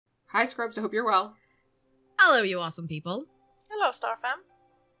Hi, Scrubs. I hope you're well. Hello, you awesome people. Hello, Starfam.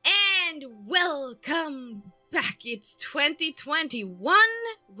 And welcome back. It's 2021.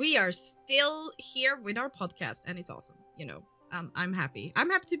 We are still here with our podcast, and it's awesome. You know, I'm happy. I'm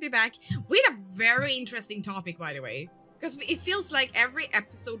happy to be back with a very interesting topic, by the way, because it feels like every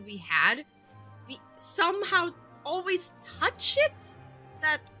episode we had, we somehow always touch it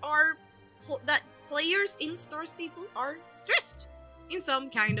that players in Star Stable are stressed in some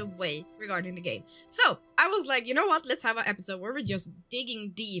kind of way regarding the game. So I was like, you know what, let's have an episode where we're just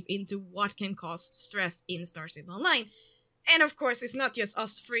digging deep into what can cause stress in Star Stable Online. And of course, it's not just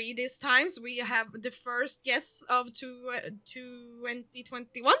us three this time, so we have the first guests of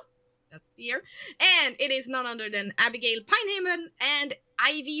 2021. That's the year. And it is none other than Abigail Pinehaven and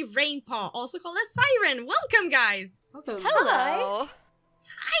Ivy Rainpaw, also called as Siren. Welcome, guys! Welcome. Hello.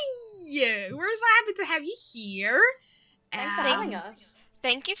 Hi! We're so happy to have you here. Thanks for having us.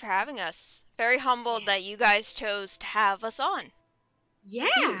 Thank you for having us. Very humbled that you guys chose to have us on.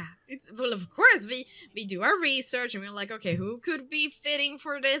 Yeah, well, of course, we do our research and we're like, okay, who could be fitting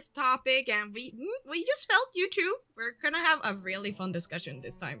for this topic? And we just felt you two. We're gonna have a really fun discussion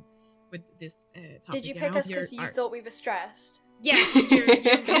this time with this topic. Did you pick us because you thought we were stressed? Yes,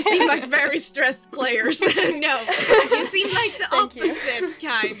 you seem like very stressed players. No, you seem like the opposite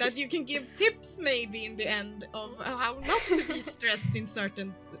kind, that you can give tips maybe in the end of how not to be stressed in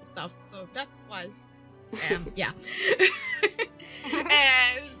certain stuff. So that's why, yeah.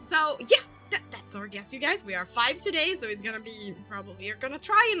 So yeah, that's our guest, you guys. We are 5 today, so it's gonna be we're gonna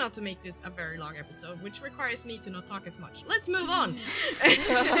try not to make this a very long episode, which requires me to not talk as much. Let's move on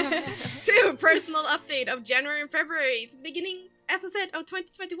to personal update of January and February. It's the beginning, as I said, of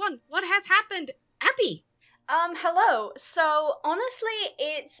 2021. What has happened, Abby? Hello. So honestly,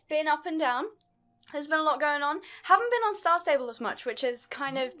 it's been up and down. There's been a lot going on. Haven't been on Star Stable as much, which has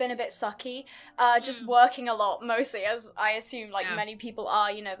kind of been a bit sucky. Just working a lot, mostly, as I assume, like, many people are,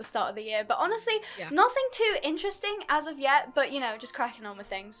 you know, the start of the year. But honestly, nothing too interesting as of yet, but, you know, just cracking on with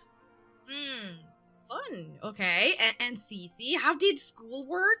things. Fun. Okay. And Cece, how did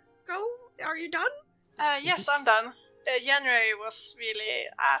schoolwork go? Are you done? Yes, I'm done. January was really...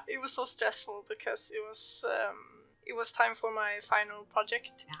 it was so stressful because it was time for my final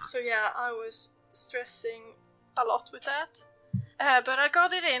project. Yeah. So yeah, I was stressing a lot with that, but I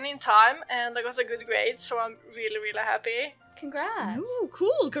got it in time and I got a good grade, so I'm really, really happy. Congrats! Ooh,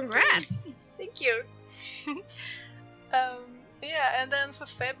 cool! Congrats! Thank you. Yeah, and then for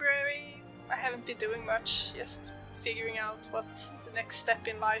February, I haven't been doing much, just figuring out what the next step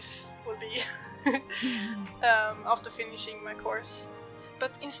in life will be after finishing my course.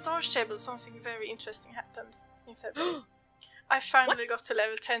 But in Star Stable, something very interesting happened in February. I finally got to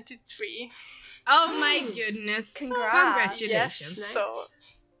level 23. Oh my goodness. Congratulations. Yes, Nice. so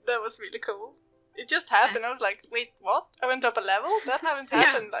that was really cool. It just happened. I was like, wait, what? I went up a level? That haven't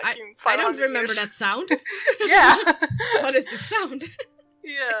happened in 500 I don't remember years. that sound. Yeah. What is the sound?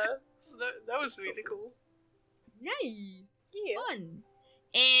 Yeah. So that was really cool. Nice. Yeah. Fun.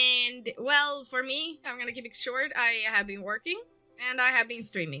 And, well, for me, I'm gonna keep it short. I have been working and I have been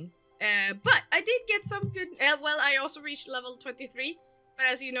streaming. But I did get some good... well, I also reached level 23. But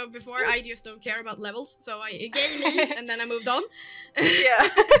as you know before, I just don't care about levels. So it gave me, and then I moved on. Yeah.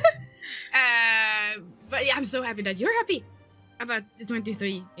 But yeah, I'm so happy that you're happy about the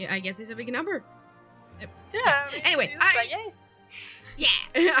 23. I guess it's a big number. Yeah. Anyway, yeah.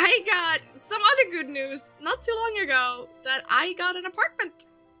 I got some other good news not too long ago that I got an apartment.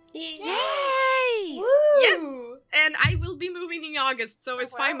 Yay! Woo! Yes, and I will be moving in August, so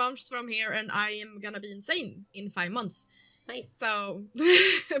it's 5 months from here, and I am gonna be insane in 5 months. Nice. So,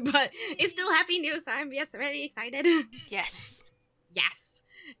 but it's still happy news. I'm very excited. Yes. Yes.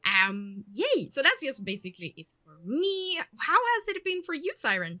 Yay! So that's just basically it for me. How has it been for you,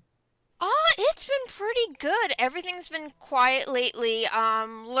 Siren? It's been pretty good. Everything's been quiet lately.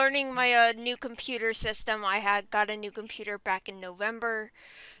 Learning my new computer system. I got a new computer back in November.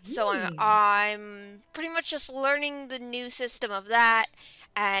 So I'm pretty much just learning the new system of that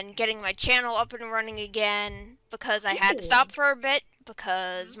and getting my channel up and running again because I had to stop for a bit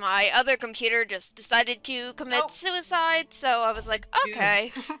because my other computer just decided to commit suicide. So I was like,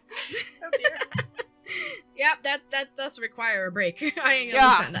 okay. Oh dear. Yeah, that does require a break. I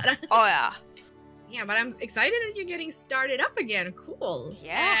understand that. Oh yeah. Yeah, but I'm excited that you're getting started up again. Cool.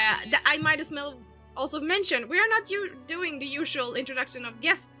 Yeah. I might as well also mention, we are not doing the usual introduction of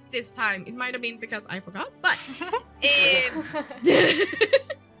guests this time. It might have been because I forgot, but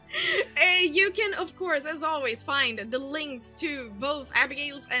you can, of course, as always, find the links to both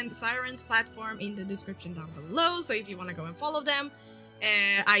Abigail's and Siren's platform in the description down below. So if you want to go and follow them,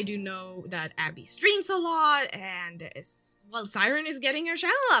 I do know that Abby streams a lot, and Siren is getting her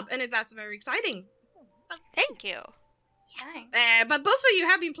channel up, and that's very exciting. So, thank you. Thanks. But both of you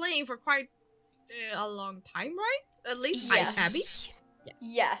have been playing for quite a long time, right? At least Yes. Abby.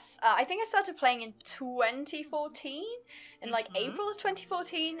 Yes, I think I started playing in 2014, in like April of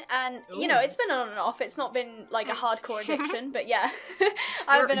 2014, and you know, it's been on and off. It's not been like a hardcore addiction, but yeah,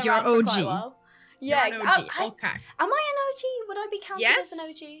 I've been around for quite a while. Yeah, You're an OG. Okay. Am I an OG? Would I be counted as an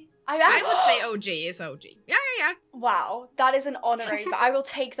OG? I would say OG is OG. Yeah. Wow, that is an honorary, but I will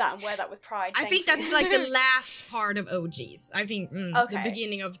take that and wear that with pride. I think that's like the last part of OGs. I think the Okay.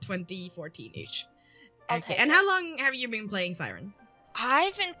 beginning of 2014-ish. I'll Okay, take and it. how long have you been playing Siren?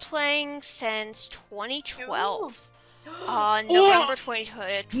 I've been playing since 2012. Ooh. November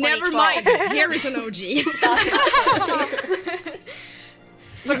 2012. Never mind. Here is an OG.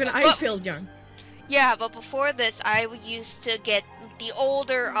 Even I feel young. Yeah, but before this, I used to get the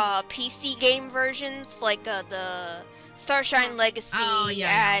older PC game versions, like the Starshine Legacy, Oh,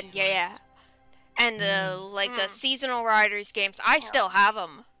 yeah. and the seasonal riders games. I still have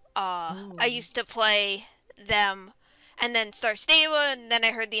them. I used to play them, and then Star Stable, and then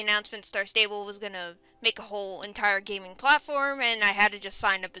I heard the announcement Star Stable was gonna make a whole entire gaming platform, and I had to just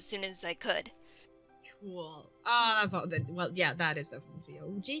sign up as soon as I could. Cool. Oh, that's all. Well, yeah, that is definitely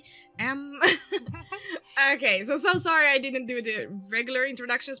OG. Okay, so sorry I didn't do the regular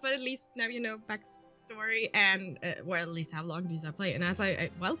introductions, but at least now you know backstory and well, at least how long these are playing. And as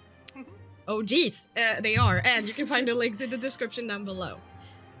OGs, they are, and you can find the links in the description down below.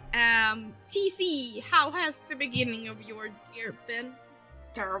 TC, how has the beginning of your year been?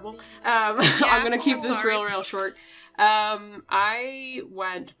 Terrible. I'm gonna keep this real short. I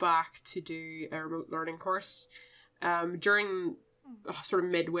went back to do a remote learning course during sort of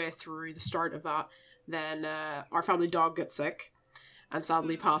midway through the start of that. Then our family dog got sick and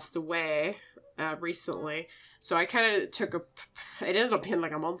sadly passed away recently. So I kind of took it ended up being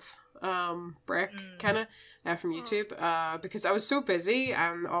like a month break kind of from YouTube because I was so busy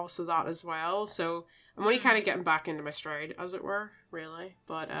and also that as well. So I'm only kind of getting back into my stride, as it were, really.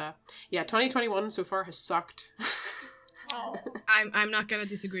 But yeah, 2021 so far has sucked. Oh. I'm not gonna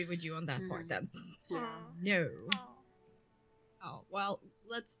disagree with you on that part then. No. Oh, well,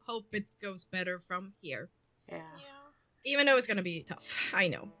 let's hope it goes better from here. Yeah. Even though it's gonna be tough. I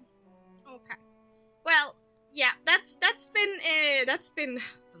know. Okay. Well, yeah, that's been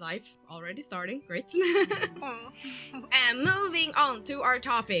life already starting. Great. And moving on to our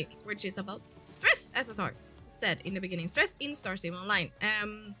topic, which is about stress, as I said in the beginning. Stress in Star Stable Online.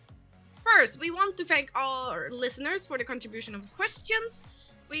 First, we want to thank all our listeners for the contribution of questions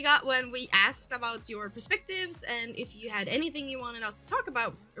we got when we asked about your perspectives and if you had anything you wanted us to talk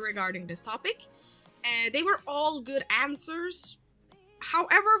about regarding this topic. They were all good answers.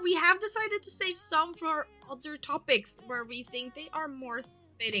 However, we have decided to save some for other topics where we think they are more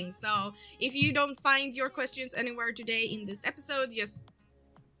fitting. So if you don't find your questions anywhere today in this episode,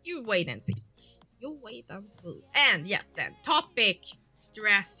 you wait and see. You wait and see. And yes, then, topic,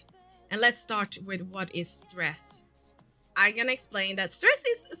 stress. And let's start with what is stress. I'm gonna explain that stress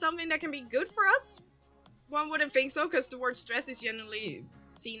is something that can be good for us. One wouldn't think so, because the word stress is generally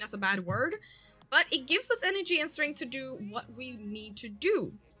seen as a bad word. But it gives us energy and strength to do what we need to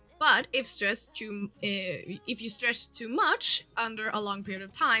do. But if you stress too much under a long period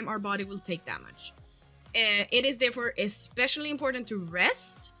of time, our body will take damage. It is therefore especially important to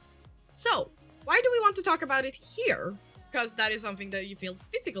rest. So, why do we want to talk about it here? Because that is something that you feel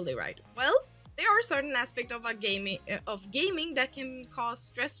physically right. Well, there are certain aspects of gaming that can cause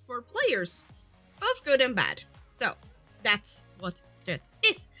stress for players, both good and bad. So, that's what stress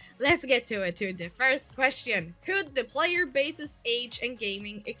is. Let's get to it. To the first question: could the player base's age and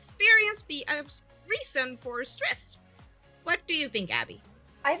gaming experience be a reason for stress? What do you think, Abby?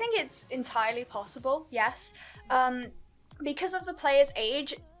 I think it's entirely possible, yes. Because of the player's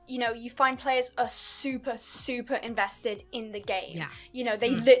age, you know, you find players are super invested in the game. Yeah. You know,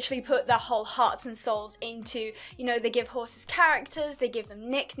 they literally put their whole hearts and souls into, you know, they give horses characters, they give them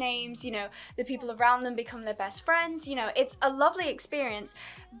nicknames, you know, the people around them become their best friends. You know, it's a lovely experience,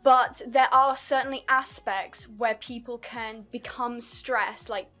 but there are certainly aspects where people can become stressed,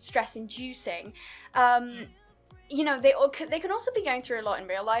 like stress-inducing. You know, they can also be going through a lot in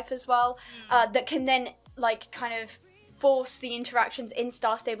real life as well, that can then, like, kind of force the interactions in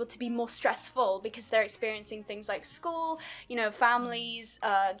Star Stable to be more stressful because they're experiencing things like school, you know, families,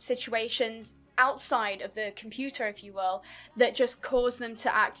 situations outside of the computer, if you will, that just cause them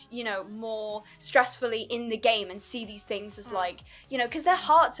to act, you know, more stressfully in the game and see these things as like, you know, because their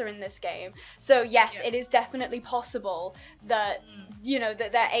hearts are in this game. So yes, it is definitely possible that, you know,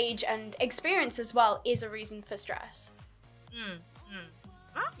 that their age and experience as well is a reason for stress.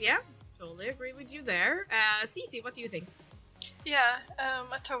 Well, yeah, totally agree with you there. Cece, what do you think? Yeah,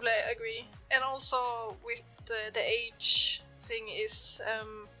 I totally agree. And also with the age thing is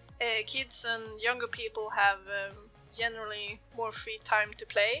kids and younger people have generally more free time to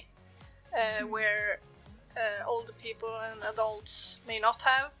play, where older people and adults may not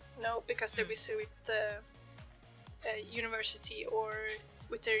have, you know, because they're busy with university or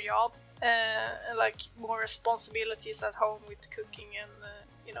with their job, and like more responsibilities at home with cooking and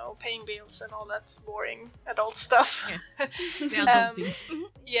you know, paying bills and all that boring adult stuff.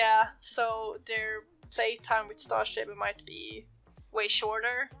 Yeah, so their playtime with Star Stable might be way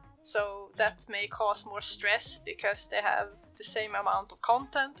shorter. So that may cause more stress because they have the same amount of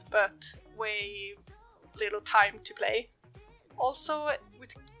content but way little time to play. Also,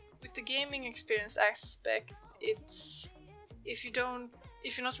 with the gaming experience aspect, it's if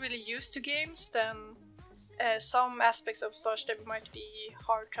you're not really used to games, then some aspects of Star Stable might be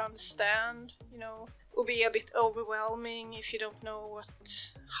hard to understand. You know, it will be a bit overwhelming if you don't know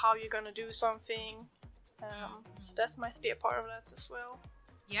how you're gonna do something. So that might be a part of that as well.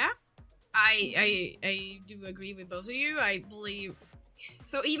 Yeah, I do agree with both of you. I believe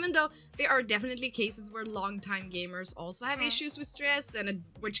so. Even though there are definitely cases where long-time gamers also have issues with stress, and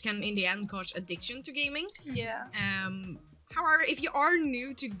which can in the end cause addiction to gaming. Yeah. However, if you are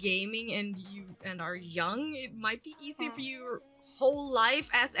new to gaming and are young, it might be easy for your whole life,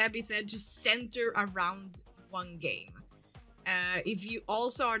 as Abby said, to center around one game. If you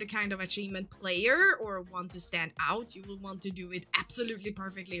also are the kind of achievement player or want to stand out, you will want to do it absolutely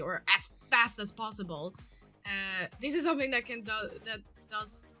perfectly or as fast as possible. This is something that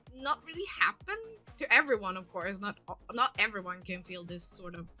does not really happen to everyone, of course. Not everyone can feel this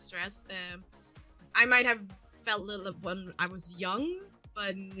sort of stress. I might have felt little when I was young,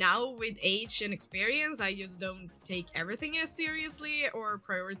 but now with age and experience, I just don't take everything as seriously or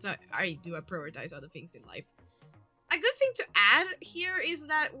prioritize. I do prioritize other things in life. A good thing to add here is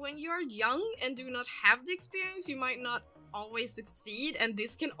that when you're young and do not have the experience, you might not always succeed, and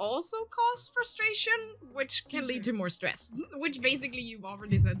this can also cause frustration, which can lead to more stress, which basically you've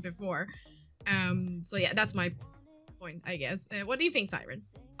already said before. So yeah, that's my point, I guess. What do you think, Siren?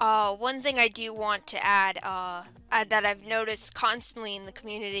 One thing I do want to add, that I've noticed constantly in the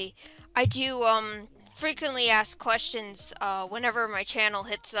community, I do frequently ask questions whenever my channel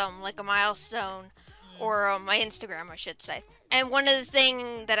hits like a milestone, or my Instagram, I should say. And one of the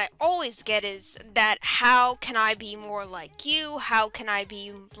things that I always get is that how can I be more like you? How can I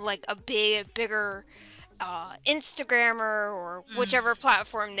be like a bigger Instagrammer or whichever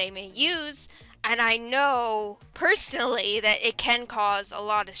platform they may use? And I know personally that it can cause a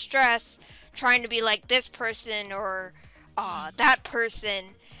lot of stress trying to be like this person or that person,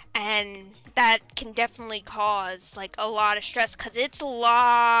 and that can definitely cause like a lot of stress because it's a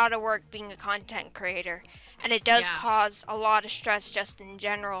lot of work being a content creator, and it does cause a lot of stress just in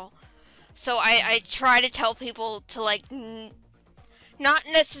general. So I try to tell people to like not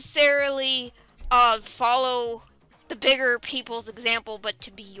necessarily follow the bigger people's example, but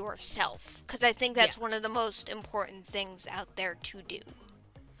to be yourself, because I think that's one of the most important things out there to do.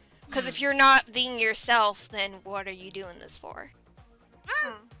 Because if you're not being yourself, then what are you doing this for?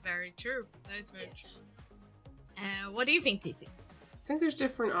 Very true. That is very true. What do you think, TC? I think there's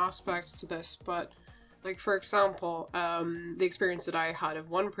different aspects to this, but like for example, the experience that I had of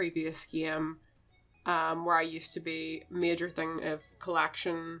one previous game, where I used to be major thing of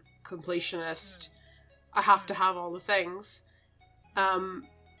collection, completionist, I have to have all the things.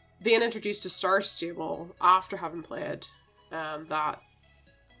 Being introduced to Star Stable after having played that,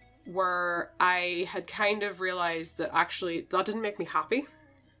 where I had kind of realised that actually that didn't make me happy.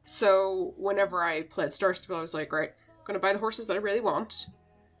 So whenever I played Star Stable, I was like, right, I'm going to buy the horses that I really want,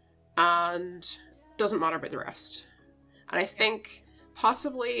 and doesn't matter about the rest. And I think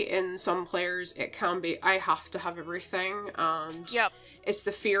possibly in some players it can be, I have to have everything, and it's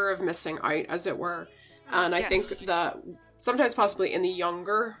the fear of missing out, as it were. And I think that sometimes possibly in the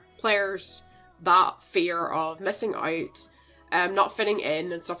younger players, that fear of missing out, not fitting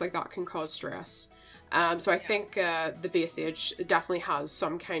in and stuff like that can cause stress. So I think the base age definitely has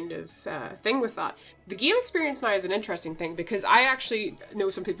some kind of thing with that. The game experience now is an interesting thing, because I actually know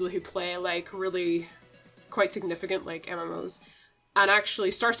some people who play like really quite significant like MMOs. And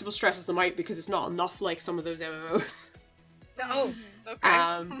actually, Star Stable stresses them out because it's not enough like some of those MMOs. Oh,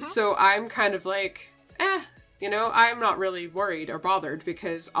 okay. So I'm kind of like, you know, I'm not really worried or bothered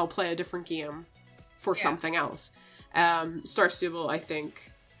because I'll play a different game for something else. Star Stable, I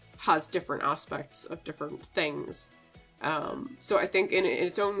think, has different aspects of different things. So I think in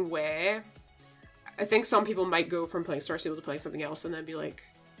its own way, I think some people might go from playing Star Stable to playing something else and then be like,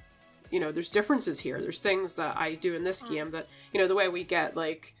 you know, there's differences here. There's things that I do in this game that, you know, the way we get,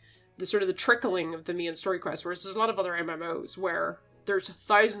 like, the sort of the trickling of the main story quests, whereas there's a lot of other MMOs where there's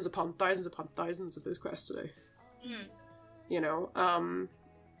thousands upon thousands upon thousands of those quests to do. You know,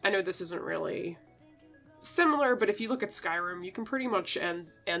 I know this isn't really similar, but if you look at Skyrim, you can pretty much end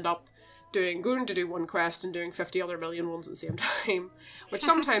up going to do one quest and doing 50 other million ones at the same time, which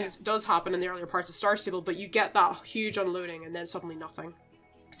sometimes does happen in the earlier parts of Star Stable, but you get that huge unloading and then suddenly nothing.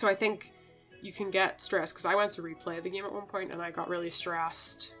 So I think you can get stressed, because I went to replay the game at one point and I got really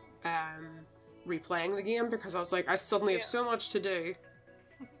stressed replaying the game because I was like, I suddenly have so much to do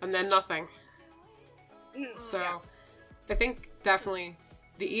and then nothing. So I think definitely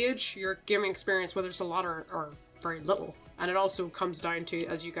the age, your gaming experience, whether it's a lot or very little, and it also comes down to,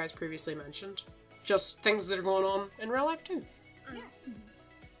 as you guys previously mentioned, just things that are going on in real life too.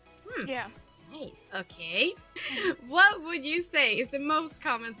 Yeah. Nice. Okay. What would you say is the most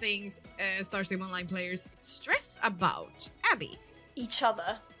common things Star Stable Online players stress about? Abby? Each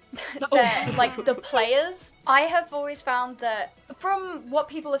other. Like the players. I have always found that, from what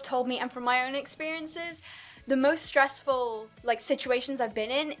people have told me and from my own experiences, the most stressful like situations I've been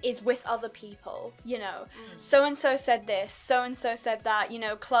in is with other people, you know. So and so said this, so and so said that, you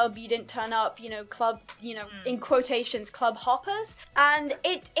know, club, you didn't turn up, you know, club, you know, in quotations, club hoppers. And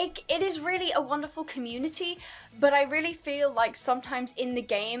it is really a wonderful community, but I really feel like sometimes in the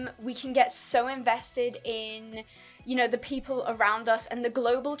game we can get so invested in, you know, the people around us and the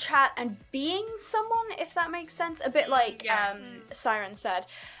global chat and being someone, if that makes sense. A bit like Siren said,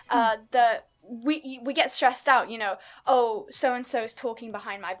 that we get stressed out, you know, oh, so-and-so's talking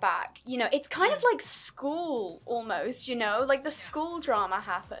behind my back. You know, it's kind of like school almost, you know, like the school drama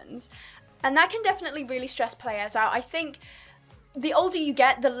happens. And that can definitely really stress players out. I think the older you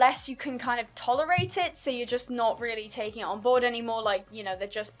get, the less you can kind of tolerate it, so you're just not really taking it on board anymore. Like, you know, they're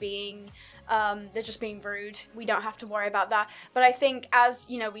just being rude. We don't have to worry about that. But I think as,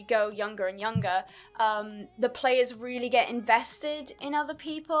 you know, we go younger and younger, the players really get invested in other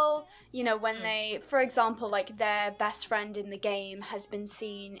people. You know, when they, for example, like their best friend in the game has been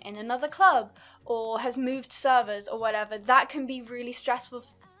seen in another club or has moved servers or whatever, that can be really stressful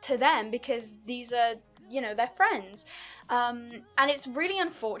to them because these are, you know, their friends. And it's really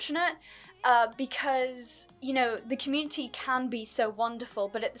unfortunate because, you know, the community can be so wonderful,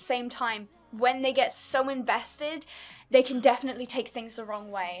 but at the same time, when they get so invested, they can definitely take things the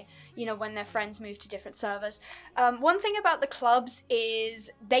wrong way, you know, when their friends move to different servers. One thing about the clubs is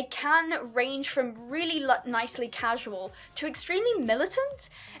they can range from really nicely casual to extremely militant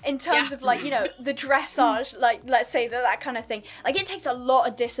in terms of, like, you know, the dressage, like, let's say that kind of thing. Like, it takes a lot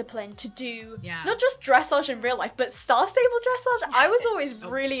of discipline to do, not just dressage in real life, but Star Stable dressage. I was always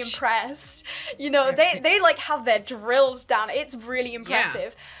really impressed. You know, they like have their drills down. It's really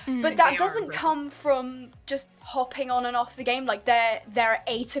impressive. But that doesn't come from just hopping on and off the game. Like, they're at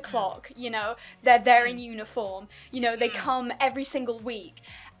 8 o'clock, you know, they're there in uniform, you know, they come every single week,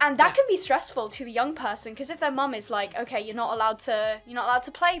 and that can be stressful to a young person, because if their mum is like, okay, you're not allowed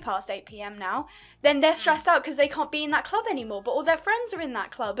to play past 8 p.m. now, then they're stressed out because they can't be in that club anymore, but all their friends are in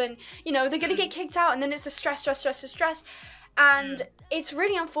that club, and, you know, they're gonna get kicked out, and then it's a stress, and it's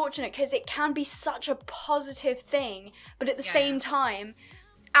really unfortunate because it can be such a positive thing, but at the same time,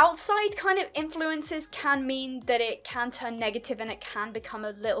 outside kind of influences can mean that it can turn negative and it can become a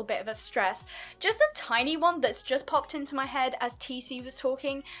little bit of a stress. Just a tiny one that's just popped into my head as TC was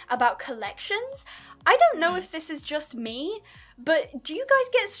talking about collections. I don't know if this is just me, but do you guys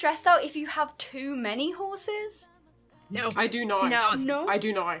get stressed out if you have too many horses? No. I do not. No? I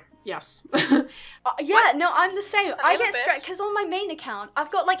do not. Yes. No, I'm the same. I get stressed because on my main account,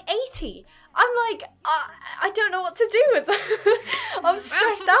 I've got like 80. I'm like, I don't know what to do with them. I'm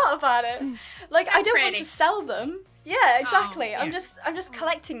stressed out about it. Like, I don't want to sell them. Yeah, exactly. I'm just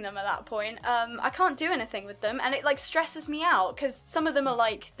collecting them at that point. I can't do anything with them, and it like stresses me out because some of them are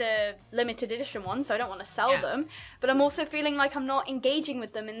like the limited edition ones, so I don't want to sell them. But I'm also feeling like I'm not engaging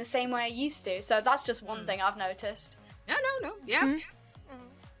with them in the same way I used to. So that's just one thing I've noticed. No. Yeah.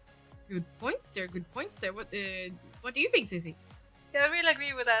 Good points there. What do you think, Sissy? Yeah, I really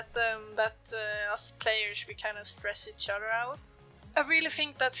agree with that. That us players, we kind of stress each other out. I really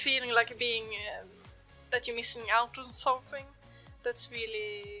think that feeling like being that you're missing out on something that's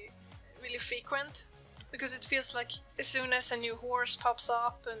really, really frequent. Because it feels like as soon as a new horse pops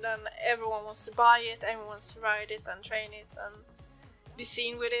up and then everyone wants to buy it, everyone wants to ride it and train it and be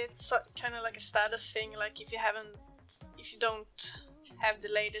seen with it. So, kind of like a status thing, like if you don't have the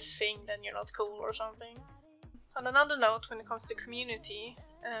latest thing, then you're not cool or something. On another note, when it comes to community,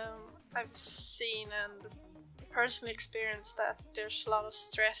 I've seen and personally experienced that there's a lot of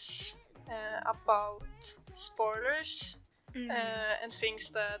stress about spoilers and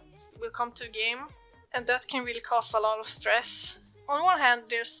things that will come to the game. And that can really cause a lot of stress. On one hand,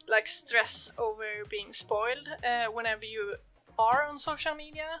 there's like stress over being spoiled whenever you are on social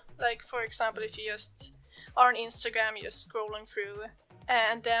media. Like for example, if you just are on Instagram, you're scrolling through,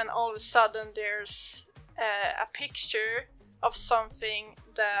 and then all of a sudden there's a picture of something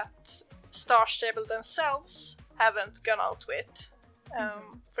that Star Stable themselves haven't gone out with.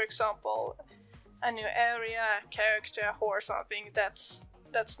 For example, a new area, a character, a horse, something that's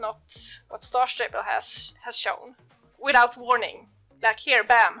not what Star Stable has shown, without warning. Like here,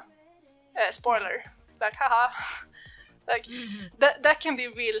 bam, spoiler. Like haha, like that can be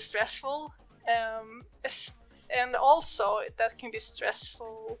really stressful. And also that can be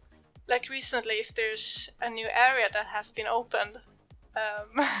stressful. Like recently, if there's a new area that has been opened,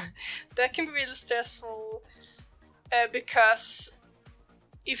 that can be really stressful because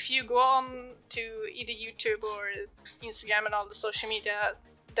if you go on to either YouTube or Instagram and all the social media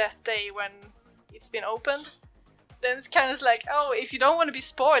that day when it's been opened, then it kind of is like, oh, if you don't want to be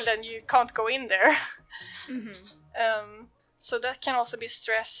spoiled, then you can't go in there. So that can also be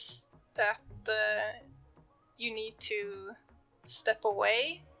stress that you need to step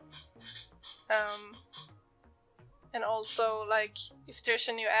away. And also, like, if there's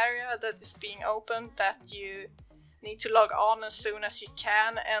a new area that is being opened, that you need to log on as soon as you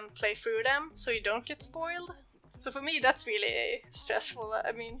can and play through them so you don't get spoiled. So for me, that's really stressful.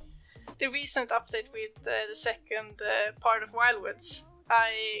 I mean, the recent update with the second part of Wildwoods,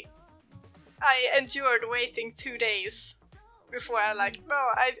 I endured waiting 2 days before I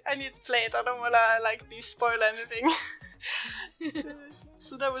I need to play it. I don't want to be spoiled anything.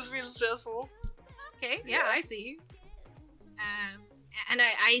 So that was real stressful. Okay, yeah, I see. And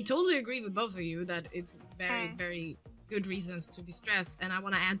I totally agree with both of you that it's very, very good reasons to be stressed. And I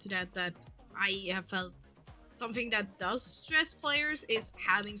want to add to that I have felt something that does stress players is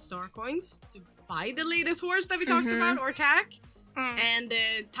having star coins to buy the latest horse that we talked about, or tack, and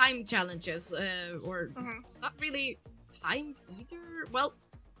time challenges, or it's not really timed either. Well,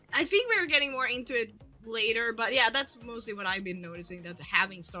 I think we're getting more into it later, but yeah, that's mostly what I've been noticing, that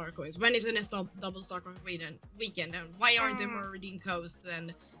having star coins, when is the next double star coin weekend, and why aren't there more redeem codes,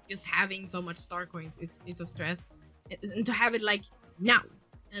 and just having so much star coins is a stress, and to have it like now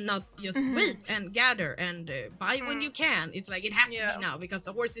and not just wait and gather and buy when you can. It's like it has to be now because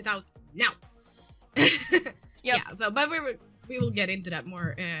the horse is out now. Yeah, so but we will get into that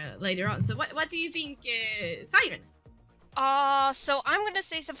more later on. So what do you think, Siren? So I'm gonna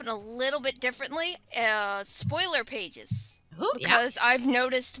say something a little bit differently. Spoiler pages. Oh, because I've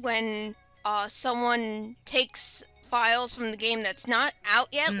noticed when someone takes files from the game that's not out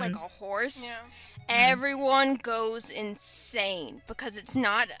yet, like a horse, everyone goes insane because it's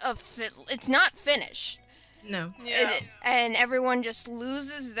not finished. No. Yeah. And everyone just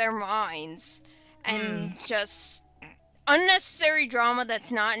loses their minds and just unnecessary drama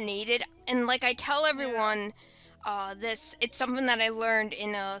that's not needed. And like I tell everyone, it's something that I learned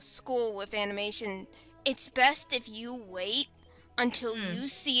in a school with animation. It's best if you wait until you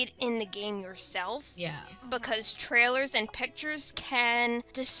see it in the game yourself. Yeah. Because trailers and pictures can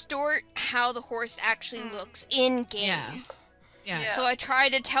distort how the horse actually looks in game. Yeah. So I try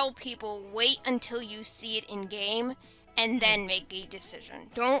to tell people, wait until you see it in game and then make a decision.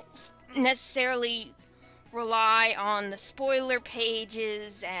 Don't necessarily rely on the spoiler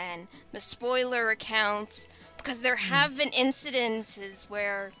pages and the spoiler accounts, because there have been incidences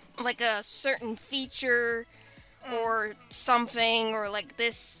where like a certain feature or something, or like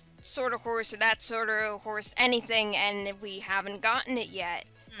this sort of horse or that sort of horse, anything, and we haven't gotten it yet.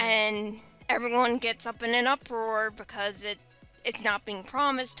 And everyone gets up in an uproar because it's not being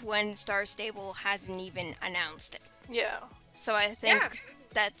promised when Star Stable hasn't even announced it. Yeah. So I think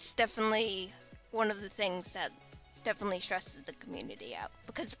that's definitely one of the things that definitely stresses the community out,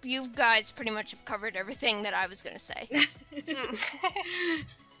 because you guys pretty much have covered everything that I was going to say.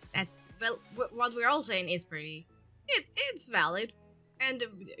 Well, what we're all saying is it's valid. And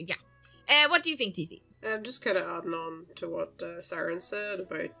what do you think, TC? I'm just kind of adding on to what Siren said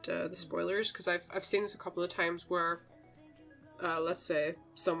about the spoilers, because I've seen this a couple of times where let's say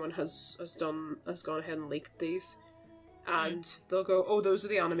someone has gone ahead and leaked these, and they'll go, oh, those are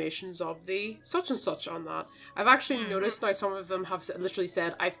the animations of the such and such on that. I've actually noticed now some of them have literally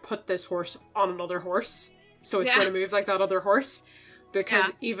said, I've put this horse on another horse, so it's going to move like that other horse,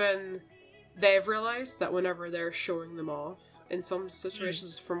 because even they've realised that whenever they're showing them off, in some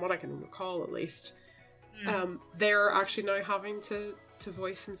situations, from what I can recall at least, they're actually now having to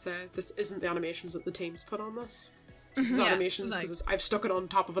voice and say, this isn't the animations that the team's put on this. This is animations because I've stuck it on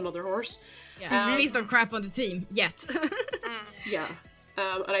top of another horse. Yeah. Please don't crap on the team yet. Yeah.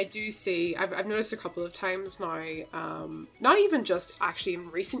 And I do see, I've noticed a couple of times now, not even just actually in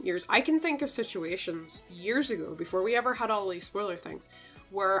recent years, I can think of situations years ago, before we ever had all these spoiler things,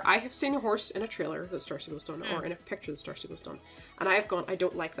 where I have seen a horse in a trailer that Star Stable has done, or in a picture that Star Stable has done, and I have gone, I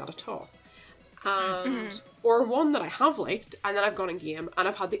don't like that at all. And or one that I have liked, and then I've gone in game, and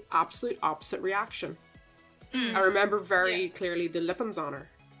I've had the absolute opposite reaction. I remember very clearly the Lippensonner.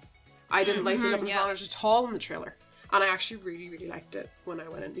 I didn't like the Lippensonners at all in the trailer, and I actually really, really liked it when I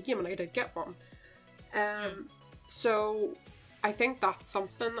went into the game, and I did get one. So I think that's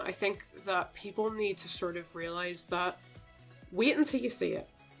something, I think that people need to sort of realise that wait until you see it.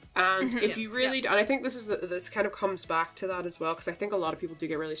 And if you really and I think this kind of comes back to that as well, because I think a lot of people do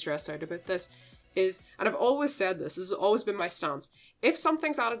get really stressed out about this, is, and I've always said this has always been my stance, if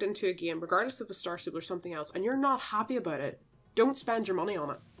something's added into a game, regardless of a Star Stable or something else, and you're not happy about it, don't spend your money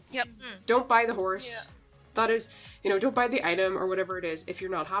on it. Don't buy the horse. That is, don't buy the item or whatever it is if you're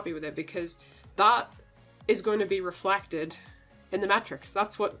not happy with it, because that is going to be reflected in the metrics.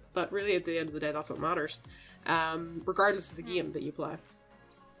 That really, at the end of the day, that's what matters. Regardless of the game that you play.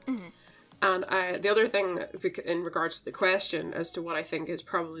 And the other thing in regards to the question as to what I think is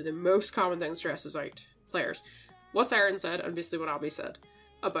probably the most common thing that stresses out players, what Siren said, and basically what Abby said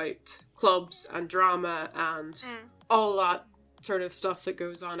about clubs and drama and all that sort of stuff that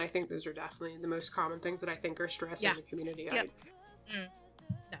goes on. I think those are definitely the most common things that I think are stressing the community out.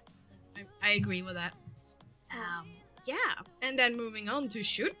 I agree with that. And then moving on to,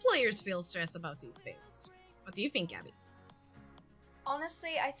 should players feel stressed about these things? What do you think, Abby?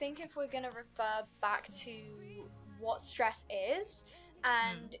 Honestly, I think if we're going to refer back to what stress is,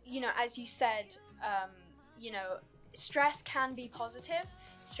 and, as you said, stress can be positive.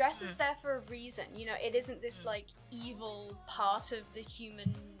 Stress is there for a reason. It isn't this, evil part of the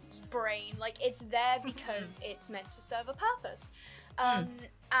human brain. It's there because it's meant to serve a purpose.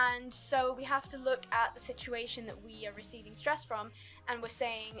 And so we have to look at the situation that we are receiving stress from, and we're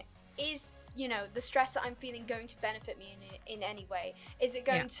saying, is the stress that I'm feeling going to benefit me in any way? Is it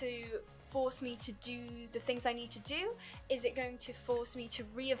going to force me to do the things I need to do? Is it going to force me to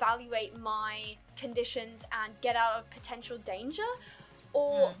reevaluate my conditions and get out of potential danger?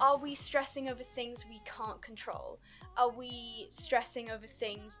 Or are we stressing over things we can't control? Are we stressing over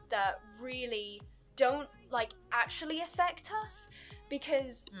things that really don't actually affect us?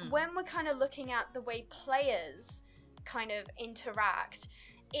 Because when we're kind of looking at the way players kind of interact,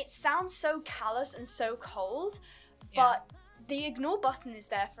 it sounds so callous and so cold, but the ignore button is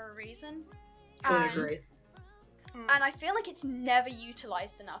there for a reason. I agree. And I feel like it's never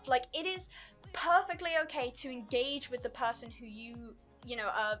utilized enough. It is perfectly okay to engage with the person who you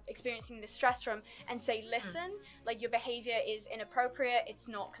are experiencing the stress from and say, listen, your behavior is inappropriate, it's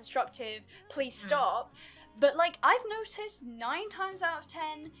not constructive, please stop. But I've noticed 9 times out of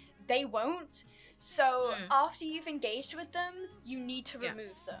 10, they won't. So after you've engaged with them, you need to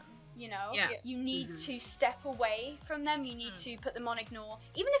remove them, You need to step away from them, you need to put them on ignore.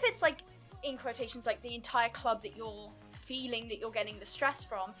 Even if it's in quotations, the entire club that you're feeling that you're getting the stress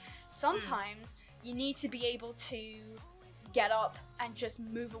from, sometimes you need to be able to get up and just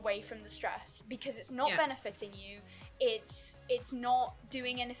move away from the stress, because it's not benefiting you. It's not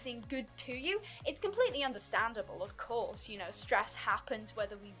doing anything good to you. It's completely understandable, of course, stress happens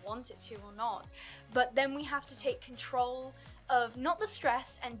whether we want it to or not. But then we have to take control of not the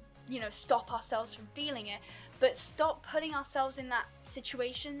stress and, stop ourselves from feeling it, but stop putting ourselves in that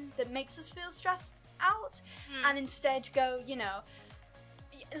situation that makes us feel stressed out, and instead go,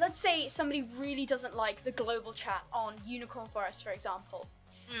 let's say somebody really doesn't like the global chat on Unicorn Forest, for example.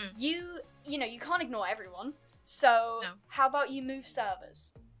 You can't ignore everyone. So how about you move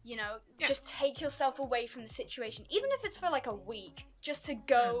servers? Just take yourself away from the situation, even if it's for a week, just to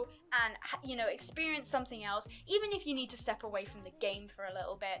go and, experience something else, even if you need to step away from the game for a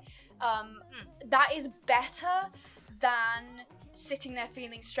little bit. That is better than sitting there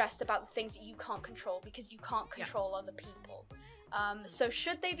feeling stressed about the things that you can't control, because you can't control other people. So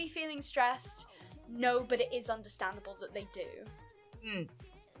should they be feeling stressed? No, but it is understandable that they do.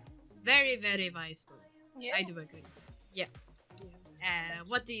 Very, very wise words. I do agree. Yes.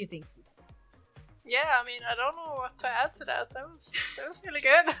 What do you think, Cece? Yeah, I mean, I don't know what to add to that. That was really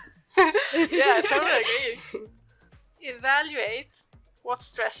good. Yeah, I totally agree. Evaluate what's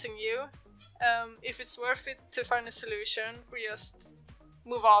stressing you. If it's worth it to find a solution, we just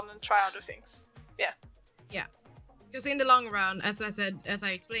move on and try other things. Yeah. Yeah. Because in the long run, as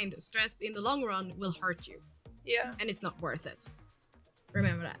I explained, stress in the long run will hurt you. Yeah. And it's not worth it.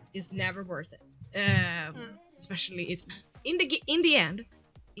 Remember that. It's never worth it. Especially it's in the end,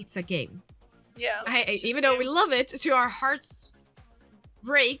 it's a game. Yeah. Even though we love it to our hearts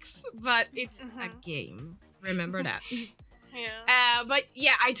breaks, but it's a game. Remember that. Yeah. But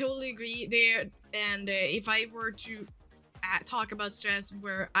yeah, I totally agree there. And if I were to talk about stress,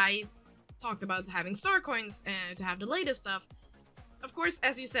 where I talked about having star coins to have the latest stuff, of course,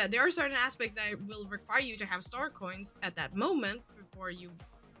 as you said, there are certain aspects that will require you to have star coins at that moment before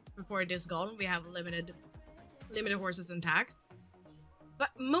it is gone. We have limited horses and tags. But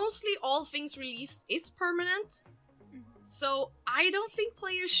mostly all things released is permanent. So I don't think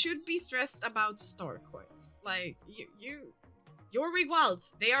players should be stressed about star coins. Like, your Jorvik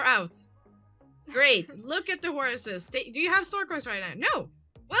wilds, they are out. Great, look at the horses. Do you have star coins right now? No.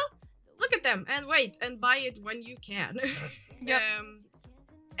 Well, look at them and wait and buy it when you can. Yep.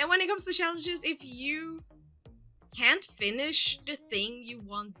 And when it comes to challenges, if you can't finish the thing you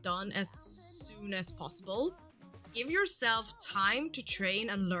want done as soon as possible, give yourself time to train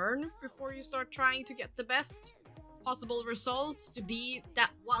and learn before you start trying to get the best possible results, to be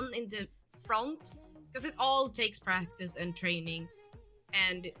that one in the front, because it all takes practice and training.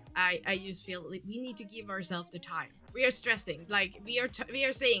 And I just feel like we need to give ourselves the time. We are stressing, like we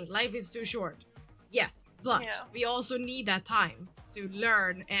are saying life is too short. Yes, but we also need that time to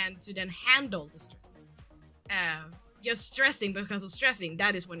learn and to then handle the stress. Just stressing because of stressing,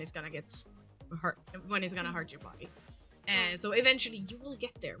 that is when it's gonna get hurt, when it's gonna hurt your body. So eventually you will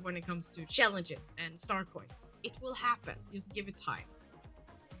get there when it comes to challenges and star coins. It will happen. Just give it time.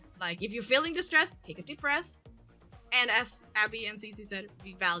 Like, if you're feeling the stress, take a deep breath. And as Abby and Cece said,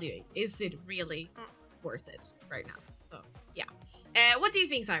 evaluate. Is it really worth it right now? So, yeah. What do you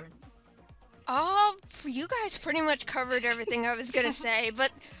think, Siren? You guys pretty much covered everything I was gonna say,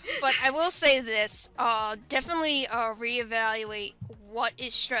 but I will say this. Definitely reevaluate what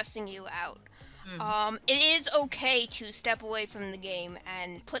is stressing you out. It is okay to step away from the game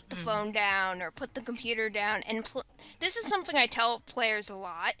and put the phone down or put the computer down. And this is something I tell players a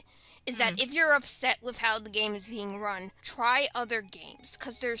lot, is that if you're upset with how the game is being run, try other games,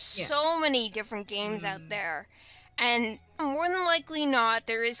 because there's so many different games out there. And more than likely not,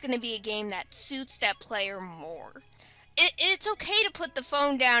 there is going to be a game that suits that player more. It's okay to put the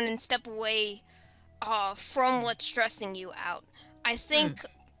phone down and step away from what's stressing you out. I think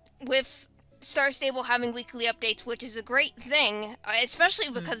with Star Stable having weekly updates, which is a great thing, especially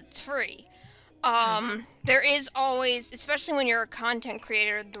because it's free. There is always, especially when you're a content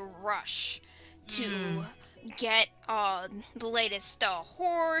creator, the rush to get the latest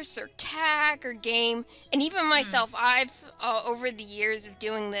horse or tag or game. And even myself, I've, over the years of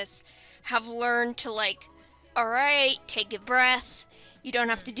doing this, have learned to, like, alright, take a breath. You don't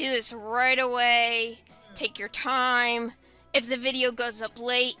have to do this right away. Take your time. If the video goes up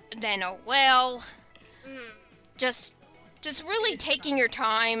late, then oh well. Just really taking your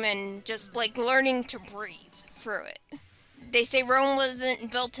time and just, like, learning to breathe through it. They say Rome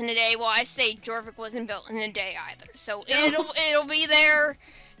wasn't built in a day. Well, I say Jorvik wasn't built in a day either. So it'll be there.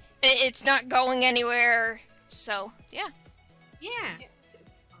 It's not going anywhere. So, yeah. Yeah.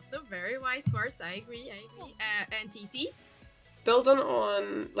 Also, very wise words. I agree. And TC? Building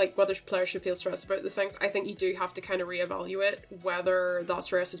on, like, whether players should feel stressed about the things, I think you do have to kind of reevaluate whether that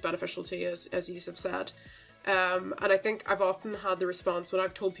stress is beneficial to you, as you have said. And I think I've often had the response when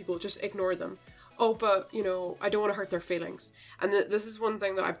I've told people, just ignore them. Oh, but, you know, I don't want to hurt their feelings. And this is one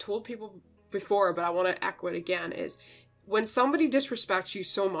thing that I've told people before, but I want to echo it again, is when somebody disrespects you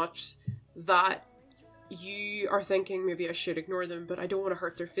so much that you are thinking, maybe I should ignore them, but I don't want to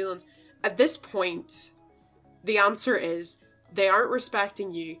hurt their feelings. At this point, the answer is, they aren't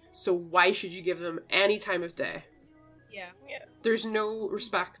respecting you, so why should you give them any time of day? Yeah. There's no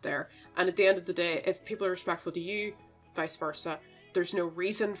respect there. And at the end of the day, if people are respectful to you, vice versa, there's no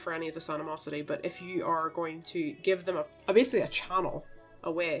reason for any of this animosity. But if you are going to give them basically a channel,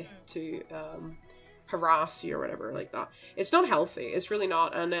 a way to harass you or whatever like that, it's not healthy. It's really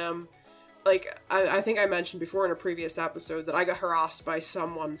not. And like I think I mentioned before in a previous episode that I got harassed by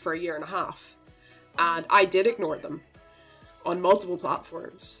someone for 1.5 years, and I did ignore them on multiple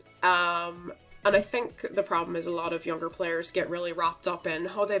platforms. And I think the problem is a lot of younger players get really wrapped up in,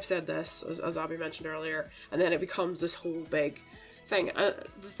 oh, they've said this, as Abby mentioned earlier, and then it becomes this whole big thing. The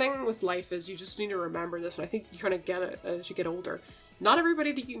thing with life is you just need to remember this, and I think you kind of get it as you get older. Not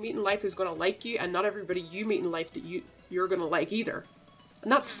everybody that you meet in life is going to like you, and not everybody you meet in life that you're going to like either.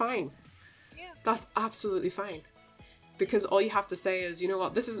 And that's fine. Yeah. That's absolutely fine. Because all you have to say is, you know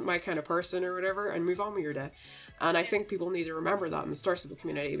what, this isn't my kind of person or whatever, and move on with your day. And I think people need to remember that in the Star Stable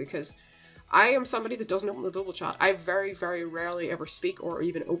community, because I am somebody that doesn't open the global chat. I very, very rarely ever speak or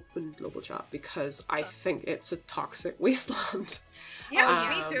even open global chat, because I think it's a toxic wasteland.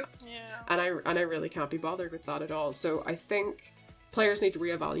 Yeah, me too. Yeah. And I really can't be bothered with that at all. So I think players need to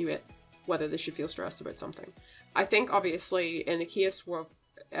reevaluate whether they should feel stressed about something. I think, obviously, in a case where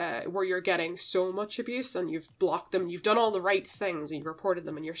you're getting so much abuse and you've blocked them, you've done all the right things and you've reported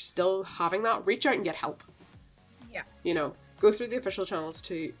them and you're still having that, reach out and get help. Yeah. You know, go through the official channels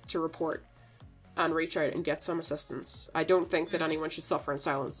to report and reach out and get some assistance. I don't think that anyone should suffer in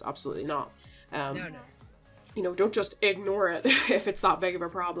silence. Absolutely not. No. You know, don't just ignore it if it's that big of a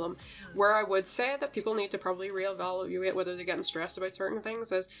problem. Where I would say that people need to probably reevaluate whether they're getting stressed about certain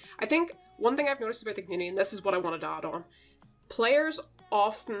things is, I think one thing I've noticed about the community, and this is what I wanted to add on, players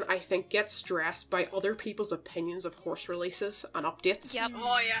often, I think, get stressed by other people's opinions of horse releases and updates. Yep.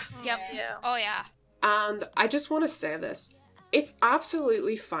 Oh yeah. Yep. Yeah. Oh yeah. And I just want to say this. It's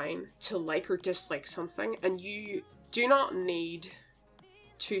absolutely fine to like or dislike something, and you do not need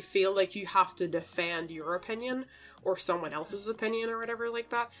to feel like you have to defend your opinion or someone else's opinion or whatever like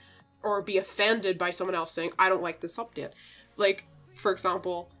that, or be offended by someone else saying, I don't like this update. Like, for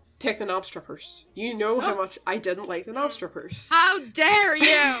example, take the knob strippers. You know how much I didn't like the knob strippers. How dare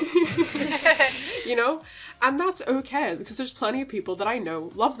you! You know? And that's okay, because there's plenty of people that I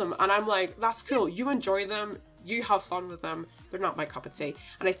know love them, and I'm like, that's cool. You enjoy them. You have fun with them. They're not my cup of tea.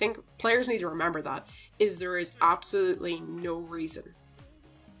 And I think players need to remember that, is there is absolutely no reason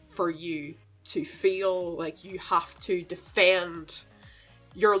for you to feel like you have to defend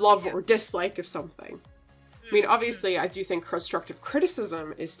your love or dislike of something. I mean, obviously, I do think constructive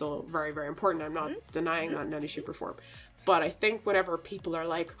criticism is still very, very important. I'm not denying that in any shape or form. But I think whenever people are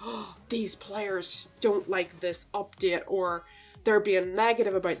like, oh, these players don't like this update, or they're being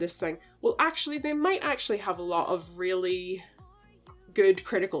negative about this thing, well, actually, they might actually have a lot of really good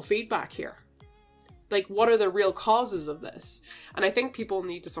critical feedback here. Like, what are the real causes of this? And I think people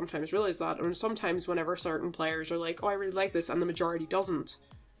need to sometimes realize that. And sometimes whenever certain players are like, oh, I really like this, and the majority doesn't,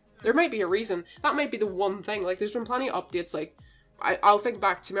 there might be a reason. That might be the one thing. Like, there's been plenty of updates. Like, I'll think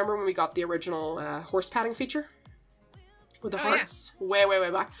back to, remember when we got the original horse padding feature? With the hearts? Yeah. Way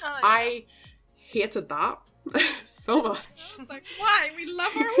back. Oh, yeah. I hated that so much. Like, why? We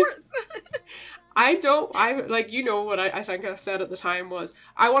love our horse. You know what I think I said at the time was,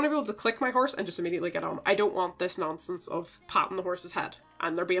 I want to be able to click my horse and just immediately get on. I don't want this nonsense of patting the horse's head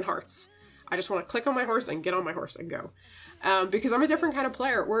and there being hearts. I just want to click on my horse and get on my horse and go. Because I'm a different kind of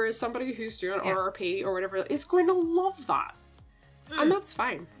player, whereas somebody who's doing RRP or whatever is going to love that. And that's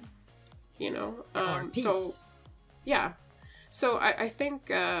fine. You know? So, yeah. So I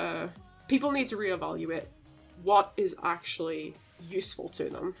think people need to reevaluate what is actually useful to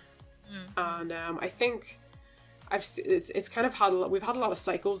them. And I think it's kind of we've had a lot of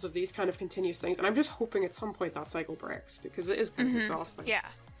cycles of these kind of continuous things, and I'm just hoping at some point that cycle breaks, because it is kind of exhausting. Yeah.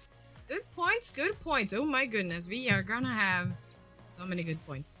 Good points. Oh my goodness, we are gonna have so many good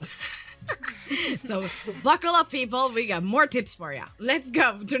points. So buckle up, people. We got more tips for you. Let's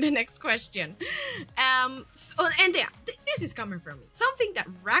go to the next question. This is coming from me. Something that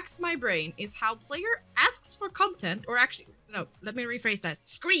racks my brain is how player asks for content, or actually, no, let me rephrase that.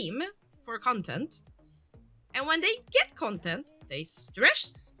 Scream for content. And when they get content, they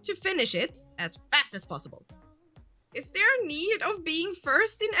stress to finish it as fast as possible. Is there a need of being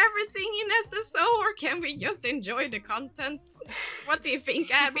first in everything in SSO, or can we just enjoy the content? What do you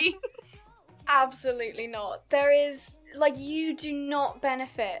think, Abby? Absolutely not. There is, like, you do not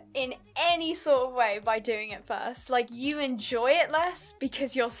benefit in any sort of way by doing it first. Like, you enjoy it less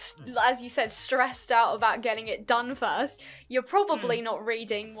because you're, as you said, stressed out about getting it done first. You're probably not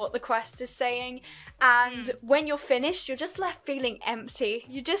reading what the quest is saying. And when you're finished, you're just left feeling empty.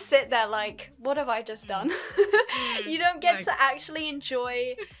 You just sit there like, what have I just done? You don't get to actually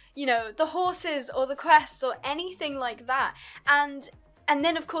enjoy, you know, the horses or the quest or anything like that. And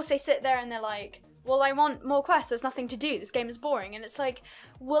then, of course, they sit there and they're like, well, I want more quests. There's nothing to do. This game is boring. And it's like,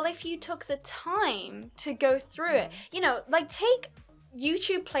 well, if you took the time to go through it, you know, like take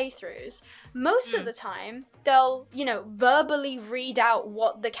YouTube playthroughs, most of the time, they'll, you know, verbally read out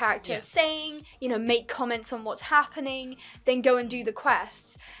what the character is saying, you know, make comments on what's happening, then go and do the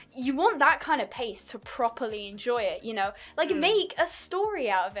quests. You want that kind of pace to properly enjoy it, you know? Like, make a story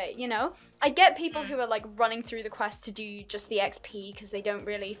out of it, you know? I get people who are, like, running through the quest to do just the XP because they don't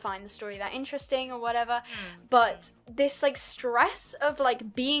really find the story that interesting or whatever, but this, like, stress of,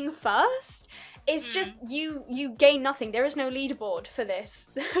 like, being first is just, you gain nothing. There is no leaderboard for this,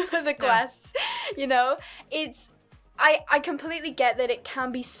 for the quests, you know? It's, I completely get that it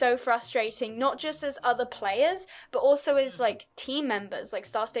can be so frustrating, not just as other players, but also as, like, team members, like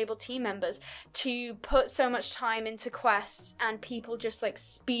Star Stable team members, to put so much time into quests and people just, like,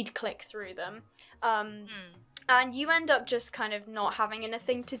 speed click through them. And you end up just kind of not having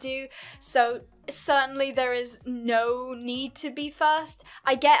anything to do. So certainly there is no need to be first.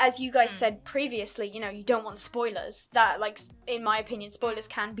 I get, as you guys said previously, you know, you don't want spoilers. That, like, in my opinion, spoilers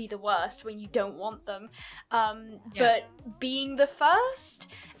can be the worst when you don't want them. But being the first,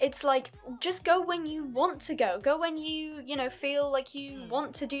 it's like, just go when you want to go. Go when you know, feel like you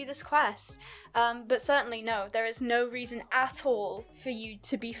want to do this quest. But certainly no, there is no reason at all for you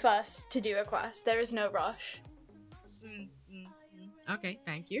to be first to do a quest. There is no rush. Okay,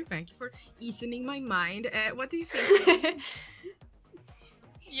 thank you for easing my mind. What do you think?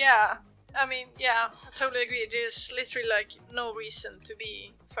 Yeah, I mean, yeah, I totally agree. There's literally, like, no reason to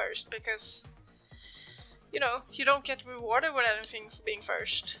be first, because, you know, you don't get rewarded with anything for being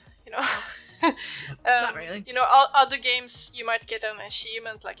first, you know? Not really. You know, other games, you might get an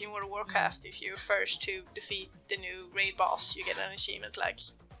achievement, like in World of Warcraft, if you're first to defeat the new raid boss, you get an achievement, like,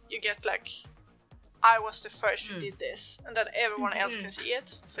 you get, like, I was the first who did this, and then everyone else can see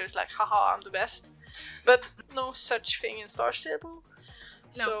it, so it's like, haha, I'm the best. But no such thing in Star Stable.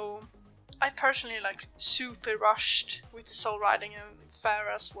 No. So I personally, like, super rushed with the Soul Riding and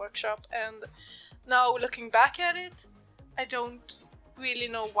Farah's workshop, and now looking back at it, I don't really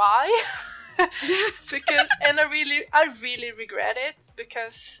know why. Because, and I really regret it,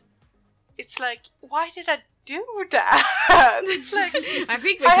 because it's like, why did I do that? It's like, I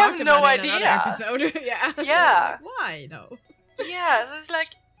think we talked have no about it idea. in another episode. Yeah. Like, why though? Yeah, so it's like,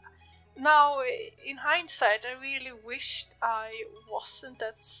 now in hindsight, I really wished I wasn't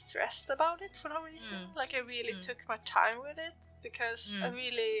that stressed about it for no reason. Like, I really took my time with it, because I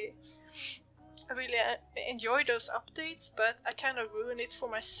really enjoy those updates, but I kind of ruined it for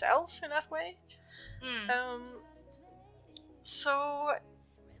myself in that way. So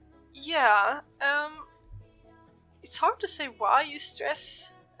yeah, it's hard to say why you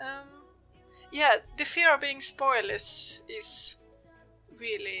stress. Yeah, the fear of being spoiled is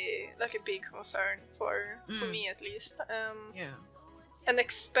really, like, a big concern for me, at least. And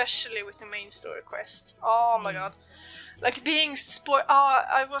especially with the main story quest. Oh my god. Like, being spoiled. Oh,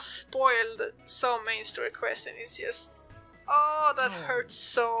 I was spoiled so main story quest, and it's just, that hurts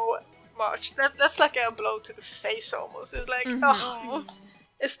so much. That's like a blow to the face almost. It's like,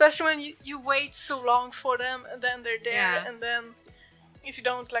 especially when you wait so long for them, and then they're there, and then if you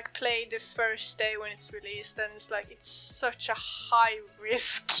don't, like, play the first day when it's released, then it's like, it's such a high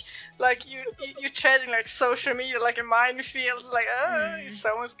risk. Like, you're treading, like, social media like a minefield. It's like, is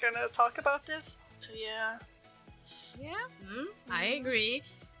someone's gonna talk about this? So yeah. I agree.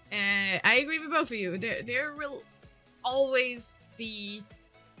 I agree with both of you. There will always be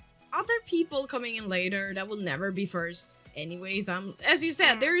other people coming in later that will never be first. Anyways, as you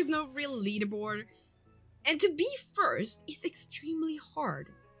said, there is no real leaderboard, and to be first is extremely hard.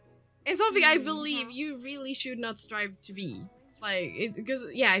 And something I believe you really should not strive to be. Like, because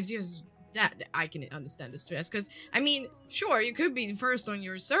it's just that I can understand the stress. Because I mean, sure, you could be first on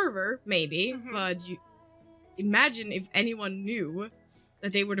your server, maybe, but you imagine if anyone knew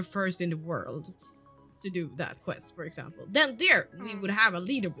that they were the first in the world to do that quest, for example. Then we would have a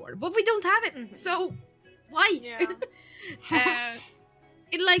leaderboard, but we don't have it. So why?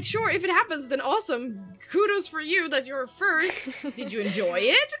 It, like, sure, if it happens, then awesome. Kudos for you that you're first. Did you enjoy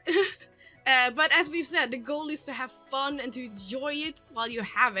it? But as we've said, the goal is to have fun and to enjoy it while you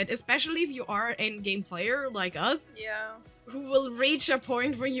have it, especially if you are an in-game player like us, who will reach a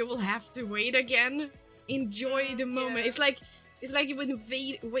point where you will have to wait again. Enjoy the moment. It's like you've been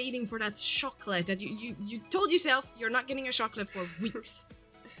waiting for that chocolate that you told yourself you're not getting a chocolate for weeks,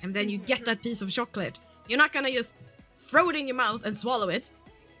 and then you get that piece of chocolate. You're not gonna just throw it in your mouth and swallow it.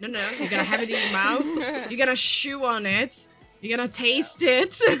 No, you're gonna have it in your mouth. You're gonna chew on it. You're gonna taste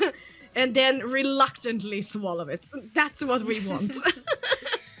it, and then reluctantly swallow it. That's what we want.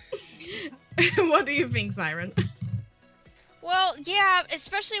 What do you think, Siren? Well, yeah,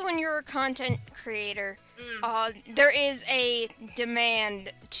 especially when you're a content creator. there is a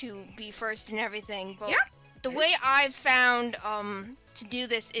demand to be first in everything, but the way I've found to do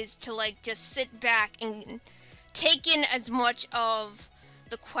this is to like just sit back and take in as much of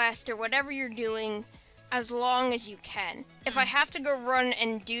the quest or whatever you're doing as long as you can. If I have to go run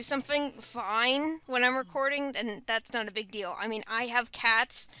and do something, fine, when I'm recording, then that's not a big deal. I mean, I have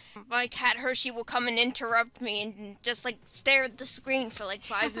cats. My cat Hershey will come and interrupt me and just, like, stare at the screen for, like,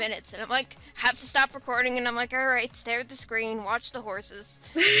 5 minutes. And I'm like, have to stop recording, and I'm like, alright, stare at the screen, watch the horses.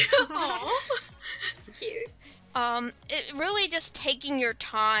 Aww. It's cute. It really just taking your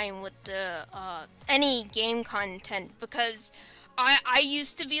time with the, any game content, because I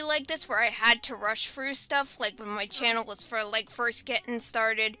used to be like this, where I had to rush through stuff, like when my channel was first getting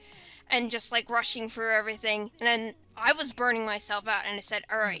started, and just like rushing through everything, and then I was burning myself out, and I said,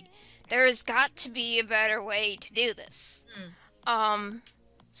 alright, there has got to be a better way to do this.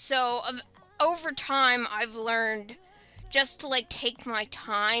 So over time, I've learned just to like take my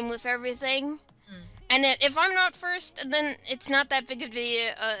time with everything, and if I'm not first, then it's not that big of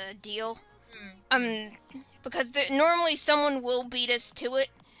a deal. Because normally someone will beat us to it,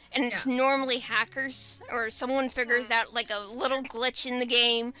 and it's normally hackers, or someone figures out like a little glitch in the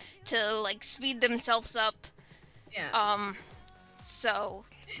game to like speed themselves up. So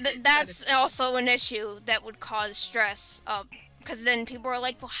that's also an issue that would cause stress, because then people are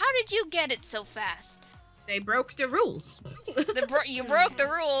like, well, how did you get it so fast? They broke the rules. You broke the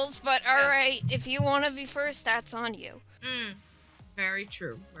rules, but alright, if you want to be first, that's on you. Very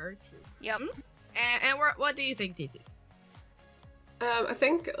true, very true. Yep. And what do you think, TC? I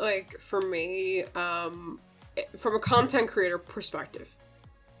think, like, for me, from a content creator perspective,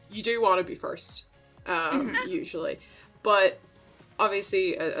 you do want to be first, usually. But,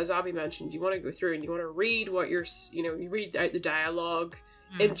 obviously, as Abby mentioned, you want to go through and you want to read what you're, you read out the dialogue,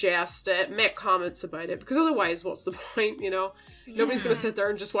 ingest it, make comments about it, because otherwise, what's the point, Nobody's going to sit there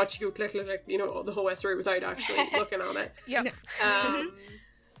and just watch you go click, click, click, the whole way through without actually looking at it. Yep.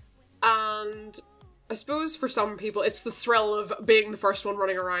 And I suppose for some people, it's the thrill of being the first one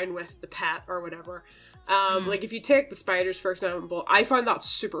running around with the pet or whatever. Like, if you take the spiders, for example, I found that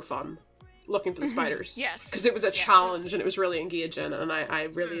super fun, looking for the spiders. Yes. Because it was a challenge and it was really engaging, and I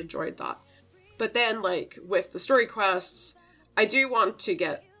really enjoyed that. But then, like, with the story quests, I do want to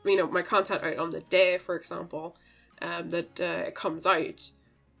get, my content out on the day, for example, that it comes out.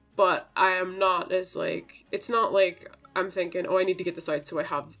 But I am not as, like, it's not like I'm thinking, I need to get this out so I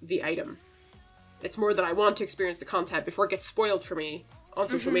have the item. It's more that I want to experience the content before it gets spoiled for me on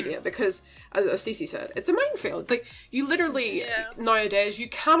social media, because, as Cece said, it's a minefield. Like, you literally, nowadays, you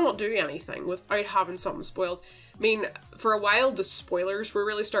cannot do anything without having something spoiled. I mean, for a while, the spoilers were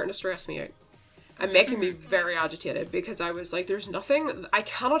really starting to stress me out and making me very agitated, because I was like, there's nothing, I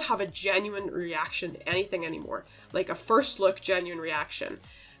cannot have a genuine reaction to anything anymore. Like, a first look genuine reaction.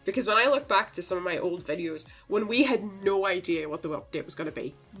 Because when I look back to some of my old videos, when we had no idea what the update was going to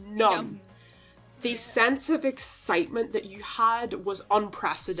be, none, the sense of excitement that you had was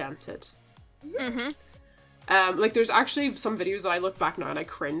unprecedented. Like, there's actually some videos that I look back now and I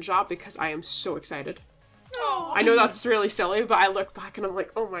cringe at because I am so excited. Aww. I know that's really silly, but I look back and I'm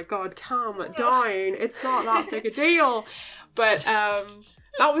like, oh my god, calm down, it's not that big a deal. But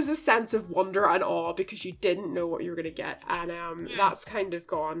that was a sense of wonder and awe because you didn't know what you were going to get. And that's kind of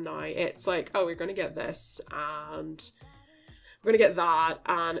gone now. It's like, oh, we're going to get this and we're going to get that.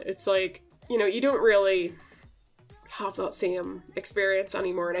 And it's like, you don't really have that same experience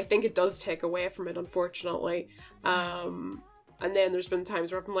anymore. And I think it does take away from it, unfortunately. And then there's been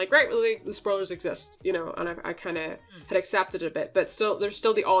times where I'm like, right, well, the spoilers exist, and I kind of had accepted it a bit. But still, there's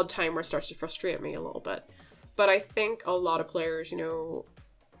still the odd time where it starts to frustrate me a little bit. But I think a lot of players,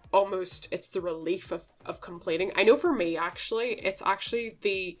 almost it's the relief of completing. I know for me, actually, it's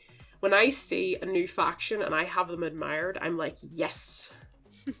actually when I see a new faction and I have them admired, I'm like, yes,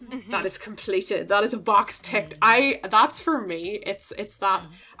 that is completed. That is a box ticked. That's for me. It's that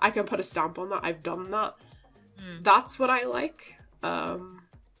I can put a stamp on that. I've done that. That's what I like.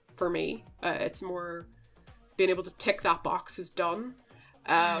 For me, it's more being able to tick that box is done.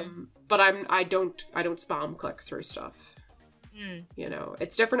 But I don't spam click through stuff.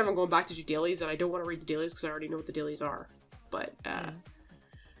 It's different if I'm going back to do dailies and I don't want to read the dailies because I already know what the dailies are. But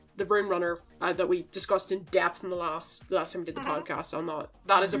the Rune Runner that we discussed in depth in the last time we did the podcast on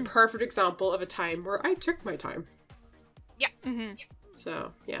that is a perfect example of a time where I took my time. Yeah.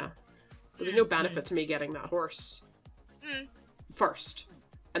 So yeah, there was no benefit to me getting that horse first.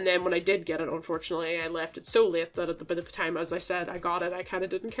 And then when I did get it, unfortunately, I left it so late that by the time, as I said, I got it, I kind of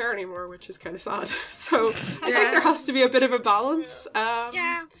didn't care anymore, which is kind of sad. So I think there has to be a bit of a balance.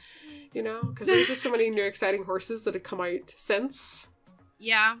 You know, because there's just so many new exciting horses that have come out since.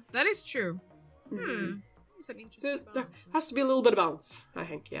 Yeah, that is true. That's an interesting So there balance. has to be a little bit of balance, I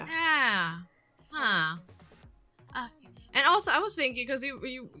think, yeah. Yeah. Huh. And also, I was thinking, because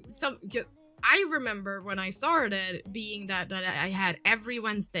I remember when I started being that I had every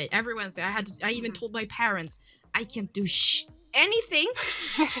Wednesday, I even told my parents, I can't do anything.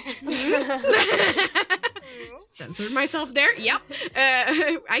 Censored myself there. Yep.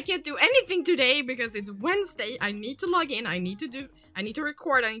 I can't do anything today because it's Wednesday. I need to log in. I need to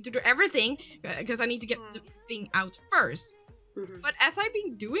record. I need to do everything because I need to get the thing out first. But as I've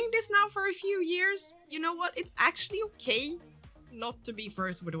been doing this now for a few years, you know what? It's actually okay not to be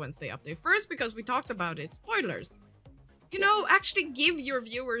first with a Wednesday update. First, because we talked about it, spoilers. You know, actually give your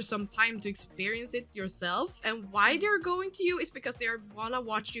viewers some time to experience it yourself. And why they're going to you is because they want to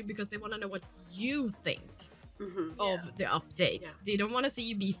watch you because they want to know what you think of the update. Yeah. They don't want to see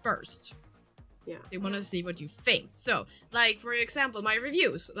you be first. Yeah. They want to see what you think. So, like, for example, my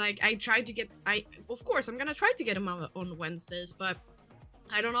reviews. Like, of course, I'm gonna try to get them on Wednesdays, but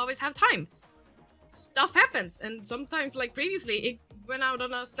I don't always have time. Stuff happens, and sometimes, like previously, it went out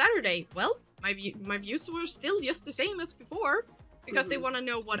on a Saturday. Well, my views were still just the same as before, because they want to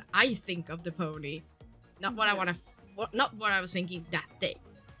know what I think of the pony, not what not what I was thinking that day.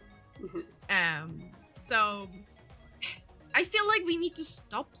 So I feel like we need to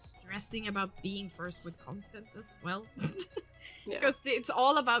stop stressing about being first with content as well. Because it's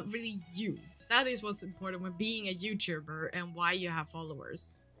all about really you. That is what's important when being a YouTuber and why you have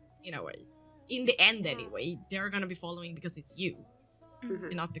followers. In a way. In the end, anyway, they're gonna be following because it's you.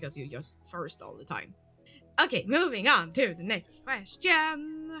 And not because you're just first all the time. Okay, moving on to the next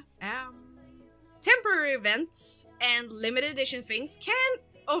question. Temporary events and limited edition things can,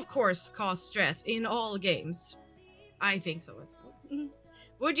 of course, cause stress in all games. I think so as well.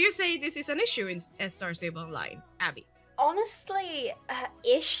 Would you say this is an issue in Star Stable Online, Abby? Honestly,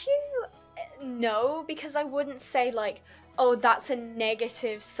 issue? No, because I wouldn't say like, oh, that's a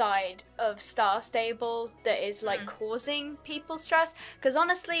negative side of Star Stable that is like causing people stress. Because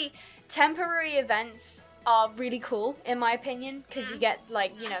honestly, temporary events are really cool in my opinion, because you get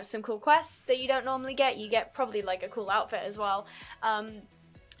like, you know, some cool quests that you don't normally get. You get probably like a cool outfit as well. And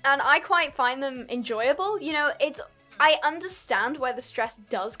I quite find them enjoyable. You know, I understand where the stress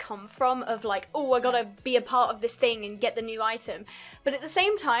does come from of like, oh, I gotta be a part of this thing and get the new item. But at the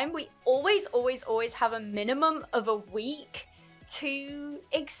same time, we always have a minimum of a week to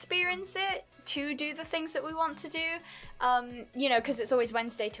experience it, to do the things that we want to do. You know, because it's always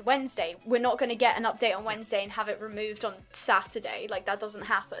Wednesday to Wednesday. We're not going to get an update on Wednesday and have it removed on Saturday. Like, that doesn't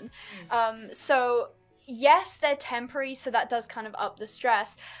happen. So yes, they're temporary, so that does kind of up the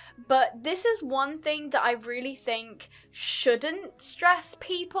stress. But this is one thing that I really think shouldn't stress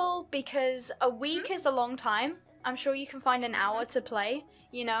people, because a week is a long time. I'm sure you can find an hour to play,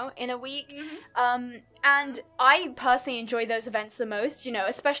 you know, in a week. And I personally enjoy those events the most, you know,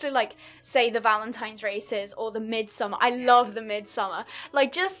 especially like, say, the Valentine's races or the Midsummer. I love the Midsummer.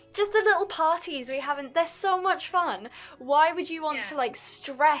 Like, just the little parties we haven't, they're so much fun. Why would you want to, like,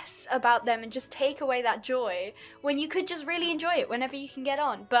 stress about them and just take away that joy when you could just really enjoy it whenever you can get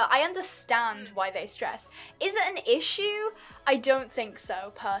on? But I understand why they stress. Is it an issue? I don't think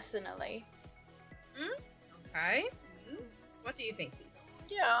so, personally. Okay. What do you think, Cece?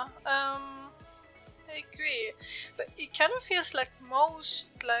 Yeah, I agree. But it kind of feels like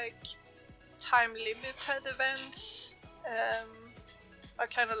most like time limited events are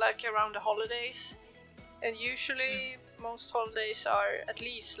kind of like around the holidays, and usually most holidays are at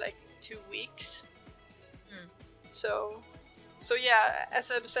least like 2 weeks. So yeah,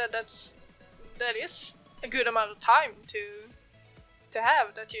 as I said, that is a good amount of time to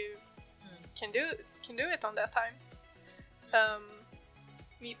have that you can do it on that time.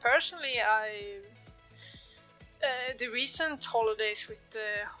 Me personally, the recent holidays with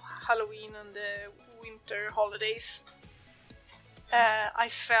the Halloween and the winter holidays, I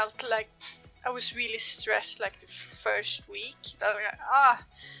felt like I was really stressed like the first week.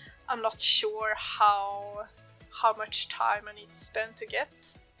 I'm not sure how much time I need to spend to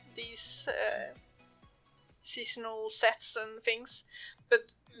get these seasonal sets and things.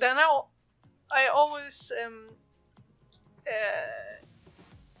 But then I always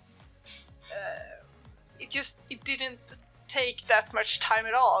it didn't take that much time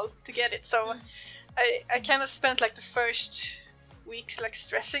at all to get it, so I kind of spent like the first weeks like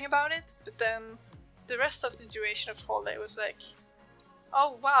stressing about it, but then the rest of the duration of the holiday was like,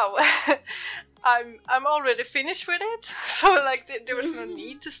 oh wow, I'm already finished with it, so like there was no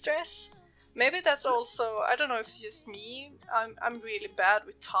need to stress. Maybe that's also, I don't know if it's just me, I'm really bad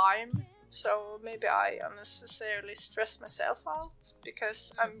with time, so maybe I unnecessarily stress myself out,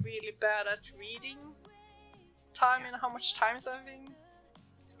 because I'm really bad at reading time and how much time something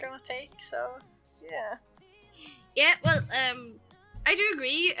is gonna take, so yeah. Yeah, well, I do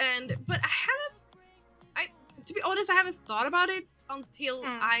agree, but to be honest, I haven't thought about it until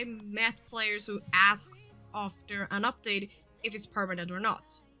I met players who asks after an update if it's permanent or not.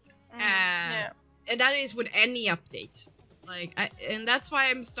 Yeah. And that is with any update. And that's why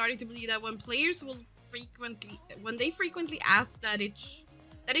I'm starting to believe that when players will frequently ask that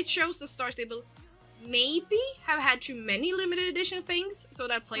it shows the star stable, maybe have had too many limited edition things, so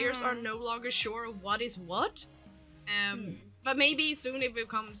that players are no longer sure what is what. But maybe soon it will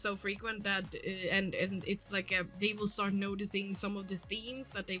become so frequent that and it's like they will start noticing some of the themes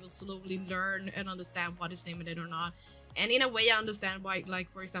that they will slowly learn and understand what is limited or not. And in a way, I understand why,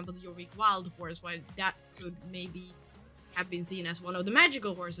 like, for example, the Jorvik Wild Horse, why that could maybe have been seen as one of the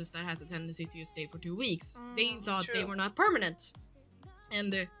magical horses that has a tendency to stay for 2 weeks. They thought they were not permanent.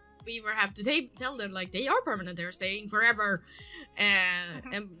 And we were have to tell them, like, they are permanent, they're staying forever.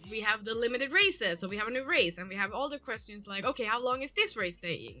 And we have the limited races, so we have a new race, and we have all the questions like, okay, how long is this race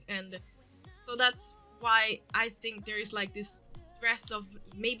staying? And so that's why I think there is, like, this stress of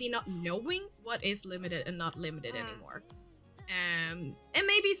maybe not knowing what is limited and not limited anymore. And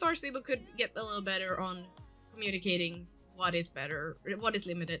maybe Star Stable could get a little better on communicating what is better, what is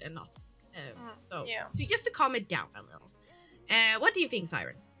limited and not. So just to calm it down a little. What do you think,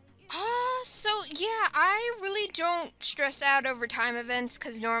 Siren? So yeah, I really don't stress out over time events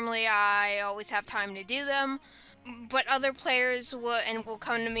because normally I always have time to do them. But other players will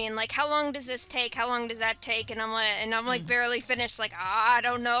come to me and like, how long does this take? How long does that take? And I'm like barely finished. Like, I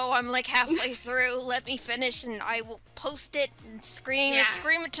don't know. I'm like halfway through. Let me finish, and I will post it and scream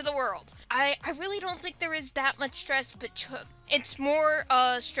it to the world. I really don't think there is that much stress, but it's more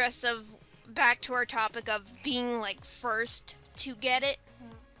stress of back to our topic of being like first to get it.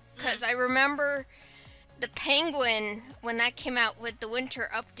 Because I remember the Penguin when that came out with the winter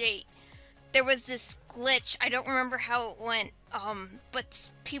update. There was this glitch, I don't remember how it went, but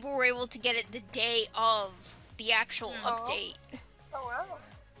people were able to get it the day of the actual update. Oh, wow.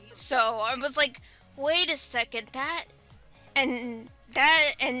 So I was like, wait a second, and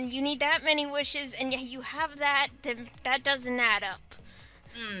you need that many wishes, and you have that, then that doesn't add up.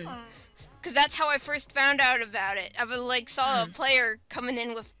 Because that's how I first found out about it. I was like, saw a player coming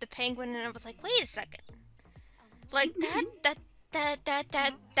in with the Penguin, and I was like, wait a second. Like,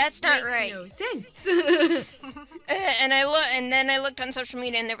 that's not right. No sense. And then I looked on social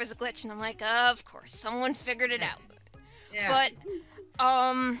media and there was a glitch, and I'm like, of course, someone figured it out. Yeah. But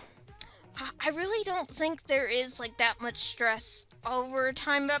I really don't think there is like that much stress over a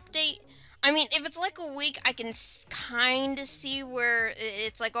time update. I mean, if it's like a week, I can kind of see where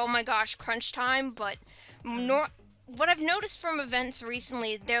it's like, oh my gosh, crunch time. But what I've noticed from events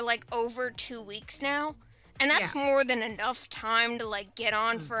recently, they're like over 2 weeks now. And that's more than enough time to, like, get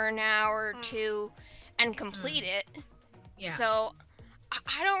on for an hour or two and complete it. Yeah. So,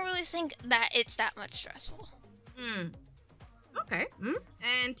 I don't really think that it's that much stressful. Okay.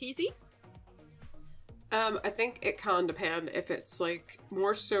 And TC? I think it can depend if it's, like,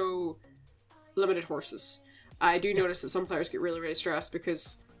 more so limited horses. I do notice that some players get really, really stressed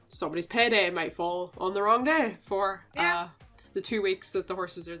because somebody's payday might fall on the wrong day for the 2 weeks that the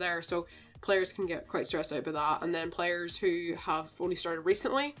horses are there. So players can get quite stressed out by that. And then players who have only started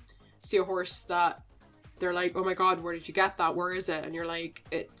recently see a horse that they're like, oh my god, where did you get that? Where is it? And you're like,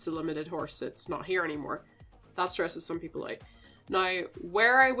 it's a limited horse. It's not here anymore. That stresses some people out. Now,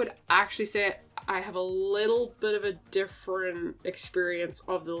 where I would actually say I have a little bit of a different experience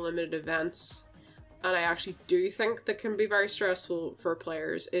of the limited events, and I actually do think that can be very stressful for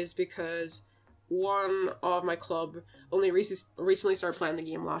players, is because one of my club only recently started playing the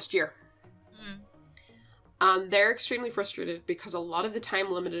game last year. And they're extremely frustrated because a lot of the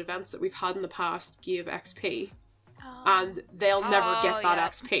time limited events that we've had in the past give XP, and they'll never get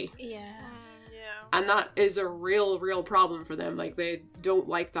that XP. And that is a real problem for them. Like, they don't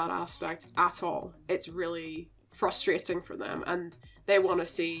like that aspect at all. It's really frustrating for them, and they want to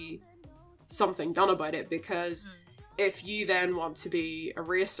see something done about it, because if you then want to be a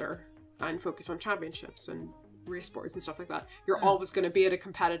racer and focus on championships and race sports and stuff like that, you're always going to be at a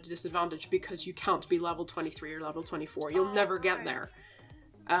competitive disadvantage because you can't be level 23 or level 24. You'll never get there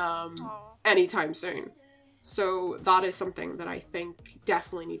anytime soon. So that is something that I think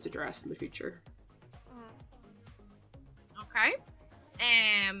definitely needs addressed in the future. Okay.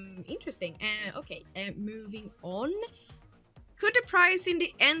 Interesting. Okay, moving on. Could the prize in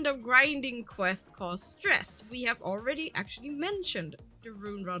the end of grinding quest cause stress? We have already actually mentioned the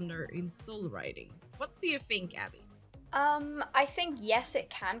Rune Runner in Soul Riding. What do you think, Abby? I think yes, it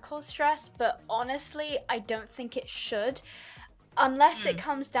can cause stress, but honestly, I don't think it should. Unless it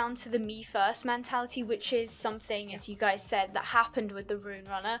comes down to the me first mentality, which is something, as you guys said, that happened with the Rune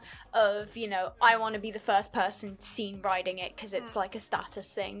Runner of, you know, I want to be the first person seen riding it because it's like a status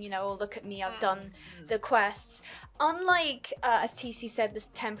thing, you know, oh, look at me, I've done the quests. Unlike, as TC said, the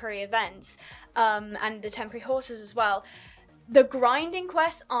temporary events and the temporary horses as well, the grinding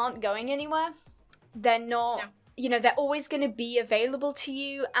quests aren't going anywhere. They're not, you know, they're always going to be available to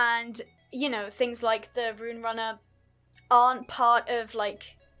you, and, you know, things like the Rune Runner aren't part of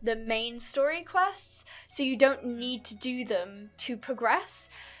like the main story quests, so you don't need to do them to progress.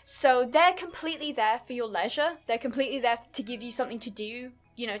 So they're completely there for your leisure. They're completely there to give you something to do,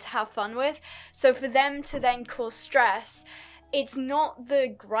 you know, to have fun with. So for them to then cause stress, it's not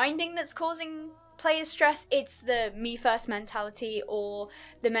the grinding that's causing players stress, it's the me first mentality, or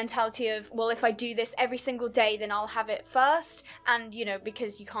the mentality of, well, if I do this every single day, then I'll have it first, and, you know,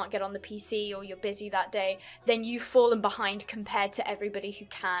 because you can't get on the PC or you're busy that day, then you've fallen behind compared to everybody who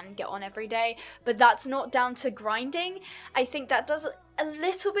can get on every day. But that's not down to grinding. I think that does a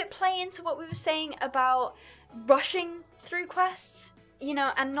little bit play into what we were saying about rushing through quests, you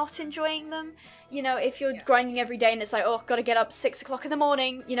know, and not enjoying them. You know, if you're grinding every day and it's like, oh, gotta get up 6 o'clock in the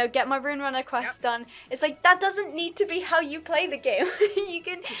morning, you know, get my Rune Runner quest done. It's like, that doesn't need to be how you play the game. you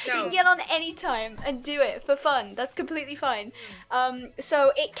can get on any time and do it for fun. That's completely fine.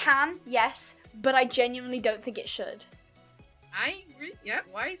 So it can, yes, but I genuinely don't think it should. I agree. Yeah,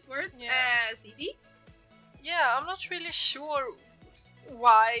 wise words. Cici? Yeah, I'm not really sure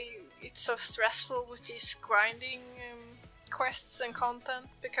why it's so stressful with these grinding quests and content,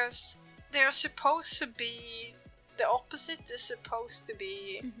 because they're supposed to be the opposite. They're supposed to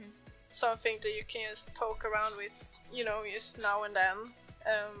be something that you can just poke around with, you know, just now and then,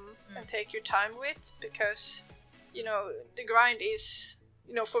 and take your time with, because, you know, the grind is,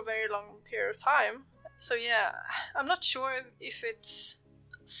 you know, for a very long period of time. So yeah, I'm not sure if it's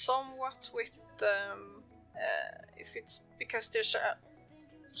somewhat with, if it's because there's a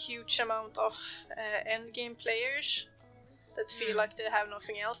huge amount of endgame players that feel like they have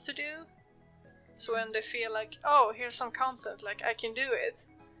nothing else to do. So when they feel like, oh, here's some content, like I can do it,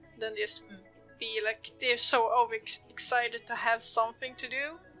 then just be like, they're so excited to have something to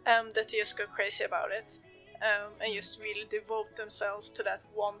do, that they just go crazy about it, and just really devote themselves to that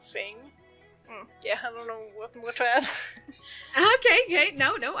one thing. Yeah, I don't know what more to add. Okay,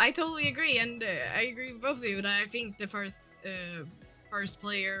 no, I totally agree, and I agree with both of you that I think the first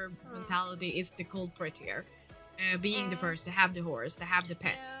player mentality is the culprit here, being the first to have the horse, to have the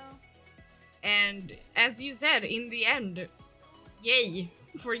pet. And as you said, in the end, yay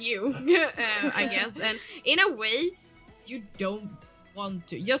for you, I guess. And in a way, you don't want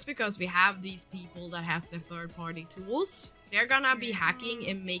to. Just because we have these people that has the third-party tools, they're gonna be hacking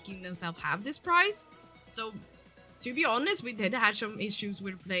and making themselves have this prize. So, to be honest, we did have some issues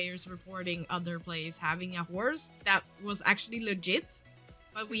with players reporting other players having a horse that was actually legit.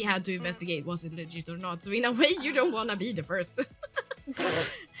 But we had to investigate, was it legit or not. So in a way, you don't want to be the first.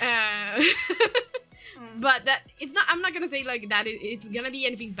 But that it's not. I'm not gonna say like that. It's gonna be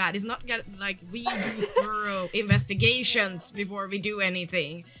anything bad. It's not gonna like we do thorough investigations before we do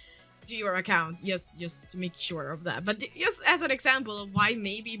anything to your account. Just to make sure of that. But just as an example of why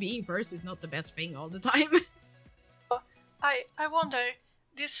maybe being first is not the best thing all the time. I wonder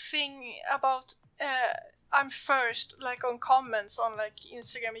this thing about I'm first, like on comments on like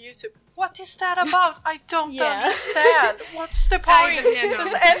Instagram and YouTube. What is that about? I don't understand. What's the point?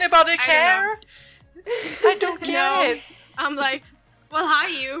 Does anybody care? I don't get it. I'm like, well, hi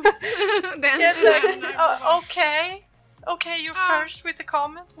you. Then it's like, okay, you're first with the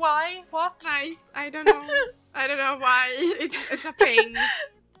comment. Why? What? Nice. I don't know why. It's a thing.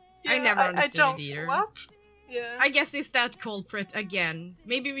 I never understood it either. What? Yeah. I guess it's that culprit again.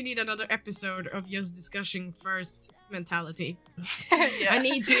 Maybe we need another episode of just discussing first mentality. I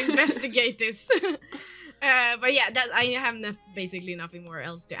need to investigate this. But yeah, I have basically nothing more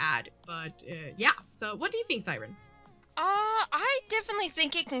else to add. But yeah, so what do you think, Siren? I definitely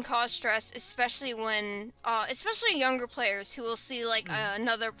think it can cause stress, especially when, especially younger players who will see like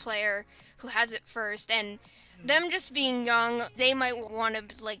another player who has it first, and them just being young, they might want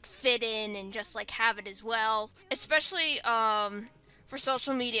to like fit in and just like have it as well. Especially for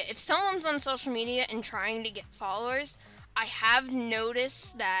social media. If someone's on social media and trying to get followers, I have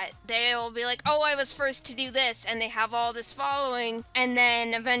noticed that they'll be like, oh, I was first to do this, and they have all this following, and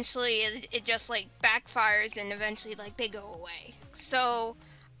then eventually it just, like, backfires, and eventually, like, they go away. So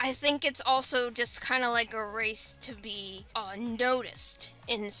I think it's also just kind of like a race to be noticed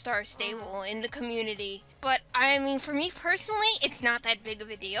in Star Stable, in the community. But, I mean, for me personally, it's not that big of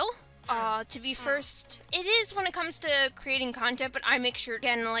a deal. To be first, it is when it comes to creating content, but I make sure,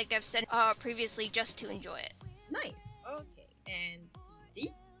 again, like I've said previously, just to enjoy it. Nice. Okay. And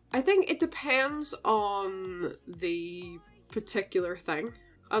TC? I think it depends on the particular thing.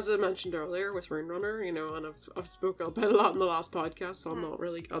 As I mentioned earlier with Rune Runner, you know, and I've spoken about it a lot in the last podcast, so I'm not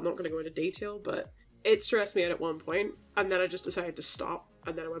going to go into detail, but it stressed me out at one point, and then I just decided to stop,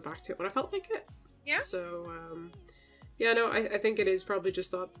 and then I went back to it when I felt like it. Yeah. So, yeah, no, I think it is probably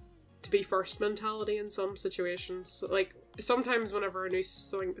just that to be first mentality in some situations. Like, sometimes whenever a new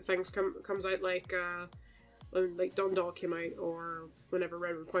things comes out, like, when, like, Dundalk came out, or whenever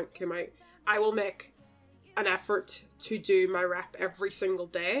Redwood Point came out, I will make an effort to do my rep every single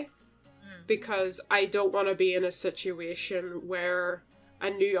day, because I don't want to be in a situation where a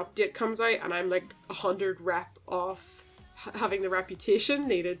new update comes out and I'm like 100 rep off having the reputation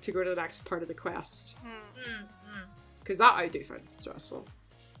needed to go to the next part of the quest. Because that I do find stressful.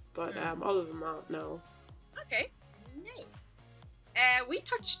 But other than that, no. Okay, nice. We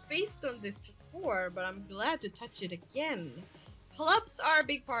touched base on this before, but I'm glad to touch it again. Clubs are a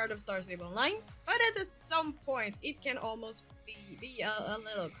big part of Star Stable Online, but at some point it can almost be a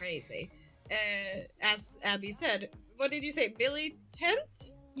little crazy. As Abby said, what did you say,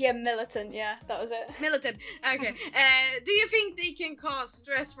 militant? Yeah, militant, yeah, that was it. Militant, okay. Do you think they can cause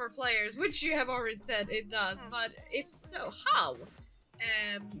stress for players? Which you have already said it does, but if so, how?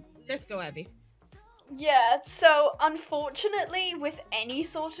 Let's go, Abby. Yeah, so unfortunately, with any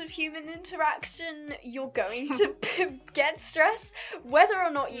sort of human interaction, you're going to get stress. Whether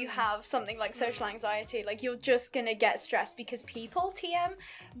or not you have something like social anxiety, like, you're just gonna get stressed because people TM.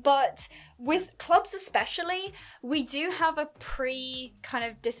 But with clubs especially, we do have a kind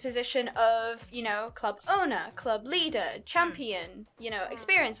of disposition of, you know, club owner, club leader, champion, you know,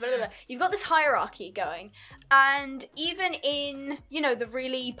 experience, blah, blah, blah. You've got this hierarchy going. And even in, you know, the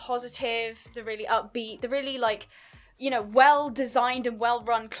really positive, the really upbeat, the really, like, you know, well-designed and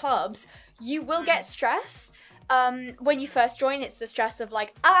well-run clubs, you will get stress. When you first join, it's the stress of,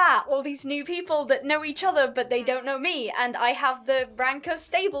 like, all these new people that know each other, but they don't know me, and I have the rank of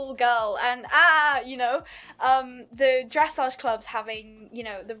stable girl, and you know, the dressage clubs having, you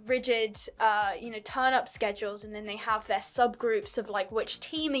know, the rigid, you know, turn-up schedules, and then they have their subgroups of, like, which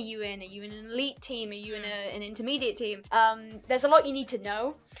team are you in? Are you in an elite team? Are you in an intermediate team? There's a lot you need to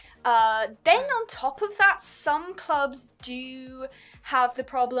know. Then on top of that, some clubs do have the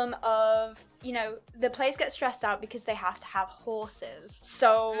problem of, you know, the players get stressed out because they have to have horses.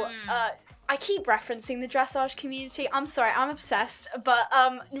 So, I keep referencing the dressage community. I'm sorry, I'm obsessed. But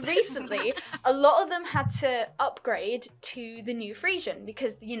recently, a lot of them had to upgrade to the new Frisian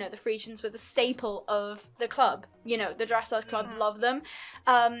because, you know, the Frisians were the staple of the club. You know, the dressage club love them.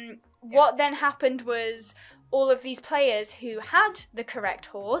 What then happened was all of these players who had the correct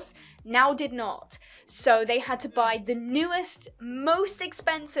horse now did not. So they had to buy the newest, most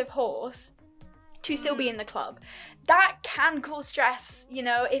expensive horse to still be in the club. That can cause stress, you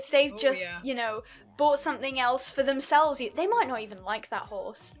know, if they've you know, bought something else for themselves. They might not even like that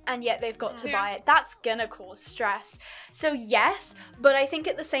horse, and yet they've got to buy it. That's gonna cause stress. So yes, but I think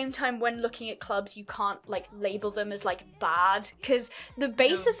at the same time, when looking at clubs, you can't, like, label them as, like, bad, because the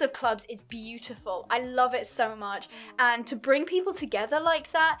basis of clubs is beautiful. I love it so much, and to bring people together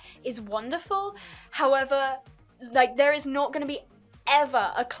like that is wonderful. However, like, there is not going to be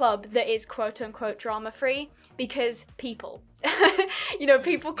ever a club that is quote-unquote drama-free, because people. You know,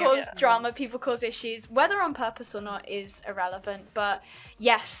 people cause drama, people cause issues. Whether on purpose or not is irrelevant, but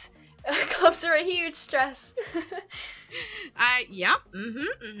yes, clubs are a huge stress. Yeah,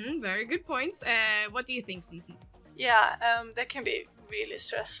 very good points. What do you think, Cici? Yeah, that can be really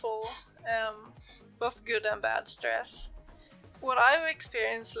stressful, both good and bad stress. What I've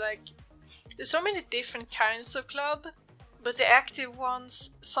experienced, like, there's so many different kinds of club, but the active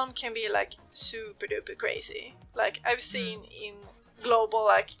ones, some can be, like, super duper crazy. Like, I've seen in global,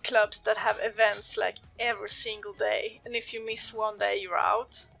 like, clubs that have events, like, every single day, and if you miss one day, you're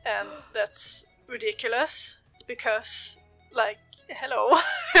out, and that's ridiculous, because, like, hello,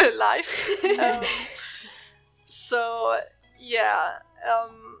 life. So, yeah,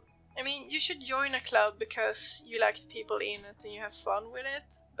 I mean, you should join a club because you like the people in it and you have fun with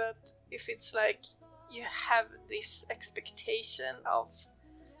it, but if it's like you have this expectation of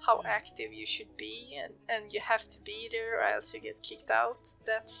how active you should be, and you have to be there or else you get kicked out.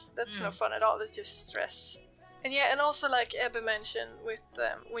 That's no fun at all. It's just stress. And yeah, and also like Ebba mentioned, with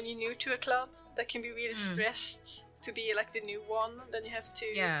when you're new to a club, that can be really stressed to be like the new one. Then you have to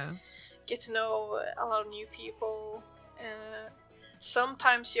get to know a lot of new people.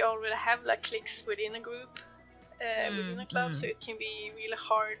 Sometimes you already have like cliques within a group, within a club, so it can be really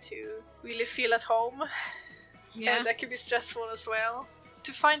hard to really feel at home. And that can be stressful as well.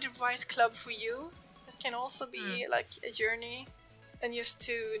 To find the right club for you, it can also be like a journey, and just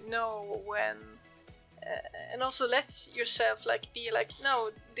to know when, and also let yourself like be like, no,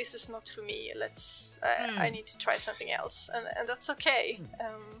 this is not for me. I need to try something else, and that's okay.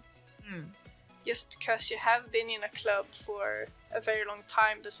 Just because you have been in a club for a very long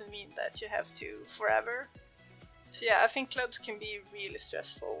time doesn't mean that you have to forever. So yeah, I think clubs can be really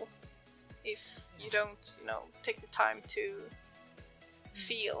stressful if you don't, take the time to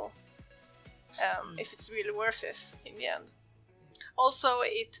feel if it's really worth it in the end. Also,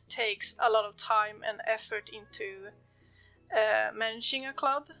 it takes a lot of time and effort into managing a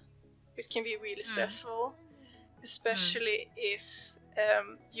club. It can be really stressful, especially if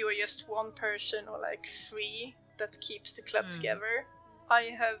you are just one person or like 3 that keeps the club together. I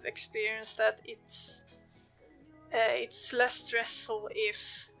have experienced that it's less stressful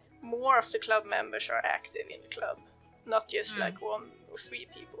if more of the club members are active in the club, not just like 1 or 3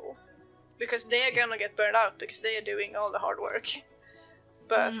 people, because they are gonna get burned out because they are doing all the hard work.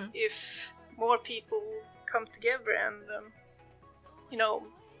 But if more people come together and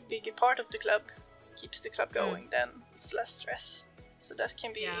being a part of the club keeps the club going, then it's less stress. So that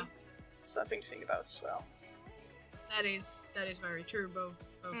can be something to think about as well. That is very true. Both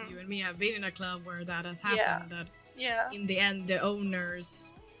you and me have been in a club where that has happened. That in the end, the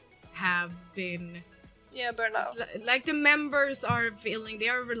owners have been burned out. Like the members are feeling they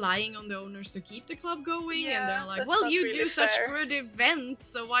are relying on the owners to keep the club going, and they're like, well, you really do such good events,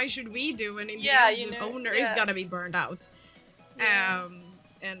 so why should we do? And in the end, the owner is gonna be burned out,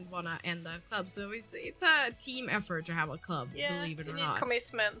 and wanna end that club. So it's a team effort to have a club, believe it or not. You need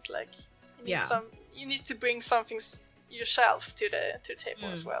commitment, like you need to bring something yourself to the table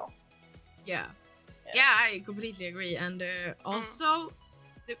as well. Yeah, I completely agree. And also,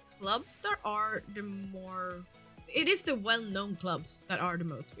 the clubs that are it is the well-known clubs that are the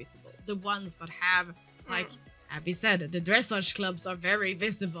most visible. The ones that have, like Abby said, the dressage clubs are very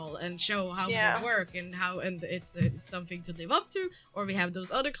visible and show how they work and it's something to live up to. Or we have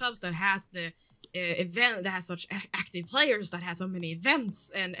those other clubs that has the event that has such active players, that has so many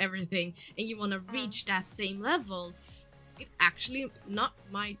events and everything, and you want to reach that same level. It actually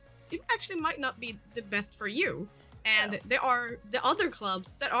might not be the best for you. And there are the other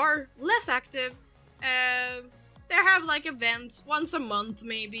clubs that are less active. They have like events once a month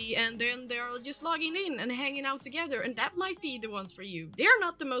maybe, and then they're just logging in and hanging out together, and that might be the ones for you. They're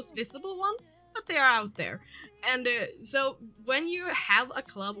not the most visible one, but they are out there. And so when you have a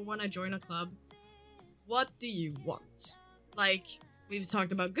club or want to join a club, what do you want? Like, we've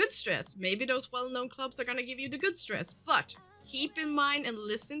talked about good stress. Maybe those well-known clubs are gonna give you the good stress, but keep in mind and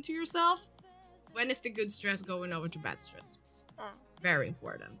listen to yourself. When is the good stress going over to bad stress? Very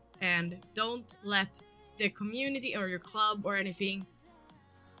important. And don't let the community or your club or anything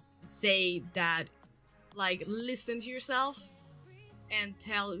say that. Like, listen to yourself and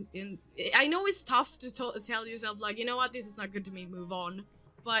I know it's tough to tell yourself, like, you know what, this is not good to me, move on.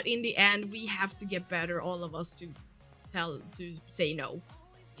 But in the end, we have to get better, all of us, to say no.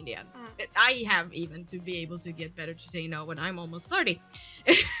 In the end, I have even to be able to get better to say no when I'm almost 30.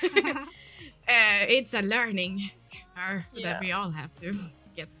 It's a learning curve that we all have to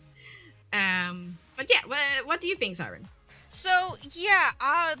get. But yeah, what do you think, Siren? So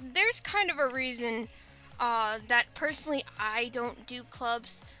there's kind of a reason that personally I don't do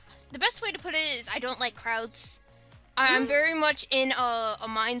clubs. The best way to put it is I don't like crowds. I'm very much in a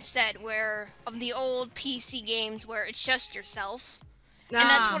mindset of the old PC games where it's just yourself. And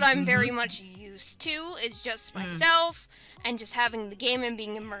that's what I'm very much used to, is just myself and just having the game and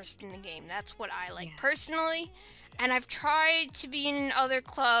being immersed in the game. That's what I like personally. And I've tried to be in other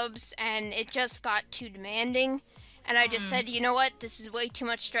clubs and it just got too demanding. And I just said, you know what, this is way too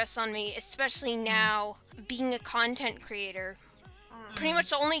much stress on me, especially now being a content creator. Pretty much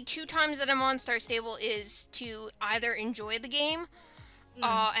the only 2 times that I'm on Star Stable is to either enjoy the game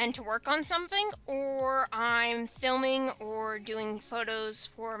and to work on something, or I'm filming or doing photos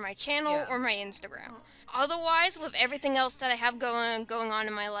for my channel or my Instagram. Otherwise, with everything else that I have going on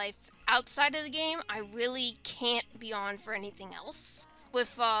in my life outside of the game, I really can't be on for anything else.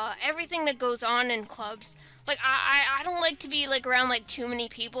 with everything that goes on in clubs. Like, I don't like to be, like, around, like, too many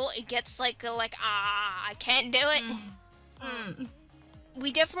people. It gets, like, I can't do it.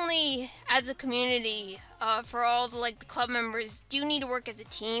 We definitely, as a community, for all the, like, the club members, do need to work as a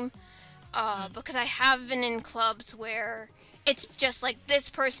team. Because I have been in clubs where it's just, like, this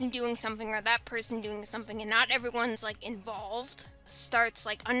person doing something or that person doing something, and not everyone's, like, involved. Starts,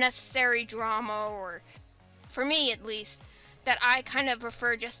 like, unnecessary drama, or, for me, at least, that I kind of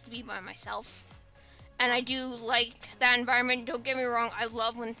prefer just to be by myself. And I do like that environment. Don't get me wrong, I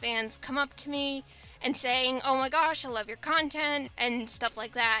love when fans come up to me and saying, oh my gosh, I love your content, and stuff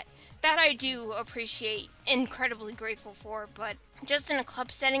like that. That I do appreciate, incredibly grateful for, but just in a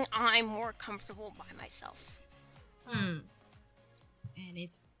club setting, I'm more comfortable by myself. And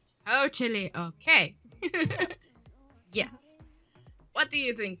it's totally okay. Yes. What do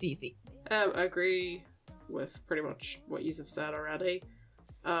you think, TC? I agree with pretty much what you have said already.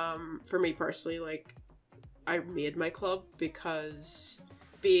 For me personally, like, I made my club because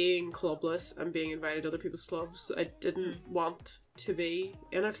being clubless and being invited to other people's clubs, I didn't want to be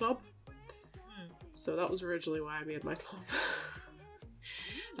in a club. So that was originally why I made my club.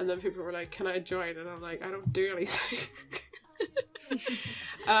 And then people were like, can I join? And I'm like, I don't do anything.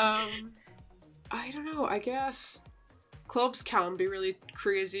 I don't know, I guess clubs can be really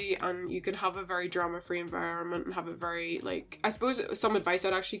crazy, and you can have a very drama-free environment and have a very, like, I suppose some advice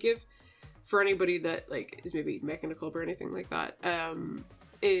I'd actually give for anybody that, like, is maybe making a club or anything like that,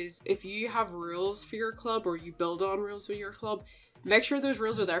 is if you have rules for your club, or you build on rules for your club, make sure those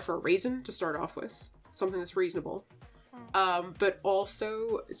rules are there for a reason to start off with, something that's reasonable, but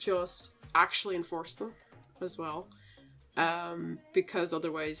also just actually enforce them as well, because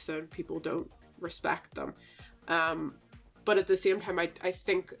otherwise then people don't respect them. But at the same time, I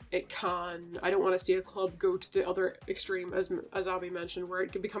think it can, I don't want to see a club go to the other extreme, as Abby mentioned, where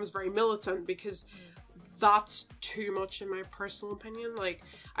it becomes very militant, because that's too much in my personal opinion. Like,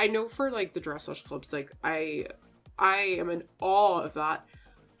 I know for, like, the dressage clubs, like, I am in awe of that,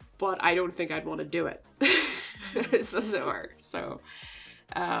 but I don't think I'd want to do it, as it were. So,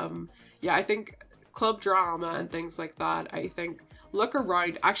 yeah, I think club drama and things like that, I think, look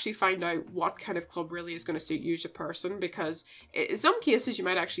around, actually find out what kind of club really is going to suit you as a person, because in some cases you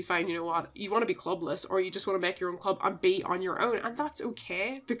might actually find, you know what, you want to be clubless, or you just want to make your own club and be on your own, and that's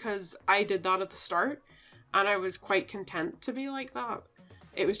okay, because I did that at the start, and I was quite content to be like that.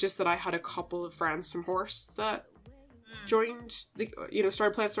 It was just that I had a couple of friends from Horse that joined,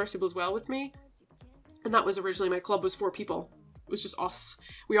 started playing Star Stable as well with me, and that was originally, my club was 4 people. It was just us.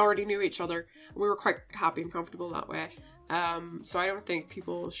 We already knew each other, and we were quite happy and comfortable that way. So I don't think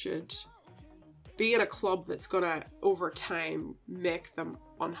people should be in a club that's gonna, over time, make them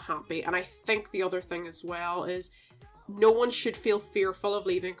unhappy. And I think the other thing as well is, no one should feel fearful of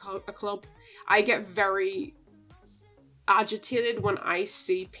leaving a club. I get very agitated when I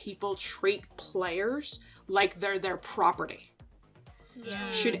see people treat players like they're their property.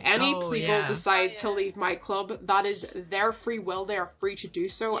 Yeah. Should any people decide to leave my club, that is their free will, they are free to do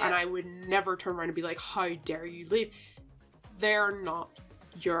so, and I would never turn around and be like, how dare you leave? They're not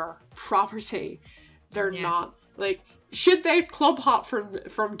your property. They're not, like, should they club hop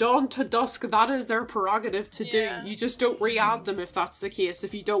from dawn to dusk, that is their prerogative to do. You just don't re-add them if that's the case,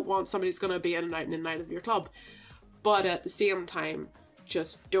 if you don't want somebody who's going to be in and out of your club. But at the same time,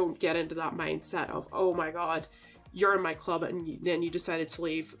 just don't get into that mindset of, oh my god, you're in my club and then you decided to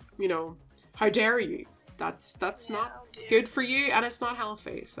leave, you know, how dare you? That's not good for you, and it's not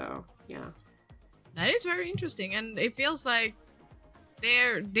healthy, so yeah. That is very interesting, and it feels like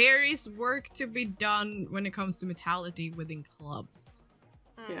there is work to be done when it comes to mentality within clubs.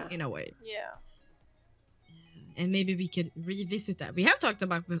 In a way. Yeah. And maybe we could revisit that. We have talked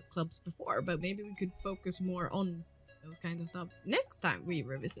about clubs before, but maybe we could focus more on those kind of stuff next time we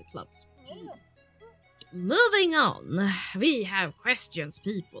revisit clubs. Yeah. Moving on, we have questions,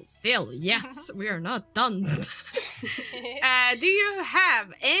 people. Still, yes, we are not done. Do you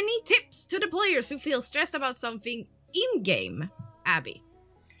have any tips to the players who feel stressed about something in-game, Abby?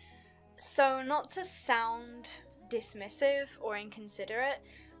 So, not to sound dismissive or inconsiderate,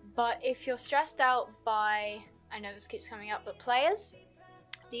 but if you're stressed out by, I know this keeps coming up, but players,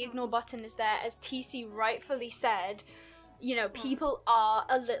 the ignore button is there. As TC rightfully said, you know, people are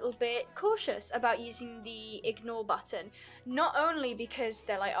a little bit cautious about using the ignore button. Not only because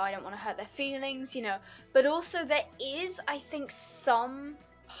they're like, oh, I don't want to hurt their feelings, you know, but also there is, I think, some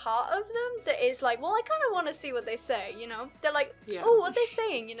part of them that is like, well, I kind of want to see what they say, you know? They're like, Yeah. oh, what they're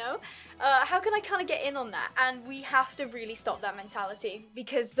saying, you know? How can I kind of get in on that? And we have to really stop that mentality,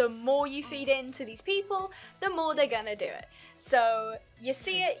 because the more you feed into these people, the more they're gonna do it. So you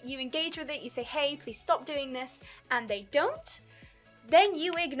see it, you engage with it, you say, hey, please stop doing this, and they don't, then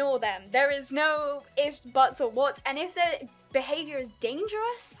you ignore them. There is no ifs, buts, or whats, and if their behavior is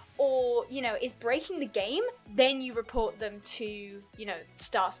dangerous or, you know, is breaking the game, then you report them to, you know,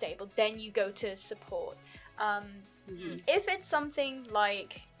 Star Stable, then you go to support. If it's something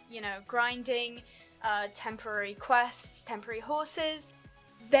like, you know, grinding, temporary quests, temporary horses,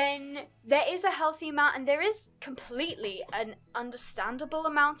 then there is a healthy amount, and there is completely an understandable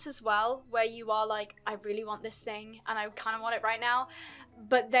amount as well, where you are like, I really want this thing, and I kind of want it right now.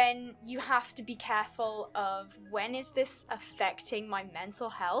 But then you have to be careful of, when is this affecting my mental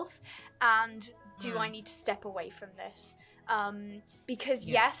health, and do I need to step away from this? Because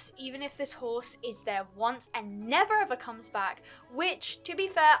yes, even if this horse is there once and never ever comes back, which, to be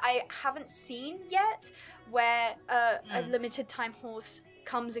fair, I haven't seen yet, where a limited time horse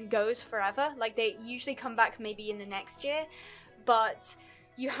comes and goes forever. Like, they usually come back maybe in the next year, but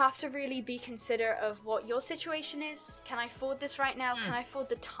you have to really be considerate of what your situation is. Can I afford this right now? Can I afford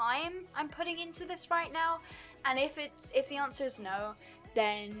the time I'm putting into this right now? And if the answer is no,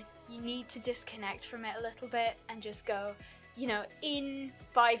 then you need to disconnect from it a little bit and just go, you know, in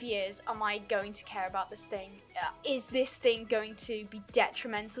 5 years, am I going to care about this thing? Is this thing going to be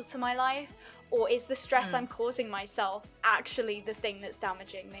detrimental to my life? Or is the stress I'm causing myself actually the thing that's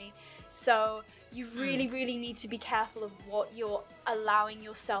damaging me? So you really, really need to be careful of what you're allowing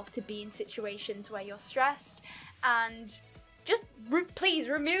yourself to be in situations where you're stressed. And just please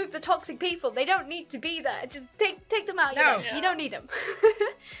remove the toxic people. They don't need to be there. Just take them out. No. You don't need them.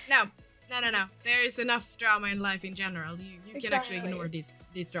 No. There is enough drama in life in general. You can actually ignore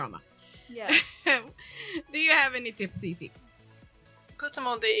this drama. Yeah. Do you have any tips, Cece? Put them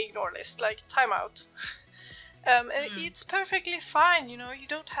on the ignore list, like timeout. It's perfectly fine, you know, you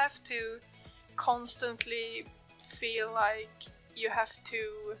don't have to constantly feel like you have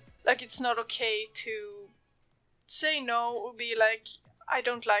to, like, it's not okay to say no or be like, I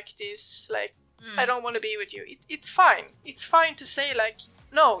don't like this, like, I don't want to be with you. It's fine. It's fine to say, like,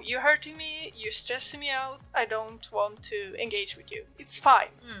 no, you're hurting me, you're stressing me out, I don't want to engage with you. It's fine.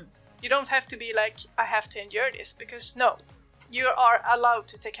 You don't have to be like, I have to endure this, because no, you are allowed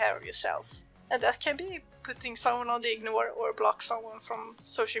to take care of yourself. And that can be putting someone on the ignore or block someone from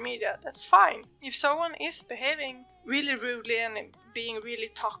social media. That's fine. If someone is behaving really rudely and being really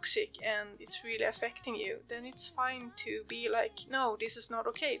toxic and it's really affecting you, then it's fine to be like, no, this is not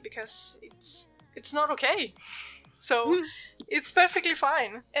okay, because it's not okay. So it's perfectly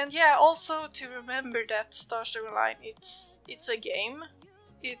fine. And yeah, also to remember that Star Stable Online, it's a game.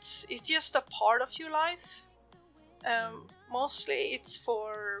 It's just a part of your life. Mostly it's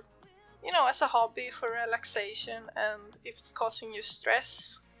for, you know, as a hobby, for relaxation, and if it's causing you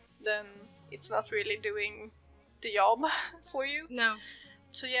stress, then it's not really doing the job for you. No.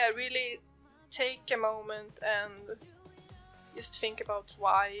 So yeah, really take a moment and just think about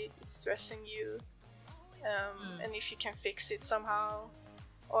why it's stressing you, and if you can fix it somehow.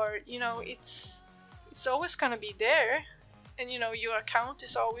 Or, you know, it's always gonna be there, and you know, your account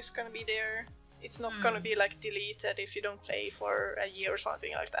is always gonna be there. It's not gonna be like deleted if you don't play for a year or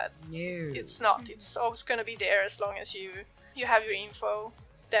something like that. No. It's not. It's always gonna be there as long as you have your info.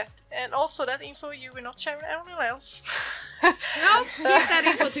 And also that info you will not share with anyone else. No, keep that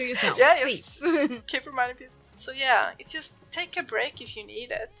info to yourself. Yeah, please. yes. Keep reminding people. So yeah, it's just take a break if you need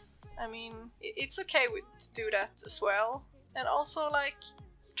it. I mean, it's okay to do that as well. And also, like,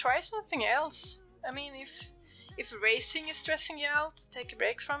 try something else. I mean, if racing is stressing you out, take a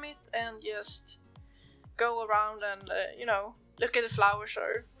break from it and just go around and, you know, look at the flowers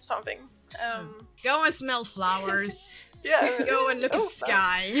or something. Go and smell flowers. Yeah. Go and look at the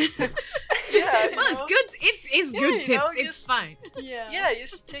sky. Yeah. Well, it's good. It is good tips. It's fine. Yeah,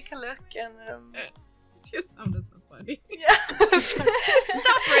 just take a look and... It just sounded so funny. Yeah.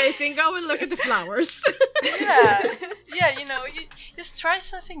 Stop racing. Go and look at the flowers. Yeah, you know, you just try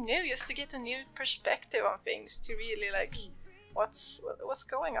something new, just to get a new perspective on things, to really like what's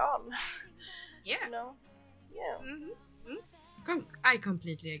going on. Yeah. You know? Yeah. I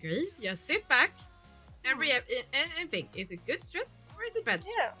completely agree. Just sit back and think, is it good stress or is it bad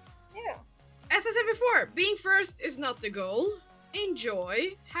stress? Yeah. As I said before, being first is not the goal.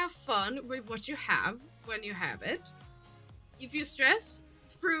 Enjoy, have fun with what you have when you have it. If you stress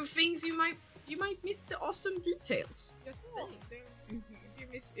through things, you might miss the awesome details. Just saying.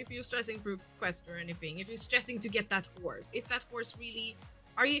 If you're stressing through quest or anything, if you're stressing to get that horse, is that horse really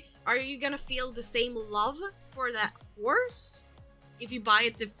Are you gonna feel the same love for that horse if you buy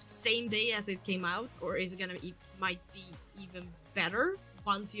it the same day as it came out, or is it gonna might be even better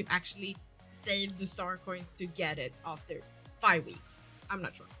once you've actually saved the star coins to get it after 5 weeks? I'm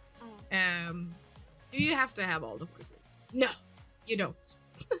not sure. Do you have to have all the horses? No, you don't.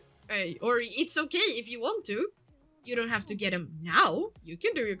 Or it's okay if you want to. You don't have to get them now. You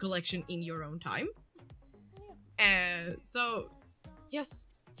can do your collection in your own time. So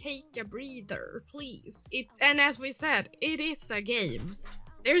just take a breather, please. And as we said, it is a game.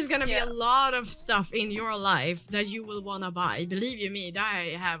 There's gonna be a lot of stuff in your life that you will wanna buy. Believe you me,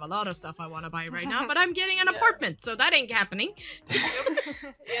 I have a lot of stuff I wanna buy right now, but I'm getting an apartment, so that ain't happening.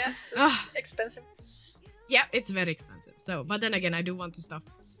 Yeah, it's expensive. Yeah, it's very expensive. So, but then again, I do want to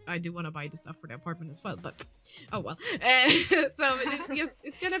buy the stuff for the apartment as well, but oh well. So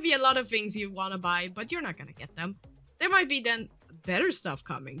it's gonna be a lot of things you wanna buy, but you're not gonna get them. There might be then better stuff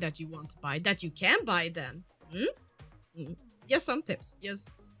coming that you want to buy, that you can buy then. Just some tips.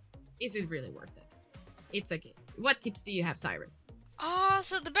 Just, is it really worth it? It's a game. What tips do you have, Siren?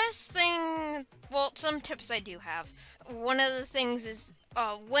 So the best thing, well, some tips I do have. One of the things is,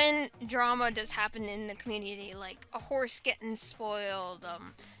 when drama does happen in the community, like a horse getting spoiled,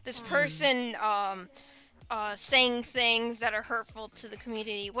 this person, saying things that are hurtful to the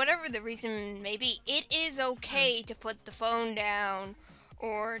community, whatever the reason may be, it is okay to put the phone down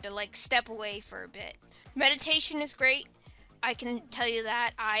or to, like, step away for a bit. Meditation is great. I can tell you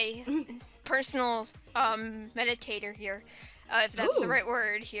that. Personal, meditator here, if that's the right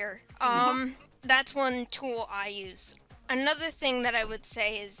word here. That's one tool I use. Another thing that I would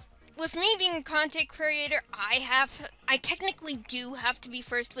say is, with me being a content creator, I technically do have to be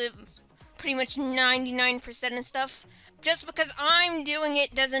first with pretty much 99% of stuff. Just because I'm doing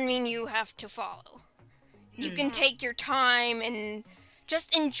it doesn't mean you have to follow. You can take your time and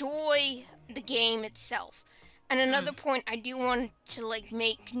just enjoy the game itself. And another point I do want to, like,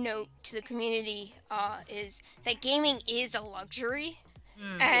 make note to the community is that gaming is a luxury.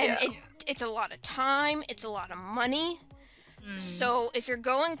 And it's a lot of time, it's a lot of money. So if you're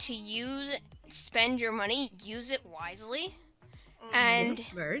going to spend your money, use it wisely. And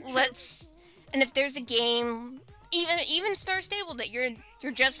and if there's a game, even Star Stable, that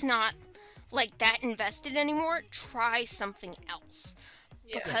you're just not, like, that invested anymore, try something else.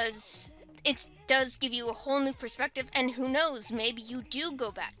 Because it does give you a whole new perspective, and who knows, maybe you do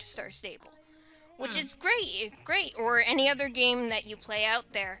go back to Star Stable, which is great, or any other game that you play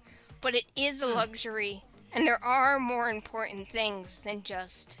out there. But it is a luxury, and there are more important things than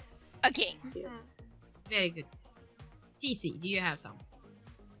just a game. Very good. TC, do you have some?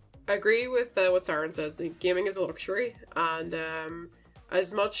 I agree with what Siren says. Gaming is a luxury, and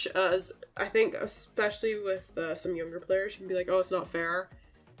as much as I think, especially with some younger players, you can be like, oh, it's not fair.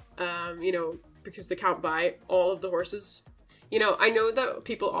 You know, because they can't buy all of the horses. You know, I know that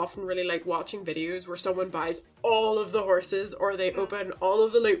people often really like watching videos where someone buys all of the horses, or they open all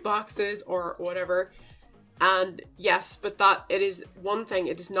of the loot boxes, or whatever. And yes, but it is one thing,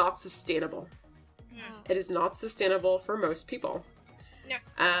 it is not sustainable. It is not sustainable for most people.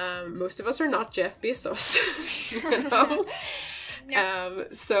 No. Most of us are not Jeff Bezos, you know? No.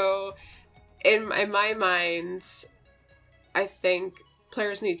 So, in my mind, I think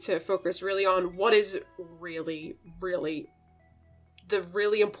players need to focus really on what is really, really the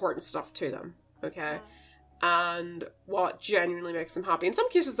really important stuff to them, okay? And what genuinely makes them happy. In some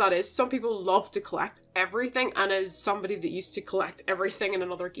cases that is, some people love to collect everything, and as somebody that used to collect everything in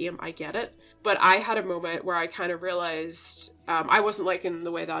another game, I get it. But I had a moment where I kind of realized I wasn't liking the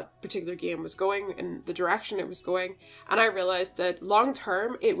way that particular game was going and the direction it was going, and I realized that long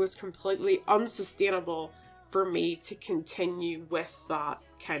term it was completely unsustainable for me to continue with that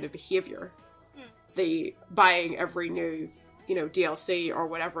kind of behavior. The buying every new, you know, DLC or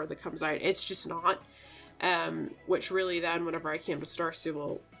whatever that comes out, it's just not. Which really then, whenever I came to Star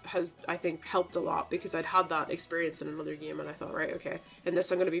Stable, has, I think, helped a lot, because I'd had that experience in another game, and I thought, right, okay, in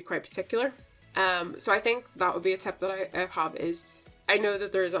this I'm going to be quite particular. So I think that would be a tip that I have is, I know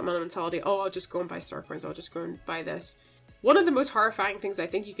that there is that mentality, oh, I'll just go and buy Star Coins, I'll just go and buy this. One of the most horrifying things I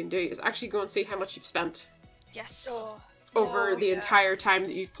think you can do is actually go and see how much you've spent. Yes. Over the entire time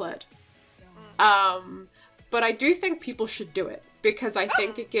that you've played. But I do think people should do it, because I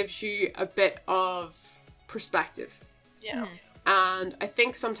think it gives you a bit of perspective. Yeah. And I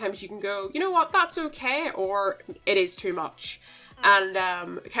think sometimes you can go, you know what, that's okay, or it is too much. And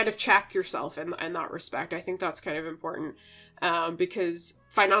kind of check yourself in that respect. I think that's kind of important, because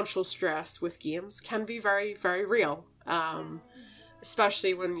financial stress with games can be very, very real,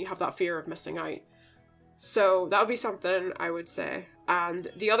 especially when you have that fear of missing out. So that would be something I would say.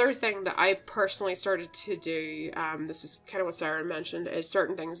 And the other thing that I personally started to do, this is kind of what Siren mentioned, is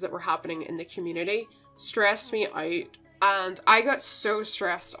certain things that were happening in the community stressed me out. And I got so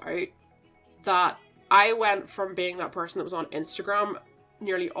stressed out that I went from being that person that was on Instagram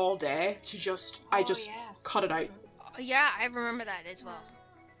nearly all day to just cut it out. Yeah, I remember that as well.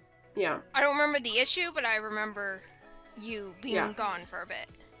 Yeah. I don't remember the issue, but I remember you being gone for a bit.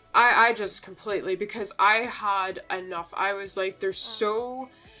 I just completely, because I had enough. I was like, there's so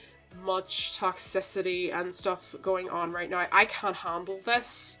much toxicity and stuff going on right now. I can't handle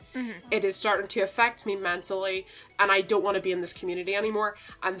this. Mm-hmm. It is starting to affect me mentally, and I don't want to be in this community anymore.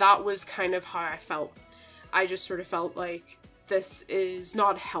 And that was kind of how I felt. I just sort of felt like this is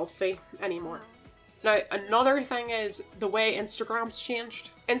not healthy anymore. Now, another thing is the way Instagram's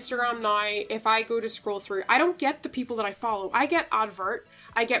changed. Instagram now, if I go to scroll through, I don't get the people that I follow. I get advert.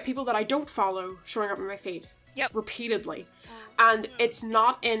 I get people that I don't follow showing up in my feed. Yep. Repeatedly. And it's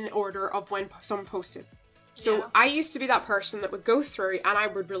not in order of when someone posted. So I used to be that person that would go through and I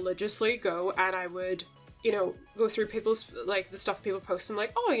would religiously go and I would, you know, go through people's, like, the stuff people post and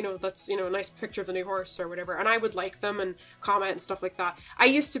like, oh, you know, that's, you know, a nice picture of the new horse or whatever. And I would like them and comment and stuff like that. I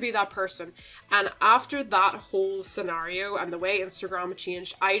used to be that person. And after that whole scenario and the way Instagram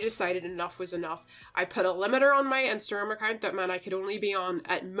changed, I decided enough was enough. I put a limiter on my Instagram account that meant I could only be on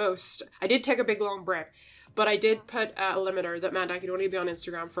at most. I did take a big long break, but I did put a limiter that meant I could only be on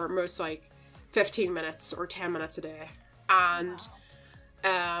Instagram for at most like 15 minutes or 10 minutes a day. And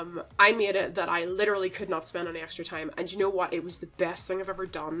I made it that I literally could not spend any extra time. And you know what? It was the best thing I've ever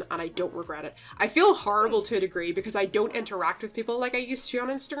done, and I don't regret it. I feel horrible to a degree because I don't interact with people like I used to on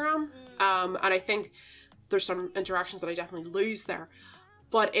Instagram. And I think there's some interactions that I definitely lose there.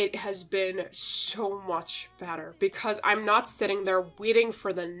 But it has been so much better because I'm not sitting there waiting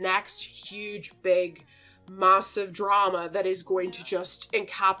for the next huge, big, massive drama that is going to just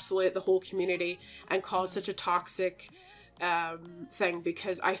encapsulate the whole community and cause such a toxic thing,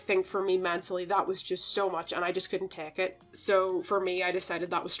 because I think for me mentally that was just so much and I just couldn't take it. So for me, I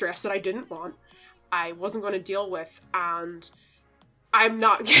decided that was stress that I didn't want, I wasn't going to deal with, and I'm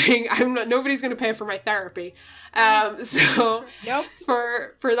not getting, nobody's going to pay for my therapy. So nope.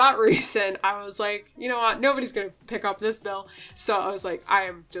 For that reason, I was like, you know what, nobody's going to pick up this bill. So I was like, I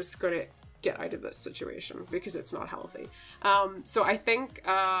am just going to get out of this situation because it's not healthy. So I think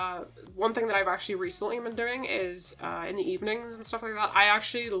one thing that I've actually recently been doing is in the evenings and stuff like that, I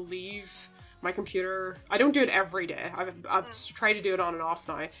actually leave my computer. I don't do it every day. I've tried to do it on and off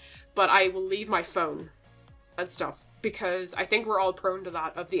now, but I will leave my phone and stuff because I think we're all prone to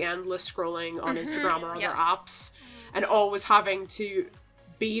that, of the endless scrolling on Instagram or other apps and always having to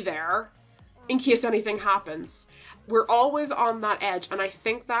be there in case anything happens. We're always on that edge, and I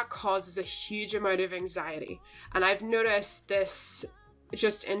think that causes a huge amount of anxiety. And I've noticed this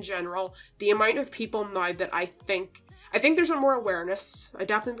just in general, the amount of people now that I think there's more awareness. I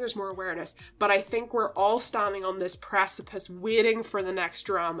definitely think there's more awareness, but I think we're all standing on this precipice waiting for the next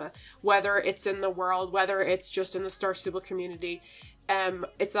drama, whether it's in the world, whether it's just in the Star Stable community.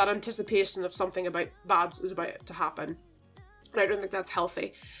 It's that anticipation of something about bad is about to happen. And I don't think that's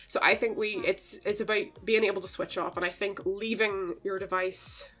healthy. So I think it's about being able to switch off. And I think leaving your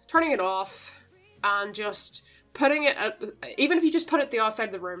device, turning it off, and just putting it even if you just put it the outside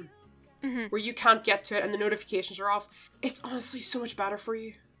of the room, where you can't get to it and the notifications are off, it's honestly so much better for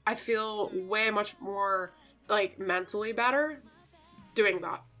you. I feel way much more, like, mentally better doing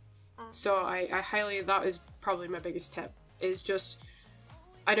that. So I highly, that is probably my biggest tip, is just,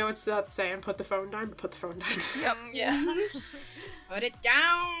 I know it's that saying, put the phone down, but put the phone down. Yep. Yeah. Put it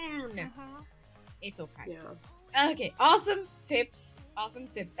down. It's okay. Yeah. Okay. Awesome tips. Awesome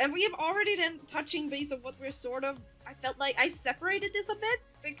tips. And we have already then touching base of what we're sort of, I felt like I've separated this a bit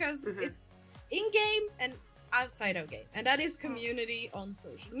because it's in-game and outside of game. And that is community on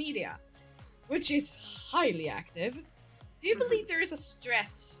social media, which is highly active. Do you believe there is a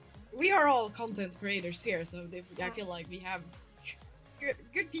stress? We are all content creators here, so I feel like we have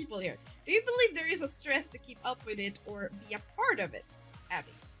good people here. Do you believe there is a stress to keep up with it or be a part of it,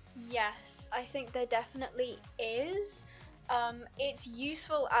 Abby? Yes, I think there definitely is. It's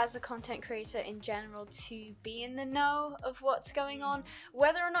useful as a content creator in general to be in the know of what's going on.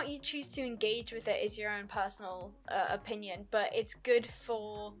 Whether or not you choose to engage with it is your own personal opinion, but it's good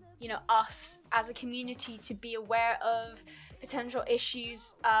for, you know, us as a community to be aware of potential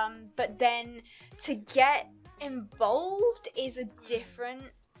issues, but then to get involved is a different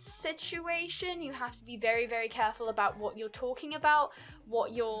situation. You have to be very, very careful about what you're talking about,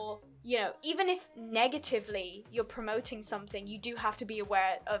 what you're, you know, even if negatively you're promoting something, you do have to be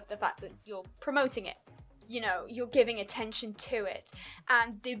aware of the fact that you're promoting it. you're giving attention to it.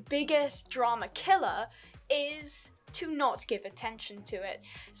 And the biggest drama killer is to not give attention to it.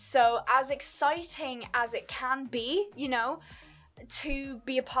 So as exciting as it can be, to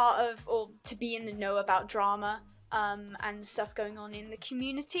be a part of, or to be in the know about drama and stuff going on in the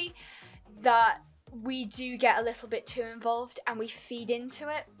community, that we do get a little bit too involved and we feed into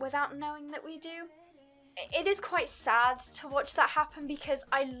it without knowing that we do. It is quite sad to watch that happen, because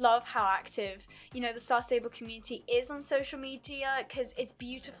I love how active, the Star Stable community is on social media, because it's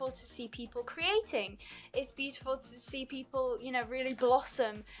beautiful to see people creating. It's beautiful to see people, really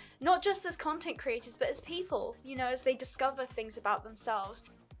blossom, not just as content creators, but as people, as they discover things about themselves.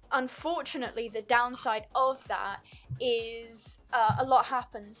 Unfortunately, the downside of that is a lot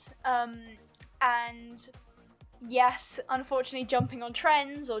happens. And yes, unfortunately, jumping on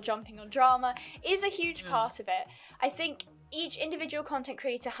trends or jumping on drama is a huge part of it. I think each individual content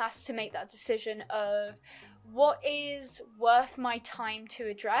creator has to make that decision of what is worth my time to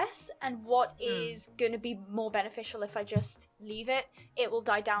address and what is going to be more beneficial if I just leave it. It will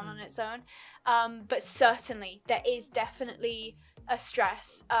die down on its own. But certainly, there is definitely a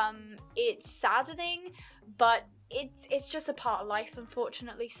stress. It's saddening, but it's just a part of life,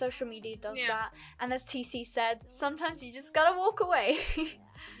 unfortunately. Social media does that. And as TC said, sometimes you just gotta walk away.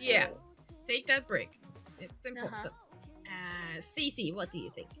 Yeah. Take that break. It's important. Cece, what do you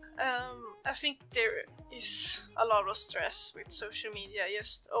think? I think there is a lot of stress with social media,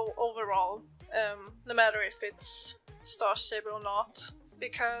 just overall. No matter if it's Star Stable or not.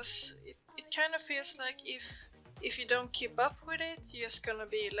 Because it kind of feels like if you don't keep up with it, you're just gonna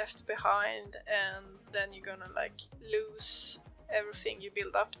be left behind, and then you're gonna lose everything you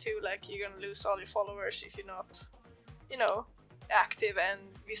build up to. You're gonna lose all your followers if you're not, active and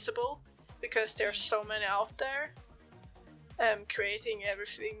visible, because there's so many out there creating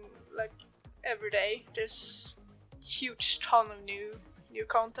everything every day. There's huge ton of new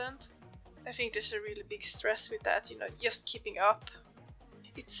content. I think there's a really big stress with that, just keeping up.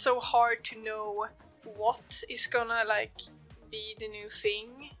 It's so hard to know what is gonna be the new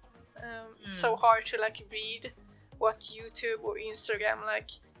thing. It's so hard to read what YouTube or Instagram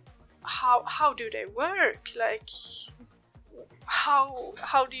how do they work,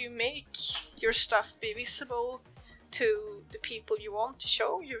 how do you make your stuff be visible to the people you want to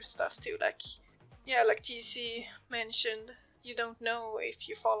show your stuff to. Like TC mentioned, you don't know if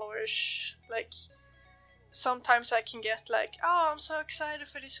your followers sometimes I can get oh, I'm so excited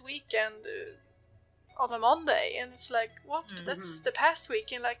for this weekend on a Monday, and it's what? But that's the past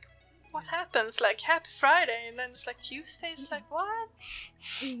weekend. What happens? Happy Friday, and then it's Tuesday. It's what?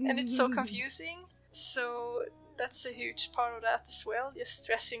 And it's so confusing. So that's a huge part of that as well. Just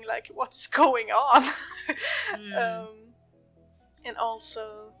stressing what's going on. And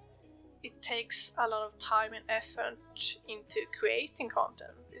also, it takes a lot of time and effort into creating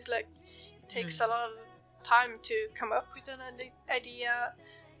content. It's it takes a lot of time to come up with an idea,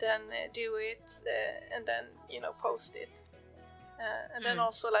 then do it, and then post it, and then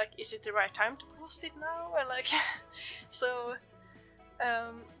also is it the right time to post it now, or so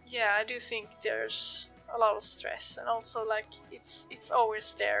I do think there's a lot of stress, and also it's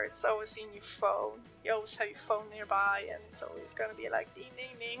always there, it's always in your phone, you always have your phone nearby, and it's always gonna be ding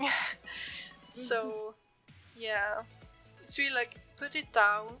ding ding. So it's really put it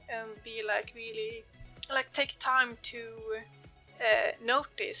down and be really take time to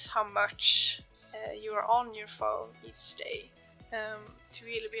notice how much you are on your phone each day, to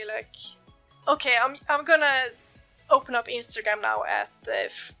really be okay, I'm gonna open up Instagram now at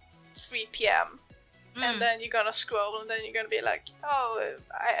 3 p.m. And then you're gonna scroll, and then you're gonna be oh,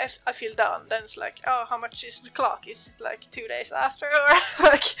 I feel done. Then it's oh, how much is the clock? Is it 2 days after, or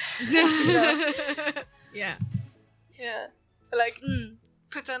Yeah.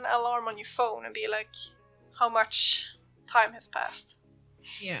 Put an alarm on your phone and be how much time has passed.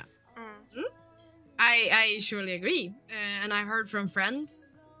 Yeah. I surely agree, and I've heard from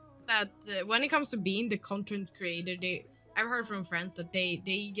friends that when it comes to being the content creator, I've heard from friends that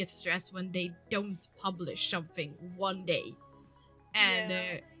they get stressed when they don't publish something one day,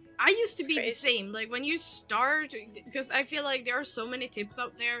 and I used to be crazy. The same. When you start, because I feel there are so many tips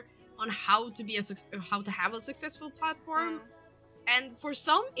out there on how to have a successful platform, and for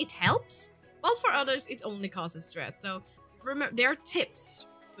some it helps, while for others it only causes stress. So remember, there are tips,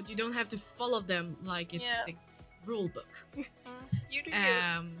 but you don't have to follow them like it's the rule book. You do you.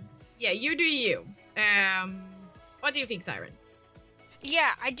 Yeah, you do you. What do you think, Siren?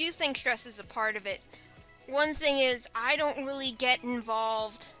 Yeah, I do think stress is a part of it. One thing is, I don't really get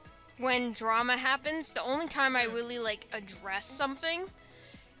involved when drama happens. The only time I really address something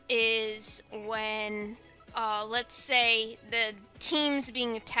is when let's say the team's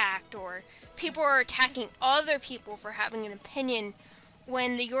being attacked, or people are attacking other people for having an opinion,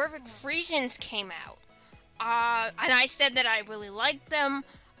 when the Jorvik Frisians came out, and I said that I really liked them,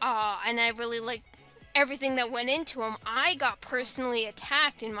 and I really liked everything that went into them, I got personally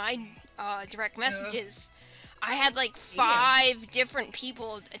attacked in my direct messages. I had like 5 different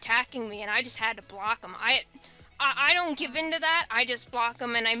people attacking me, and I just had to block them. I don't give into that. I just block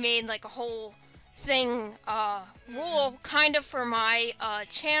them, and I made like a whole thing rule kind of for my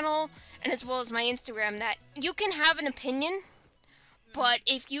channel and as well as my Instagram, that you can have an opinion, but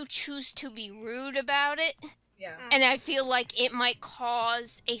if you choose to be rude about it, and I feel like it might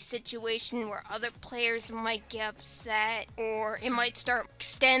cause a situation where other players might get upset, or it might start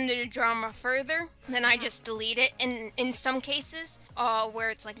extending the drama further, then I just delete it. And in some cases,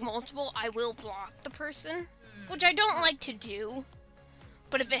 where it's like multiple, I will block the person, which I don't like to do.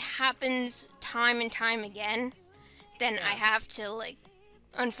 But if it happens time and time again, then I have to, like,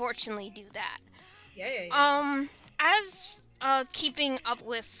 unfortunately do that. As keeping up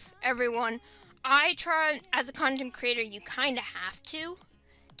with everyone, I try, as a content creator, you kind of have to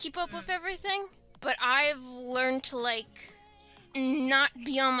keep up with everything, but I've learned to, like, not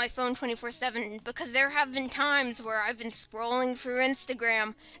be on my phone 24/7, because there have been times where I've been scrolling through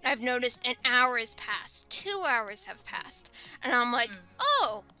Instagram, and I've noticed an hour has passed, 2 hours have passed, and I'm like,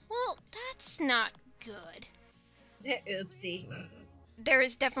 oh, well, that's not good. Oopsie. There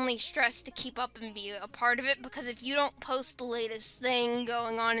is definitely stress to keep up and be a part of it, because if you don't post the latest thing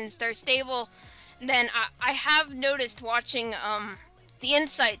going on in Star Stable, then I have noticed watching the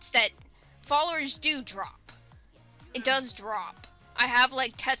insights that followers do drop. It does drop. I have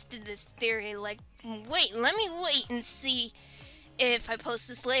like tested this theory, like, wait, let me wait and see if I post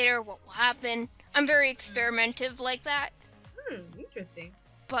this later, what will happen. I'm very experimentative like that. Interesting.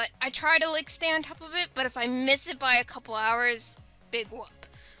 But I try to like stay on top of it, but if I miss it by a couple hours, big whoop.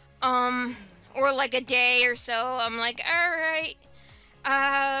 Or like a day or so, I'm like, alright,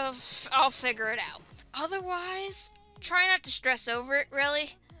 I'll figure it out. Otherwise, try not to stress over it,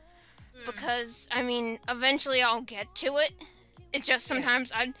 really. Because, I mean, eventually I'll get to it. It's just sometimes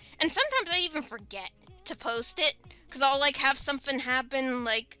sometimes I even forget to post it. Because I'll like have something happen,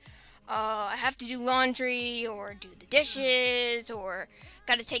 like, I have to do laundry, or do the dishes, or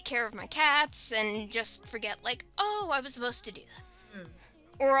gotta take care of my cats, and just forget, like, oh, I was supposed to do that.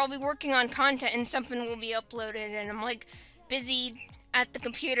 Or I'll be working on content and something will be uploaded and I'm like busy at the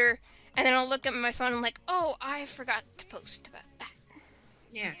computer, and then I'll look at my phone and I'm like, oh, I forgot to post about that.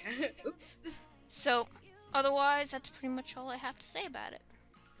 Yeah. Oops. So, otherwise, that's pretty much all I have to say about it.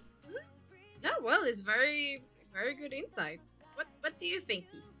 No, well, it's very, very good insight. What do you think,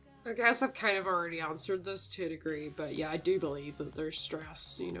 TC? I guess I've kind of already answered this to a degree, but yeah, I do believe that there's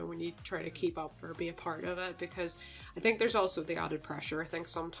stress, you know, when you try to keep up or be a part of it, because I think there's also the added pressure. I think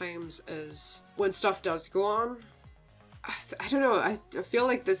sometimes is when stuff does go on, I don't know, I feel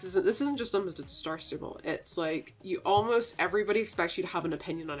like this isn't just limited to Star Stable. It's like everybody expects you to have an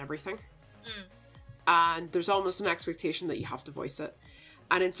opinion on everything. And there's almost an expectation that you have to voice it.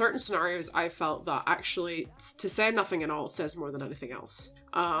 And in certain scenarios, I felt that actually to say nothing at all says more than anything else.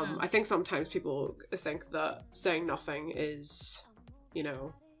 I think sometimes people think that saying nothing is, you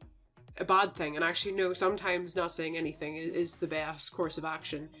know, a bad thing. And actually, no, sometimes not saying anything is the best course of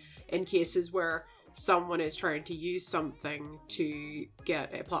action in cases where someone is trying to use something to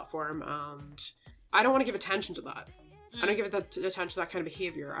get a platform, and I don't want to give attention to that. I don't give attention to that kind of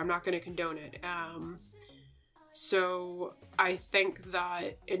behavior. I'm not going to condone it. So I think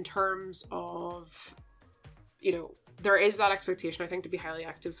that in terms of, you know, there is that expectation, I think, to be highly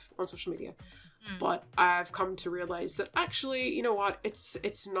active on social media. But I've come to realize that actually, you know what,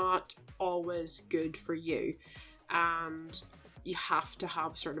 it's not always good for you. And you have to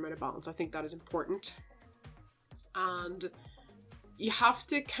have a certain amount of balance. I think that is important. And you have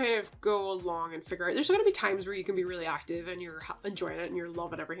to kind of go along and figure out, there's going to be times where you can be really active and you're enjoying it and you're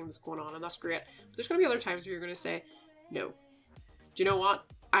loving everything that's going on, and that's great. But there's going to be other times where you're going to say, no, do you know what?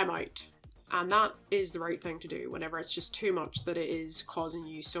 I'm out. And that is the right thing to do whenever it's just too much, that it is causing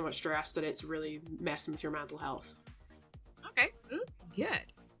you so much stress that it's really messing with your mental health. Okay, good.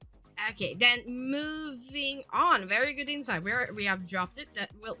 Okay, then moving on. Very good insight. We have dropped it.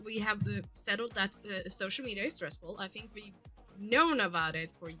 That we have settled that social media is stressful. I think we've known about it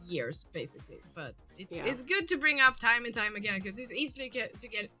for years, basically. But it's good to bring up time and time again, because it's easy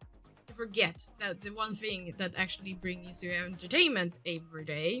to forget that the one thing that actually brings you entertainment every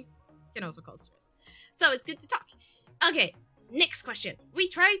day can also cause stress. So it's good to talk. Okay, next question. We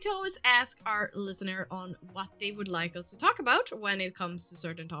try to always ask our listener on what they would like us to talk about when it comes to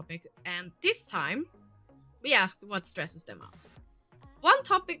certain topics, and this time we asked what stresses them out. One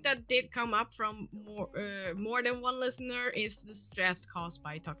topic that did come up from more than one listener is the stress caused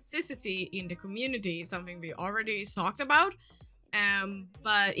by toxicity in the community, something we already talked about.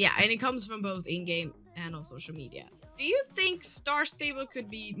 But yeah, and it comes from both in-game and on social media. Do you think Star Stable could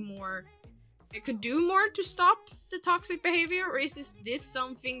do more to stop the toxic behavior, or is this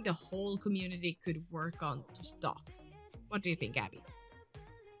something the whole community could work on to stop? What do you think, Abby?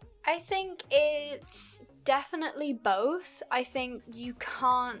 I think it's definitely both. I think you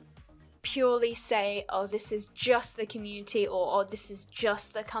can't purely say, oh, this is just the community, or oh, this is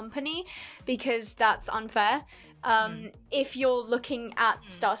just the company, because that's unfair. If you're looking at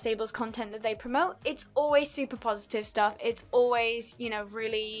Star Stable's content that they promote, it's always super positive stuff. It's always,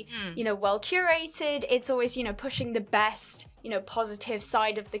 really, well curated. It's always, pushing the best, positive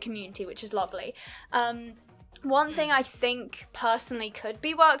side of the community, which is lovely. One thing I think personally could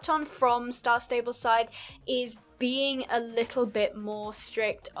be worked on from Star Stable's side is being a little bit more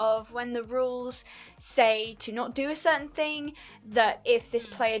strict of when the rules say to not do a certain thing, that if this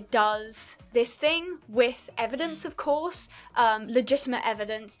player does this thing with evidence, of course, legitimate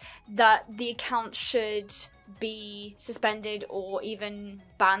evidence, that the account should be suspended or even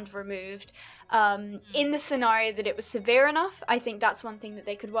banned, removed. In the scenario that it was severe enough, I think that's one thing that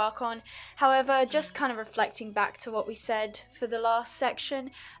they could work on. However, just kind of reflecting back to what we said for the last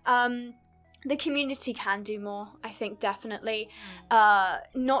section, the community can do more, I think, definitely.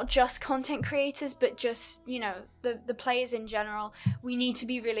 Not just content creators, but just, the players in general. We need to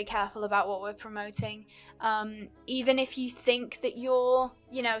be really careful about what we're promoting. Even if you think that you're,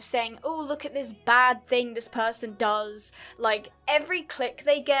 saying, oh, look at this bad thing this person does. Like, every click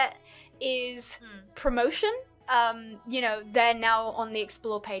they get is promotion. They're now on the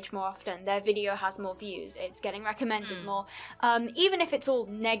explore page more often. Their video has more views. It's getting recommended more. Even if it's all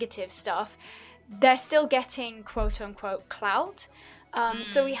negative stuff, they're still getting quote-unquote clout.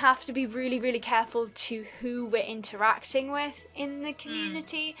 So we have to be really, really careful to who we're interacting with in the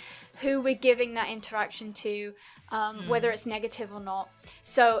community, who we're giving that interaction to, whether it's negative or not.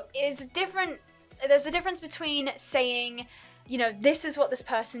 So there's a difference between saying, this is what this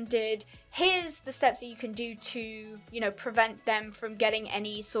person did, here's the steps that you can do to, prevent them from getting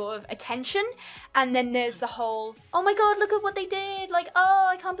any sort of attention. And then there's the whole, oh my god, look at what they did, like, oh,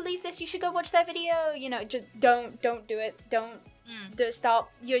 I can't believe this, you should go watch their video, just don't do it, don't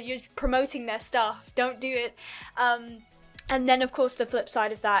stop, you're promoting their stuff, don't do it. And then, of course, the flip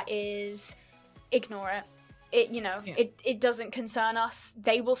side of that is ignore it. It doesn't concern us.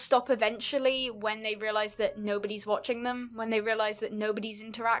 They will stop eventually when they realize that nobody's watching them, when they realize that nobody's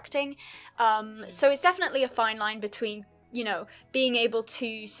interacting. So it's definitely a fine line between, being able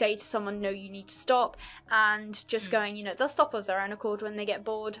to say to someone, no, you need to stop, and just going, they'll stop of their own accord when they get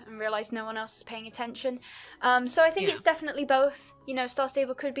bored and realize no one else is paying attention. So I think it's definitely both. Star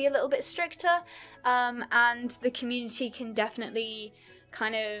Stable could be a little bit stricter, and the community can definitely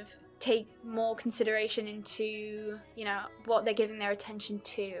kind of take more consideration into, what they're giving their attention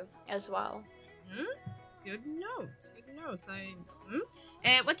to as well. Good notes.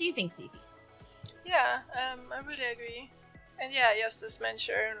 What do you think, Cece? Yeah, I really agree. And yeah, just as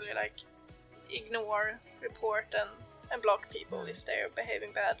mentioned earlier, like, ignore, report, and block people if they're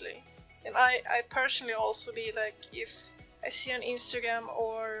behaving badly. And I personally also be like, if I see on Instagram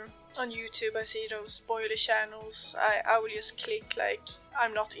or on YouTube I see those spoiler channels, I will just click like,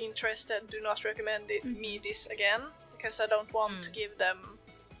 I'm not interested, do not recommend me this again, because I don't want to give them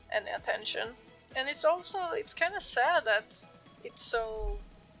any attention. And it's kind of sad that it's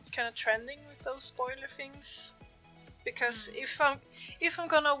kind of trending with those spoiler things, because if I'm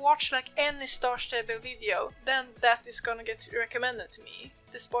gonna watch like any Star Stable video, then that is gonna get recommended to me,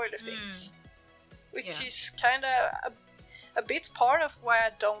 the spoiler things, which is kind of a bit part of why I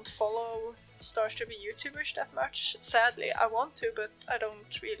don't follow Star Stable YouTubers that much. Sadly, I want to, but I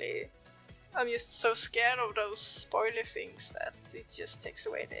don't really. I'm just so scared of those spoiler things that it just takes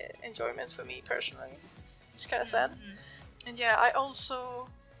away the enjoyment for me personally. It's kind of sad. And yeah, I also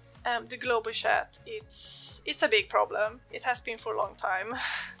the global chat. It's a big problem. It has been for a long time.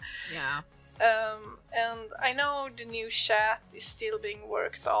 Yeah. And I know the new chat is still being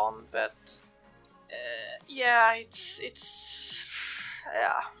worked on, but yeah, it's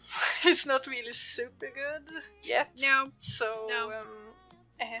not really super good yet. No. So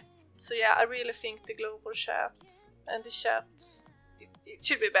so yeah, I really think the global chat and the chat it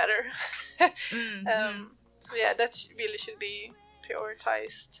should be better. So yeah, that really should be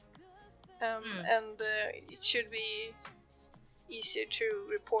prioritized, and it should be easier to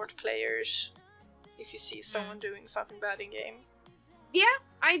report players if you see someone doing something bad in game. Yeah,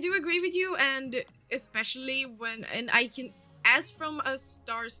 I do agree with you, and especially when, and I can, as from a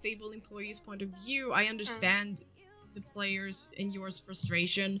Star Stable employee's point of view, I understand the players and yours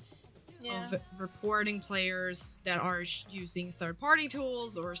frustration of reporting players that are using third-party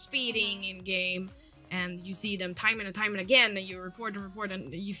tools or speeding in game, and you see them time and time and again, and you report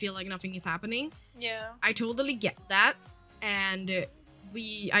and you feel like nothing is happening. Yeah. I totally get that, and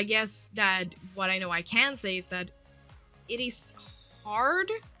I guess that what I know I can say is that it is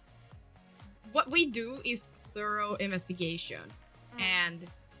hard. What we do is thorough investigation, and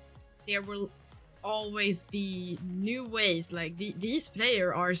there will always be new ways. Like these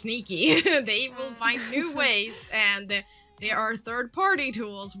players are sneaky. They will find new ways, and there are third-party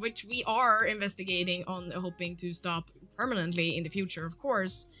tools which we are investigating on, hoping to stop permanently in the future, of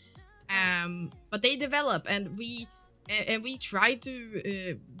course. But they develop, and we try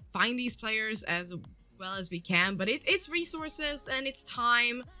to find these players as well as we can. But it's resources and it's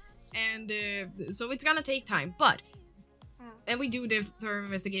time, and so it's gonna take time. But and we do the thorough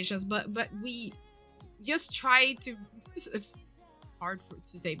investigations, but we just try to, it's hard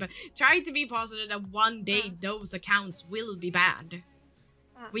to say, but try to be positive that one day those accounts will be banned.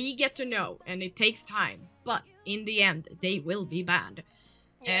 We get to know, and it takes time, but in the end they will be banned.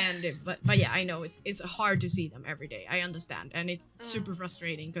 And but yeah, I know it's hard to see them every day. I understand, and it's super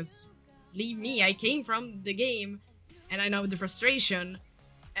frustrating, because believe me, I came from the game and I know the frustration,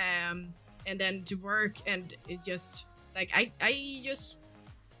 and then to work, and it just like I just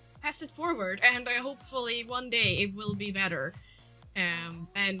pass it forward, and hopefully one day it will be better.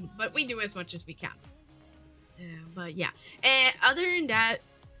 But we do as much as we can. But yeah, other than that,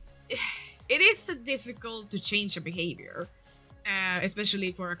 it is difficult to change a behavior,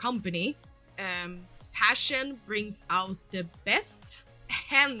 especially for a company. Passion brings out the best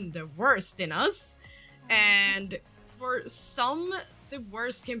and the worst in us, and for some, the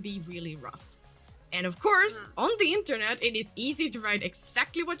worst can be really rough. And of course, on the internet, it is easy to write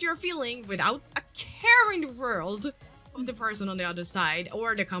exactly what you're feeling without a care in the world of the person on the other side,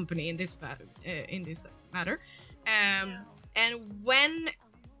 or the company in this matter. And when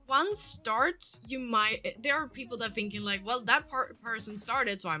one starts, there are people that thinking like, well, that person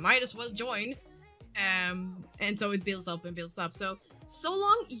started, so I might as well join. And so it builds up and builds up. So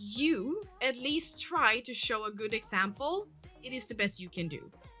long you at least try to show a good example, it is the best you can do.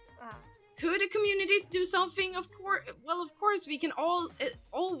 Could the communities do something? Of course. Well, of course, we can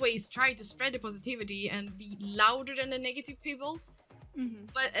always try to spread the positivity and be louder than the negative people.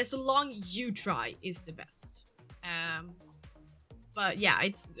 But as long you try is the best. But yeah,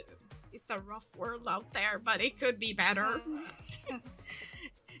 it's a rough world out there, but it could be better.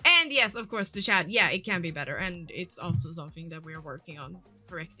 And yes, of course, the chat, yeah, it can be better, and it's also something that we are working on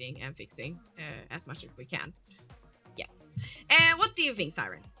correcting and fixing as much as we can. Yes. And what do you think,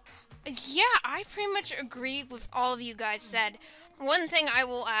 Siren? Yeah, I pretty much agree with all of you guys said. One thing I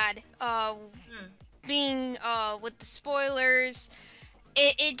will add, being with the spoilers,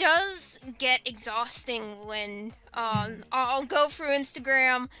 it does get exhausting when I'll go through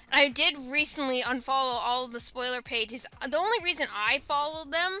Instagram. I did recently unfollow all of the spoiler pages. The only reason I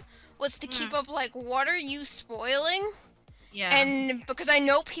followed them was to keep up, like, what are you spoiling? Yeah. And because I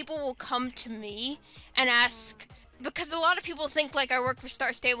know people will come to me and ask, because a lot of people think, like, I work for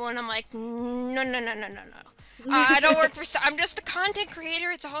Star Stable, and I'm like, no. I don't work for I'm just a content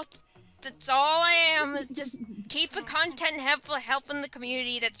creator. That's all I am. Just keeping content and helping the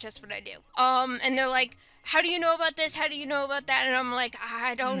community. That's just what I do. And they're like, how do you know about this? How do you know about that? And I'm like,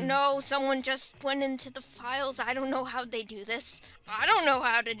 I don't know. Someone just went into the files. I don't know how they do this. I don't know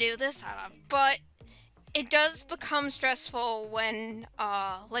how to do this. But it does become stressful when,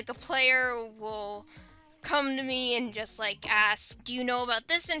 like, a player will come to me and just, like, ask, do you know about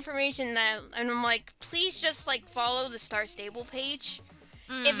this information? And I'm like, please just, like, follow the Star Stable page.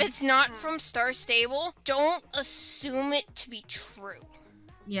 If it's not from Star Stable, don't assume it to be true.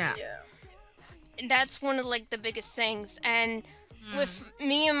 Yeah. That's one of, like, the biggest things. And with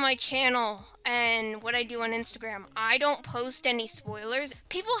me and my channel and what I do on Instagram, I don't post any spoilers.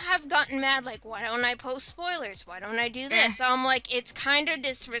 People have gotten mad, like, why don't I post spoilers? Why don't I do this? So I'm like, it's kind of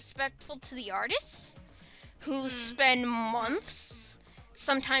disrespectful to the artists who spend months,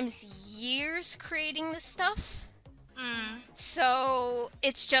 sometimes years, creating this stuff. So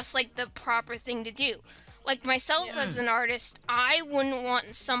it's just, like, the proper thing to do. Like, myself as an artist, I wouldn't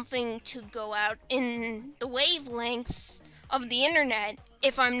want something to go out in the wavelengths of the internet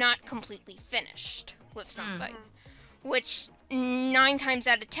if I'm not completely finished with something. Which, 9 times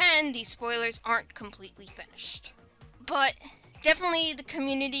out of 10, these spoilers aren't completely finished. But definitely the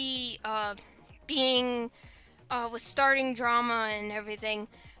community being with starting drama and everything,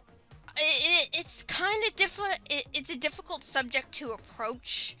 it's kind of it's a difficult subject to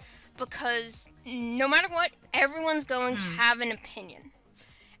approach, because no matter what, everyone's going to have an opinion.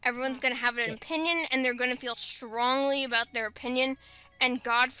 Everyone's going to have an opinion, and they're going to feel strongly about their opinion, and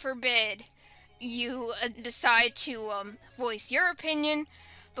God forbid you decide to voice your opinion,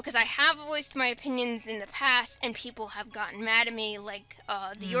 because I have voiced my opinions in the past, and people have gotten mad at me, like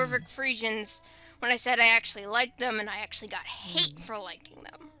the Jorvik Frisians, when I said I actually liked them, and I actually got hate for liking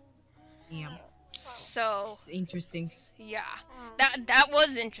them. Yeah. So It's interesting. yeah, that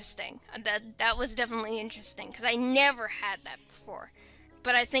was interesting. That was definitely interesting, because I never had that before.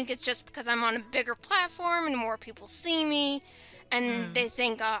 But I think it's just because I'm on a bigger platform and more people see me, and they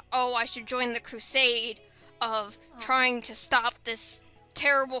think, oh, I should join the crusade of trying to stop this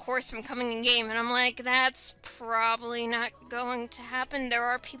terrible horse from coming in game. And I'm like, that's probably not going to happen. There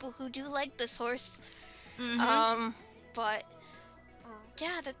are people who do like this horse. But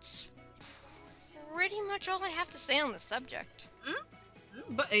yeah, that's pretty much all I have to say on the subject.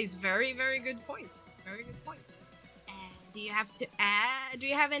 But it's very, very good points. It's very good points. Do you have to add? Do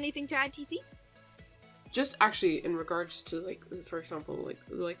you have anything to add, TC? Just actually in regards to, like, for example, like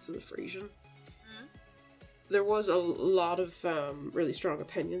the likes of the Frisian, there was a lot of really strong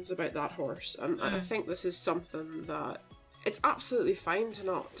opinions about that horse, and I think this is something that it's absolutely fine to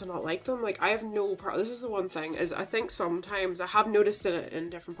not like them. Like, I have no problem. This is the one thing, is I think sometimes I have noticed it in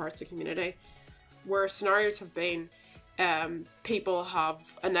different parts of the community where scenarios have been people have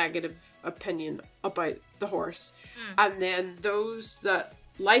a negative opinion about the horse, and then those that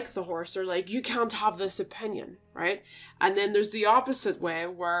like the horse are like, you can't have this opinion, right? And then there's the opposite way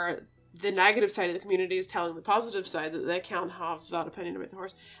where the negative side of the community is telling the positive side that they can't have that opinion about the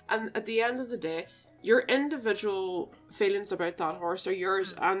horse. And at the end of the day, your individual feelings about that horse are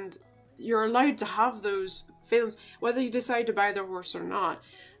yours, and you're allowed to have those feelings whether you decide to buy the horse or not.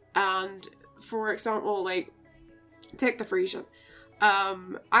 And for example, like, take the Frisian.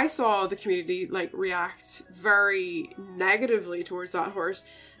 I saw the community, like, react very negatively towards that horse,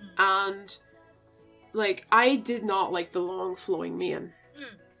 and, like, I did not like the long flowing mane.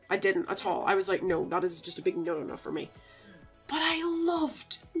 I didn't at all. I was like, no, that is just a big no for me. But I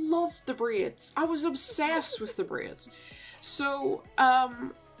loved the braids. I was obsessed with the braids. So,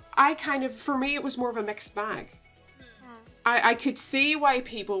 I kind of, for me, it was more of a mixed bag. I could see why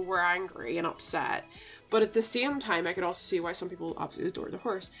people were angry and upset, but at the same time, I could also see why some people absolutely adore the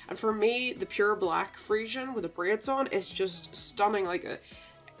horse. And for me, the pure black Frisian with the braids on is just stunning. Like,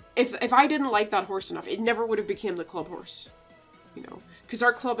 if I didn't like that horse enough, it never would have become the club horse, you know, because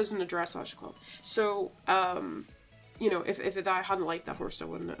our club isn't a dressage club. So, you know, if I hadn't liked that horse, I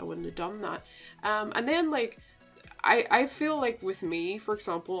wouldn't have done that. And then, like, I feel like with me, for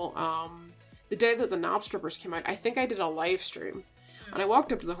example, the day that the knob strippers came out, I think I did a live stream. And I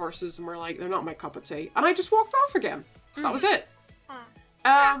walked up to the horses and were like, they're not my cup of tea. And I just walked off again. That was it.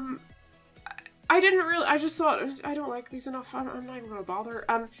 I didn't really, I just thought, I don't like these enough. I'm not even going to bother.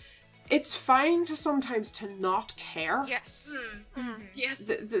 And it's fine to sometimes to not care. Yes. Yes.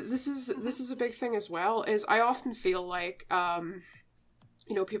 This is a big thing as well, is I often feel like,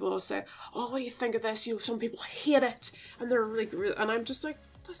 you know, people will say, oh, what do you think of this? You know, some people hate it. And they're really, and I'm just like,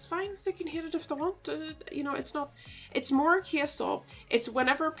 that's fine, they can hate it if they want. You know, it's not, it's more a case of, it's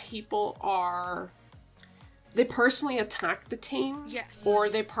whenever people are, they personally attack the team. Yes. Or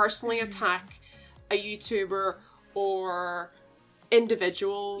they personally attack a YouTuber or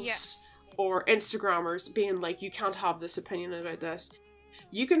individuals. Yes. Or Instagrammers being like, you can't have this opinion about this.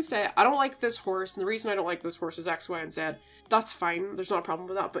 You can say, I don't like this horse, and the reason I don't like this horse is X, Y, and Z. That's fine, there's not a problem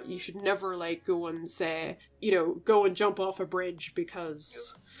with that, but you should never, like, go and say, you know, go and jump off a bridge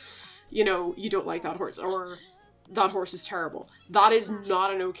because, you know, you don't like that horse, or that horse is terrible. That is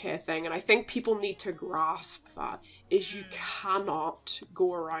not an okay thing, and I think people need to grasp that, is you cannot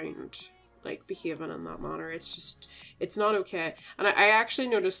go around, like, behaving in that manner. It's just, it's not okay. And I actually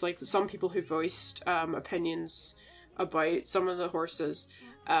noticed, like, some people who voiced opinions about some of the horses,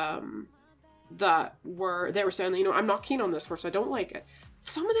 that they were saying, you know, I'm not keen on this horse, I don't like it.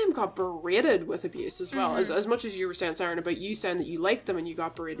 Some of them got berated with abuse as well. As much as you were saying, Siren, about you saying that you liked them and you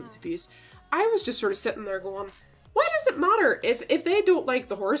got berated with abuse, I was just sort of sitting there going, why does it matter? If they don't like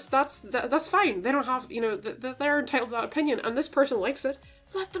the horse, that's fine. They don't have, you know, they're entitled to that opinion, and this person likes it.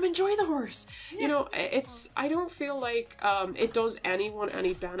 Let them enjoy the horse. Yeah. You know, it's, I don't feel like it does anyone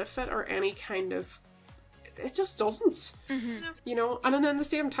any benefit or any kind of, it just doesn't. You know, and then at the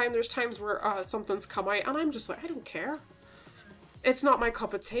same time, there's times where something's come out and I'm just like, I don't care. It's not my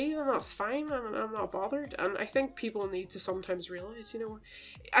cup of tea, and that's fine, and I'm not bothered. And I think people need to sometimes realise, you know,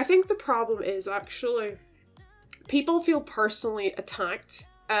 I think the problem is actually, people feel personally attacked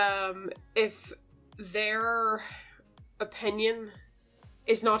if their opinion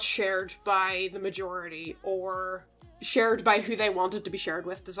is not shared by the majority or shared by who they wanted to be shared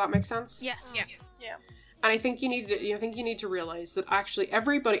with. Does that make sense? Yes. Yeah. And I think you need to realize that actually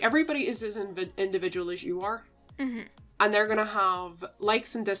everybody is as individual as you are. Mm-hmm. And they're gonna have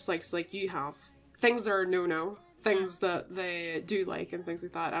likes and dislikes like you have. Things that are no-no, things that they do like, and things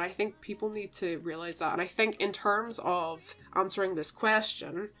like that. And I think people need to realize that. And I think in terms of answering this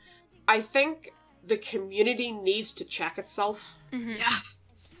question, I think the community needs to check itself. Mm-hmm. Yeah.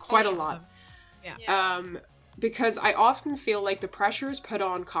 Quite a lot. Yeah. Because I often feel like the pressure is put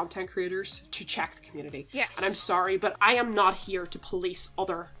on content creators to check the community. Yes. And I'm sorry, but I am not here to police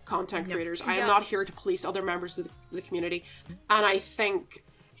other content creators. I am not here to police other members of the community. And I think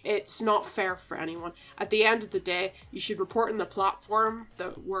it's not fair for anyone. At the end of the day, you should report in the platform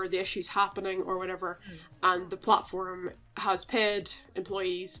where the issue's happening or whatever, and the platform has paid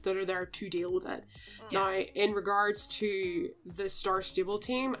employees that are there to deal with it. Now, in regards to the Star Stable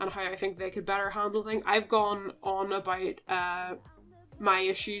team and how I think they could better handle things, I've gone on about my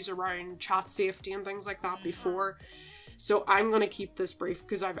issues around chat safety and things like that before, so I'm going to keep this brief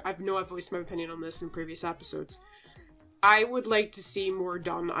because I've voiced my opinion on this in previous episodes. I would like to see more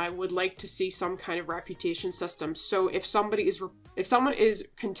done. I would like to see some kind of reputation system. So if someone is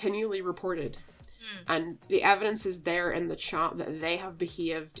continually reported and the evidence is there in the chat that they have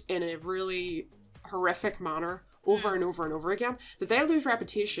behaved in a really horrific manner over and over and over again, that they lose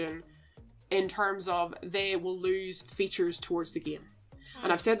reputation in terms of they will lose features towards the game.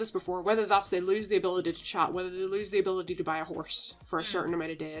 And I've said this before, whether that's they lose the ability to chat, whether they lose the ability to buy a horse for a certain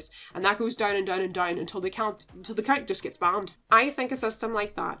amount of days, and that goes down and down and down until the count just gets banned. I think a system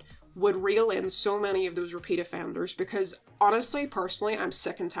like that would reel in so many of those repeat offenders because honestly, personally, I'm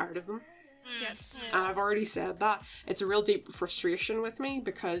sick and tired of them. Yes. And I've already said that. It's a real deep frustration with me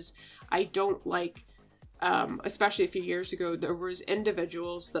because I don't like, especially a few years ago, there was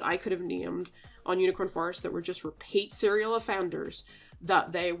individuals that I could have named on Unicorn Forest that were just repeat serial offenders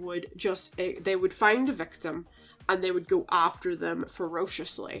that they would find a victim and they would go after them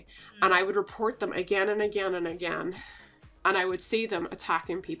ferociously. And I would report them again and again and again. And I would see them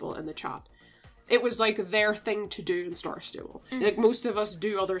attacking people in the chat. It was like their thing to do in Star Stable. Like most of us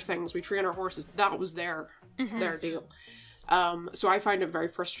do other things. We train our horses. That was their deal. So I find it very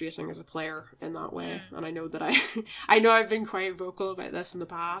frustrating as a player in that way. And I know that I know I've been quite vocal about this in the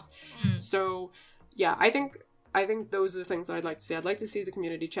past. So yeah, I think those are the things that I'd like to see. I'd like to see the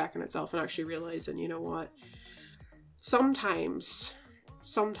community checking itself and actually realizing, you know what, sometimes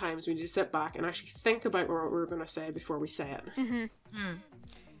we need to sit back and actually think about what we're going to say before we say it.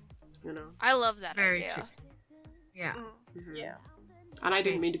 You know? I love that Very idea. true. Yeah. Yeah. And I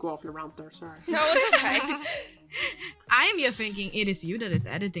didn't mean to go off on a rant there, sorry. No, it's okay. I'm here thinking it is you that is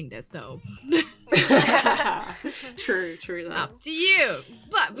editing this, so True that. up to you.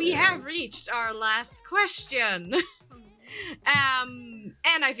 But we have reached our last question. And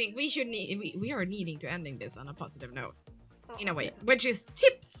I think we are needing to ending this on a positive note. In a way, which is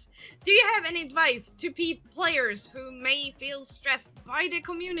tips. Do you have any advice to players who may feel stressed by the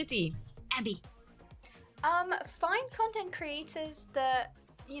community? Abby. Find content creators that,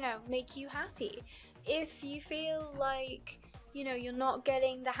 make you happy. If you feel like, you're not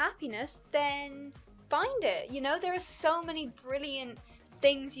getting the happiness, then find it. There are so many brilliant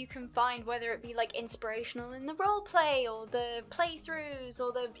things you can find, whether it be like inspirational in the roleplay or the playthroughs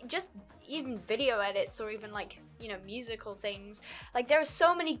or the just even video edits or even like musical things. Like there are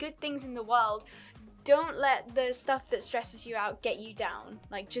so many good things in the world. Don't let the stuff that stresses you out get you down.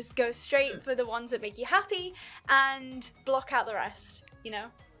 Like just go straight for the ones that make you happy and block out the rest.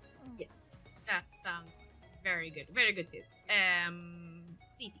 Yes, that sounds very good tips.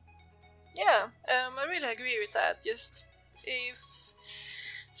 Cece. Yeah, I really agree with that. Just if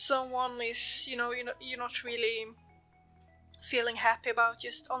someone is, you're not really feeling happy about,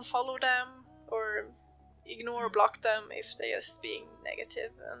 just unfollow them or ignore or block them if they're just being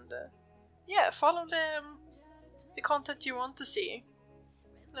negative, and follow the content you want to see.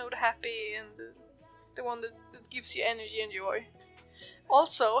 The happy and the one that gives you energy and joy.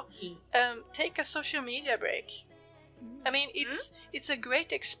 Also, take a social media break. I mean, it's a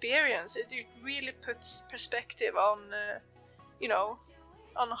great experience. It really puts perspective on,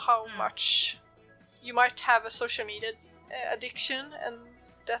 on how much you might have a social media addiction, and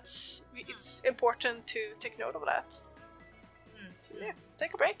it's important to take note of that. So yeah,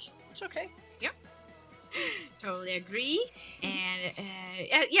 take a break. It's okay. Yep. Totally agree. And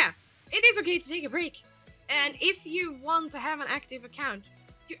it is okay to take a break. And if you want to have an active account,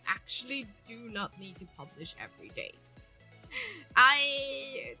 you actually do not need to publish every day.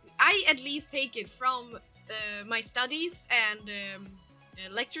 I at least take it from my studies and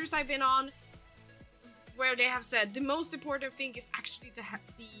lectures I've been on, where they have said the most important thing is actually to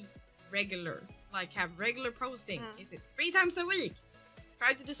be regular, like have regular posting. Is it 3 times a week?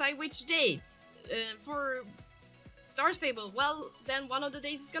 Try to decide which dates. For Star Stable, well, then one of the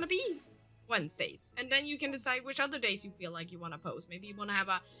days is gonna be Wednesdays, and then you can decide which other days you feel like you want to post. Maybe you want to have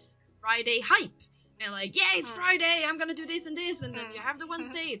a Friday hype, and like, yeah, it's Friday, I'm gonna do this and this, and then you have the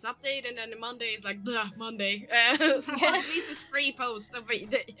Wednesday, it's update, and then the Monday is like, blah, Monday. Well, at least it's 3 posts a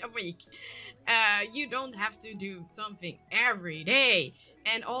week. You don't have to do something every day,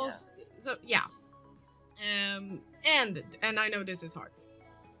 and also, so yeah. And I know this is hard.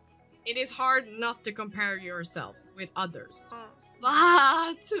 It is hard not to compare yourself with others,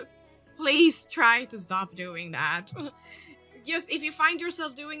 but please try to stop doing that. Just if you find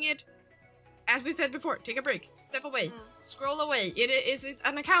yourself doing it, as we said before, take a break, step away, scroll away. Is it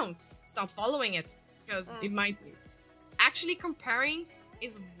an account? Stop following it, because it might. Actually, comparing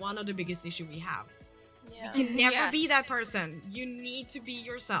is one of the biggest issues we have. Yeah. You can never be that person. You need to be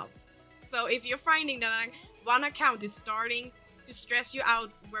yourself. So if you're finding that one account is starting to stress you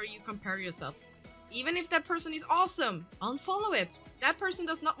out where you compare yourself, even if that person is awesome, unfollow it. That person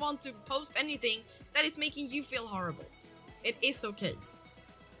does not want to post anything that is making you feel horrible. It is okay.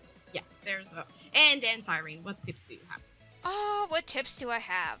 Yes, there's a... And then, Siren, what tips do you have? Oh, what tips do I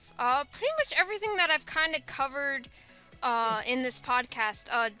have? Pretty much everything that I've kind of covered in this podcast.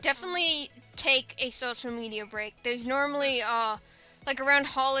 Definitely take a social media break. There's normally, like around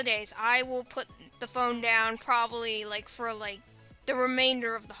holidays, I will put the phone down probably like for like the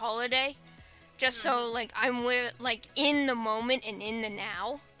remainder of the holiday. Just so like I'm like in the moment and in the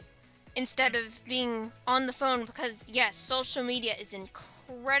now, instead of being on the phone, because yes, social media is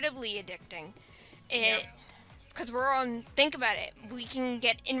incredibly addicting. Because we're on, think about it, we can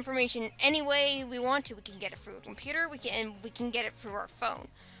get information any way we want to. We can get it through a computer, we can get it through our phone.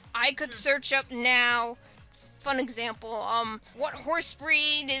 I could search up now, fun example, what horse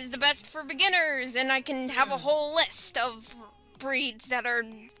breed is the best for beginners, and I can have a whole list of breeds that are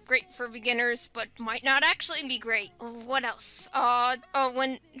great for beginners, but might not actually be great. What else?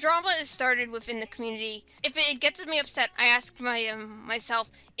 When drama is started within the community, if it gets me upset, I ask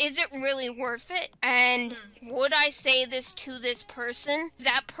myself, is it really worth it? And would I say this to this person?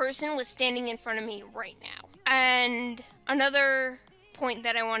 That person was standing in front of me right now. And another point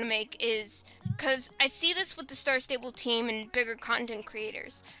that I want to make is, because I see this with the Star Stable team and bigger content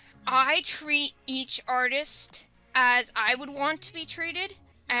creators, I treat each artist as I would want to be treated.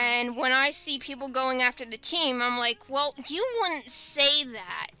 And when I see people going after the team, I'm like, well, you wouldn't say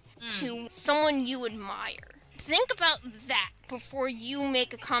that to someone you admire. Think about that before you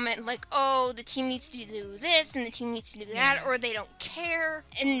make a comment like, oh, the team needs to do this and the team needs to do that, or they don't care.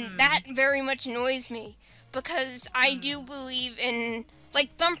 And that very much annoys me, because I do believe in,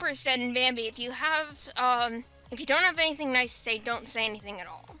 like Thumper said in Bambi, if you don't have anything nice to say, don't say anything at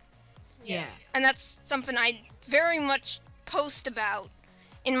all. Yeah. And that's something I very much post about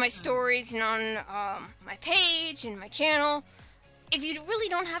in my stories and on my page and my channel. If you really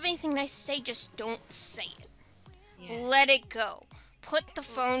don't have anything nice to say, just don't say it. Yeah. Let it go. Put the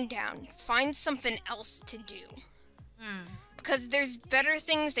phone down. Find something else to do. Because there's better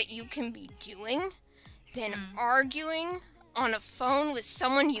things that you can be doing than arguing on a phone with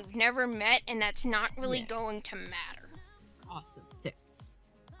someone you've never met, and that's not really going to matter. Awesome tips.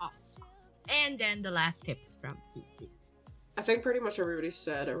 Awesome. And then the last tips from TC. I think pretty much everybody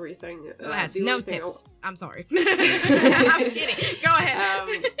said everything. Who has no tips? I'm sorry. I'm kidding. Go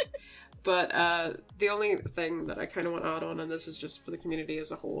ahead. But the only thing that I kind of want to add on, and this is just for the community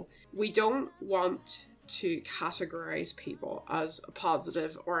as a whole, we don't want to categorize people as a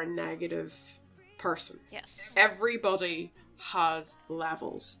positive or a negative person. Yes. Everybody has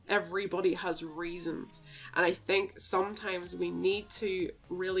levels. Everybody has reasons. And I think sometimes we need to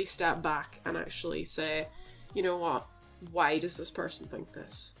really step back and actually say, you know what? Why does this person think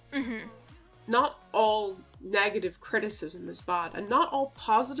this? Not all negative criticism is bad, and not all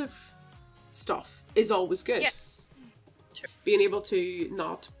positive stuff is always good. Yes. Being able to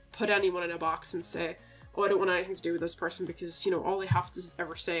not put anyone in a box and say, oh, I don't want anything to do with this person because, you know, all they have to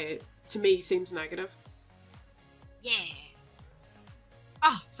ever say to me seems negative. Yeah.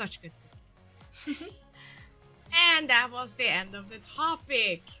 Oh, such good tips. And that was the end of the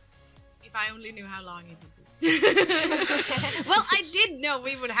topic. If I only knew how long it would be. Well, I did know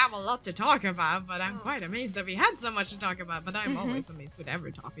we would have a lot to talk about, but I'm quite amazed that we had so much to talk about. But I'm always amazed with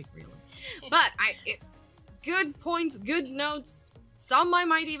every topic, really. But good points, good notes, Some I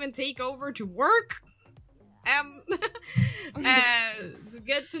might even take over to work. It's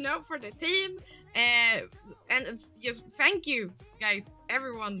good to know for the team. And just thank you, guys,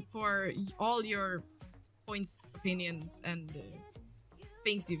 everyone, for all your points, opinions, and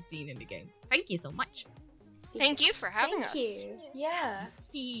things you've seen in the game. Thank you so much. Thank you for having us. Thank you. Yeah.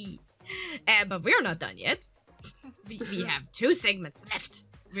 But we're not done yet. we have 2 segments left.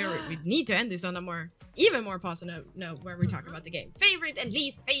 We need to end this on a even more positive note, where we talk about the game favorite and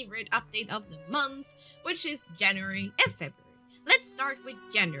least favorite update of the month, which is January and February. Let's start with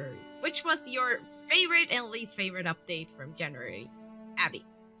January. Which was your favorite and least favorite update from January? Abby.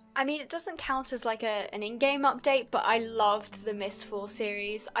 I mean, it doesn't count as like an in-game update, but I loved the Mistfall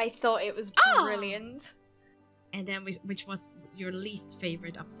series. I thought it was brilliant. And then which was your least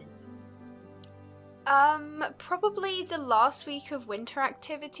favorite update? Probably the last week of winter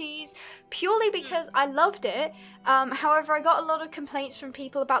activities, purely because I loved it. However, I got a lot of complaints from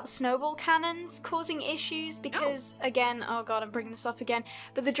people about the snowball cannons causing issues because, again, oh god, I'm bringing this up again,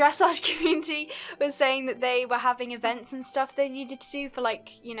 but the dressage community was saying that they were having events and stuff they needed to do for,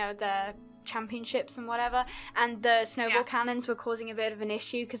 like, you know, their championships and whatever, and the snowball cannons were causing a bit of an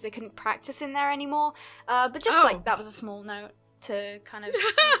issue because they couldn't practice in there anymore. But just, like, that was a small note to kind of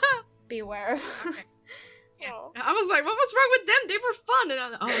be aware of. Okay. Yeah. I was like, what was wrong with them? They were fun.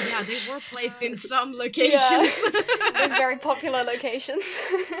 And they were placed in some locations. In very popular locations.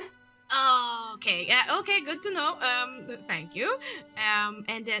 Okay, good to know. Thank you.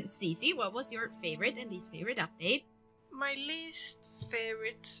 And then Cici, what was your favorite and least favorite update? My least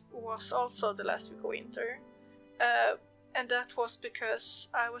favorite was also the last week of winter. And that was because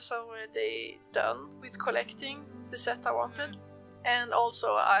I was already done with collecting the set I wanted. And also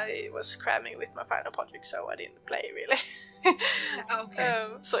I was cramming with my final project, so I didn't play really. Okay.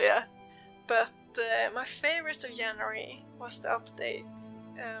 So yeah. But my favorite of January was the update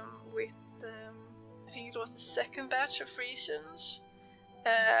with, I think it was the second batch of Frisians,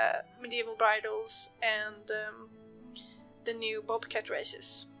 medieval bridals, and the new bobcat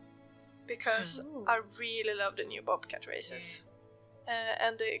races. Because I really love the new bobcat races.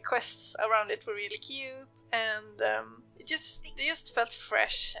 And the quests around it were really cute, and they just felt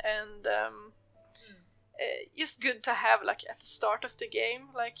fresh and just good to have, like, at the start of the game.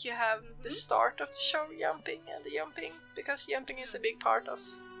 Like, you have the start of the show jumping and the jumping, because jumping is a big part of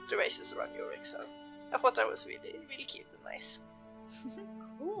the races around Jorvik. So I thought that was really, really cute and nice.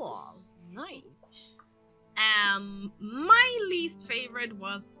 Cool, nice. My least favorite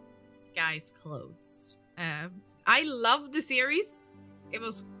was Sky's Clothes. I loved the series. It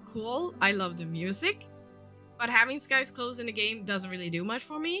was cool. I love the music. But having Sky's Clothes in the game doesn't really do much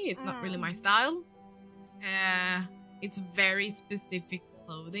for me. It's not really my style. It's very specific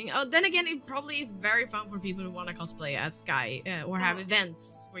clothing. Oh, then again, it probably is very fun for people who want to cosplay as Sky or have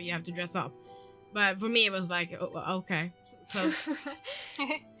events where you have to dress up. But for me, it was like, okay, clothes.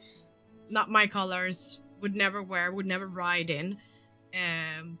 Not my colors. Would never wear, would never ride in.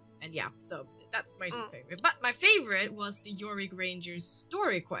 And yeah, so that's my favorite. But my favorite was the Jorvik Rangers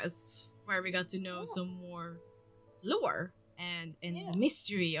story quest, where we got to know some more lore and the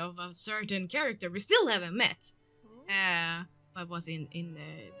mystery of a certain character we still haven't met. But was in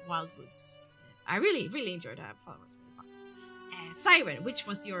the Wildwoods. I really enjoyed that. I thought it was really fun. Siren, which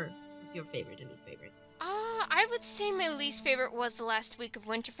was your favorite and least favorite? I would say my least favorite was the last week of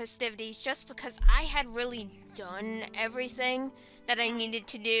winter festivities, just because I had really done everything that I needed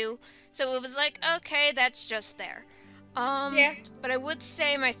to do. So it was like, okay, that's just there. But I would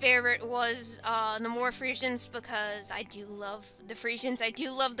say my favorite was the more Frisians, because I do love the Frisians. I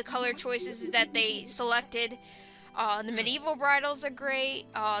do love the color choices that they selected. The medieval bridals are great.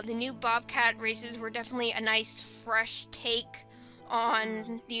 The new bobcat races were definitely a nice, fresh take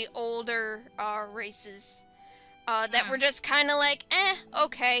on the older races. That were just kind of like,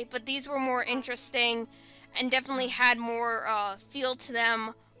 okay, but these were more interesting and definitely had more feel to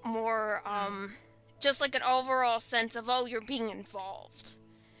them, more just like an overall sense of, oh, you're being involved.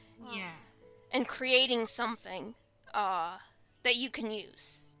 Yeah. And creating something that you can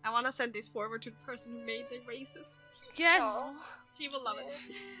use. I want to send this forward to the person who made the races. Yes. Aww. She will love it.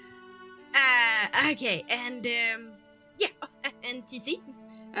 Okay, and yeah, and TC?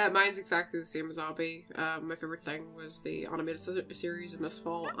 Mine's exactly the same as Abby. My favourite thing was the animated series of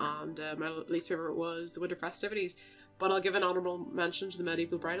Mistfall, and my least favourite was the winter festivities. But I'll give an honourable mention to the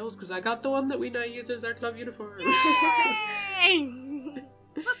medieval bridals, because I got the one that we now use as our club uniform.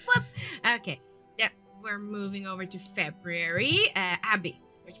 Whoop, whoop. Okay, yeah, we're moving over to February. Abby,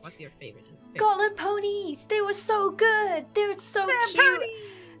 which was your favourite? Scotland ponies! They were so good! They were so cute!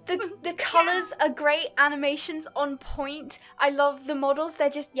 Ponies. The The colors are great, animations on point. I love the models. They're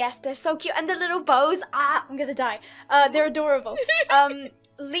just, yes, they're so cute. And the little bows, I'm gonna die. They're adorable.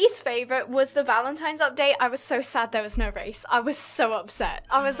 Least favorite was the Valentine's update. I was so sad there was no race. I was so upset.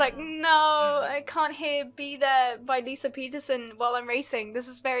 I was like, no, I can't hear Be There by Lisa Peterson while I'm racing. This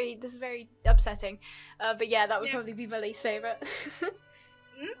is very upsetting. But yeah, that would probably be my least favorite.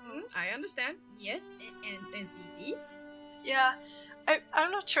 I understand. Yes, and Cici? Yeah,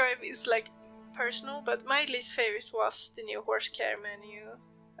 I'm not sure if it's like personal, but my least favorite was the new horse care menu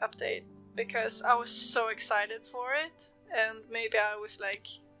update, because I was so excited for it, and maybe I was like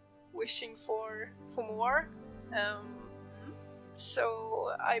wishing for more.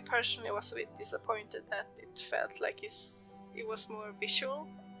 So I personally was a bit disappointed that it felt like it was more visual.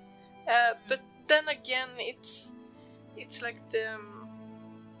 But then again, it's like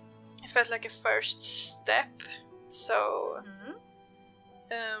it felt like a first step. So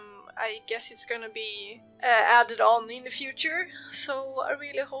I guess it's gonna be added on in the future. So I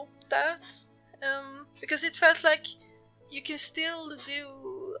really hope that, because it felt like you can still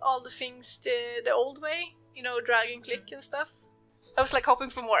do all the things the old way, you know, drag and click and stuff. I was like hoping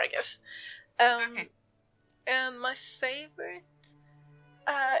for more, I guess. Okay. And my favorite,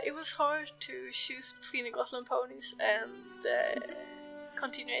 it was hard to choose between the Gotland ponies and the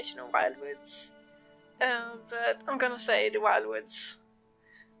continuation of Wildwoods. But I'm gonna say the Wildwoods,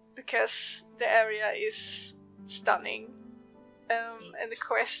 because the area is stunning, and the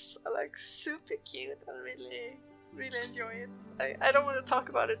quests are like super cute. I really enjoy it. I don't want to talk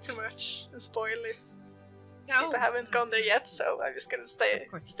about it too much and spoil if I haven't gone there yet, so I'm just gonna stay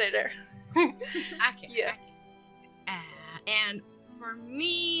there. Okay. Yeah. And for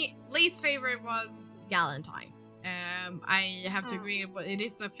me, least favorite was Galentine. I have to agree, but it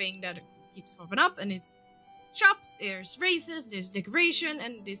is a thing that keeps popping up, and it's shops, there's races, there's decoration,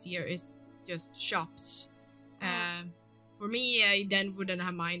 and this year is just shops. For me, I then wouldn't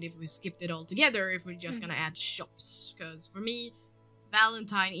have mind if we skipped it all together, if we're just gonna add shops. Because for me,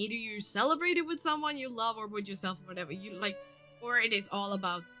 Valentine, either you celebrate it with someone you love or with yourself, or whatever you like, or it is all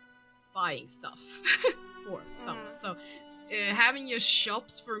about buying stuff for someone. So having your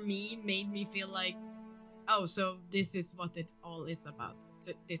shops for me made me feel like, oh, so this is what it all is about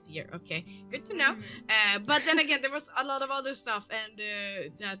this year. Okay, good to know. But then again, there was a lot of other stuff, and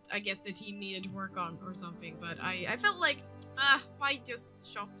that I guess the team needed to work on or something. But I felt like, why just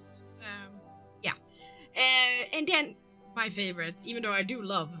shops? Yeah. And then my favorite, even though I do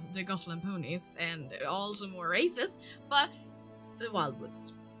love the Gotland ponies and also more races, but the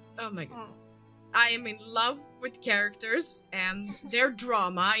Wildwoods. Oh my goodness. I am in love with characters and their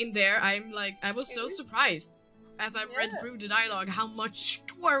drama in there. I was so surprised as I read through the dialogue how much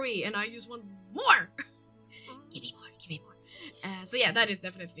story, and I just want more. Give me more. So yeah, that is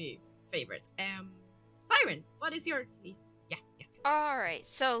definitely favorite. Siren, what is your least? Yeah. Alright,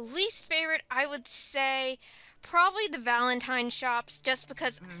 so least favorite, I would say probably the Valentine shops, just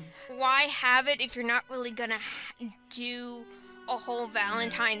because why have it if you're not really gonna do a whole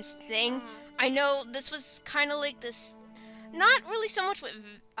Valentine's thing? I know this was kind of like this, not really so much with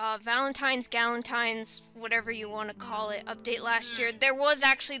Valentine's, Galentine's, whatever you want to call it, update last year. There was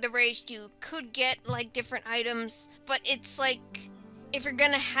actually the race you could get like different items, but it's like, if you're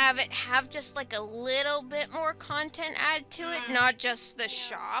gonna have it, have just like a little bit more content added to it, not just the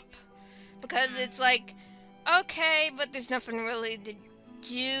shop. Because it's like, okay, but there's nothing really to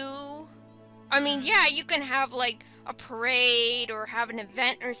do. I mean, yeah, you can have like a parade or have an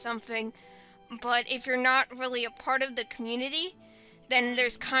event or something, but if you're not really a part of the community, then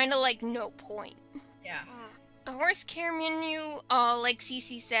there's kind of like no point. Yeah. The horse care menu, like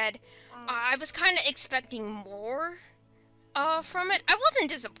Cici said, I was kind of expecting more from it. I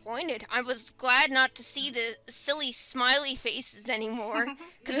wasn't disappointed. I was glad not to see the silly smiley faces anymore,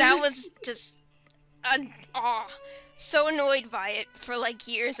 because that was just so annoyed by it for like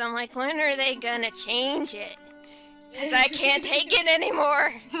years. I'm like, when are they gonna change it? Because I can't take it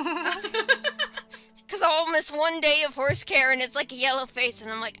anymore. Because I'll miss one day of horse care and it's like a yellow face,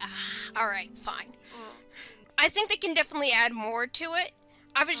 and I'm like, alright, fine. I think they can definitely add more to it.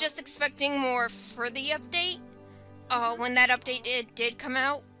 I was just expecting more for the update, when that update did come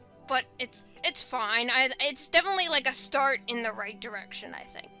out, but it's fine. It's definitely like a start in the right direction, I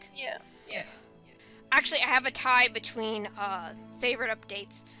think. Yeah. Actually, I have a tie between favorite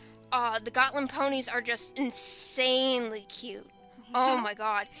updates. The Gotland ponies are just insanely cute. Oh my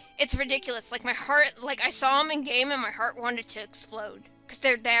god. It's ridiculous. Like, my heart, like, I saw them in game and my heart wanted to explode. Because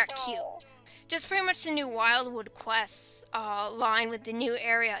they're that cute. Just pretty much the new Wildwood quests line with the new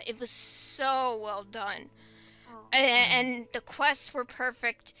area. It was so well done. and the quests were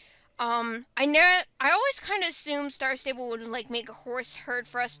perfect. I always kind of assumed Star Stable would like make a horse herd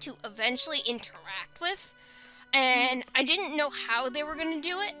for us to eventually interact with, and I didn't know how they were gonna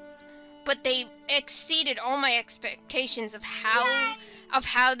do it, but they exceeded all my expectations of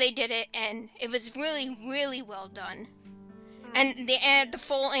how they did it, and it was really, really well done. And the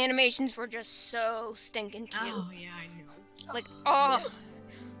full animations were just so stinking cute. Oh yeah, I know. Like, oh,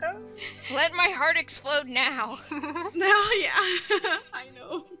 let my heart explode now. No, yeah, I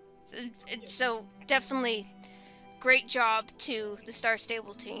know. So definitely, great job to the Star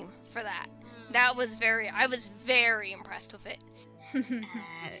Stable team for that. I was very impressed with it.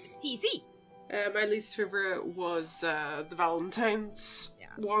 TC. My least favorite was the Valentine's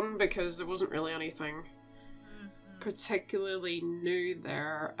one, because there wasn't really anything particularly new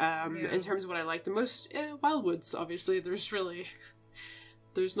there. In terms of what I like the most, Wildwoods, obviously. There's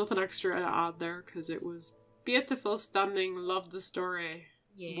nothing extra to add there, because it was beautiful, stunning, loved the story.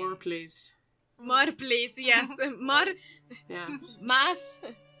 Yeah. More please. More please, yes. More. Yeah. Mas.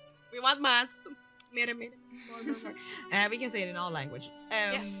 We want mas. More. We can say it in all languages.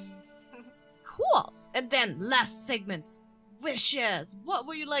 Yes. Cool. And then last segment, wishes. What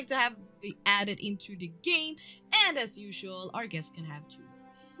would you like to have be added into the game? And as usual, our guests can have two.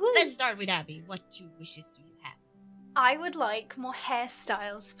 Woo. Let's start with Abby. What two wishes do you have? I would like more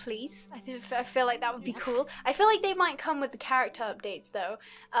hairstyles, please. I feel like that would be cool. I feel like they might come with the character updates, though.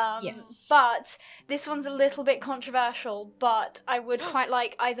 Yes. But this one's a little bit controversial, but I would quite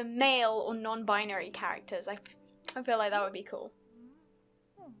like either male or non-binary characters. I feel like that would be cool.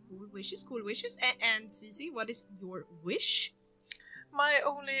 Cool wishes. And Cici, what is your wish? My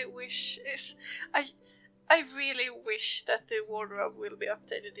only wish is I really wish that the wardrobe will be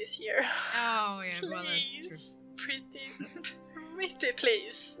updated this year. Oh yeah, Please, well that's true. Pretty,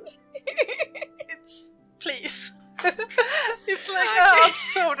 please. It's please. It's like I'm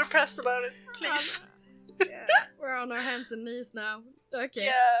so depressed about it. Please. Yeah, we're on our hands and knees now. Okay.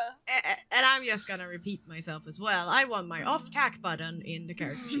 Yeah. And I'm just gonna repeat myself as well. I want my off tack button in the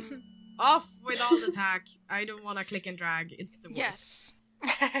character sheet. Off with all the tack. I don't want to click and drag. It's the worst. Yes.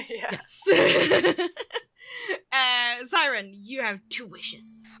 Yeah. Yes. Siren, you have two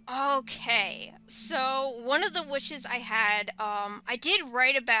wishes. Okay, so one of the wishes I had, I did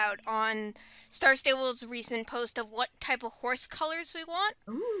write about on Star Stable's recent post of what type of horse colors we want.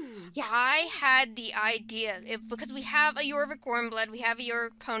 Ooh, yeah. I had the idea, because we have a Jorvik Warmblood, we have a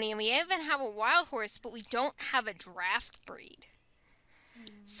Jorvik Pony, and we even have a wild horse, but we don't have a draft breed.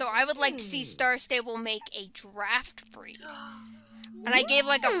 So I would like to see Star Stable make a draft breed. And I gave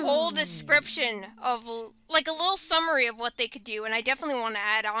like a whole description of like a little summary of what they could do, and I definitely want to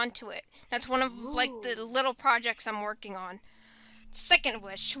add on to it. That's one of like the little projects I'm working on. Second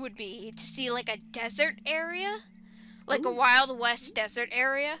wish would be to see like a desert area, like a Wild West desert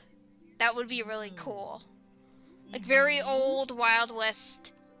area. That would be really cool. Like very old Wild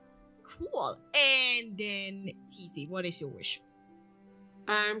West. Cool. And then TC, what is your wish?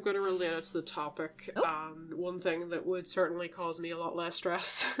 I'm going to relate it to the topic. One thing that would certainly cause me a lot less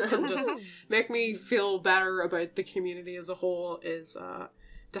stress and just make me feel better about the community as a whole is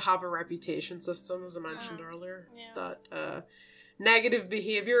to have a reputation system, as I mentioned earlier. Yeah. That negative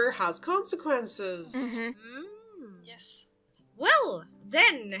behavior has consequences. Yes. Well,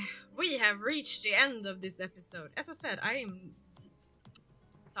 then we have reached the end of this episode. As I said, I am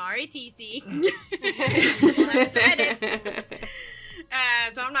sorry, TC.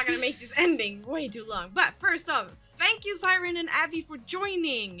 So I'm not gonna make this ending way too long. But first off, thank you, Siren and Abby, for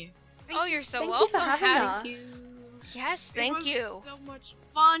joining. You're so Thank welcome. you for having us. Yes, thank you. It was so much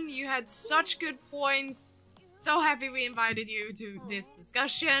fun. You had such good points. So happy we invited you to this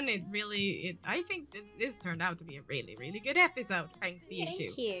discussion. I think this turned out to be a really, really good episode. Thanks to you too.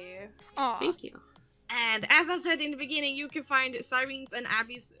 Thank you. Aw. Thank you. And as I said in the beginning, you can find Siren's and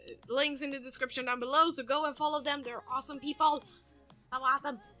Abby's links in the description down below. So go and follow them. They're awesome people. So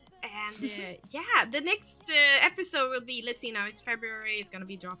awesome. And yeah, the next episode will be, let's see now, it's February, it's gonna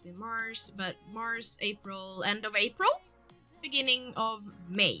be dropped in March, but March, April, end of April, beginning of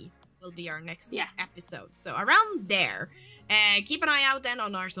May will be our next episode. So around there. Keep an eye out then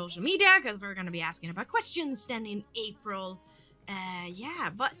on our social media, because we're gonna be asking about questions then in April. Yeah,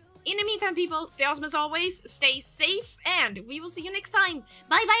 but in the meantime, people, stay awesome as always, stay safe, and we will see you next time.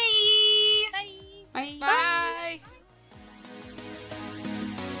 Bye-bye! Bye. Bye.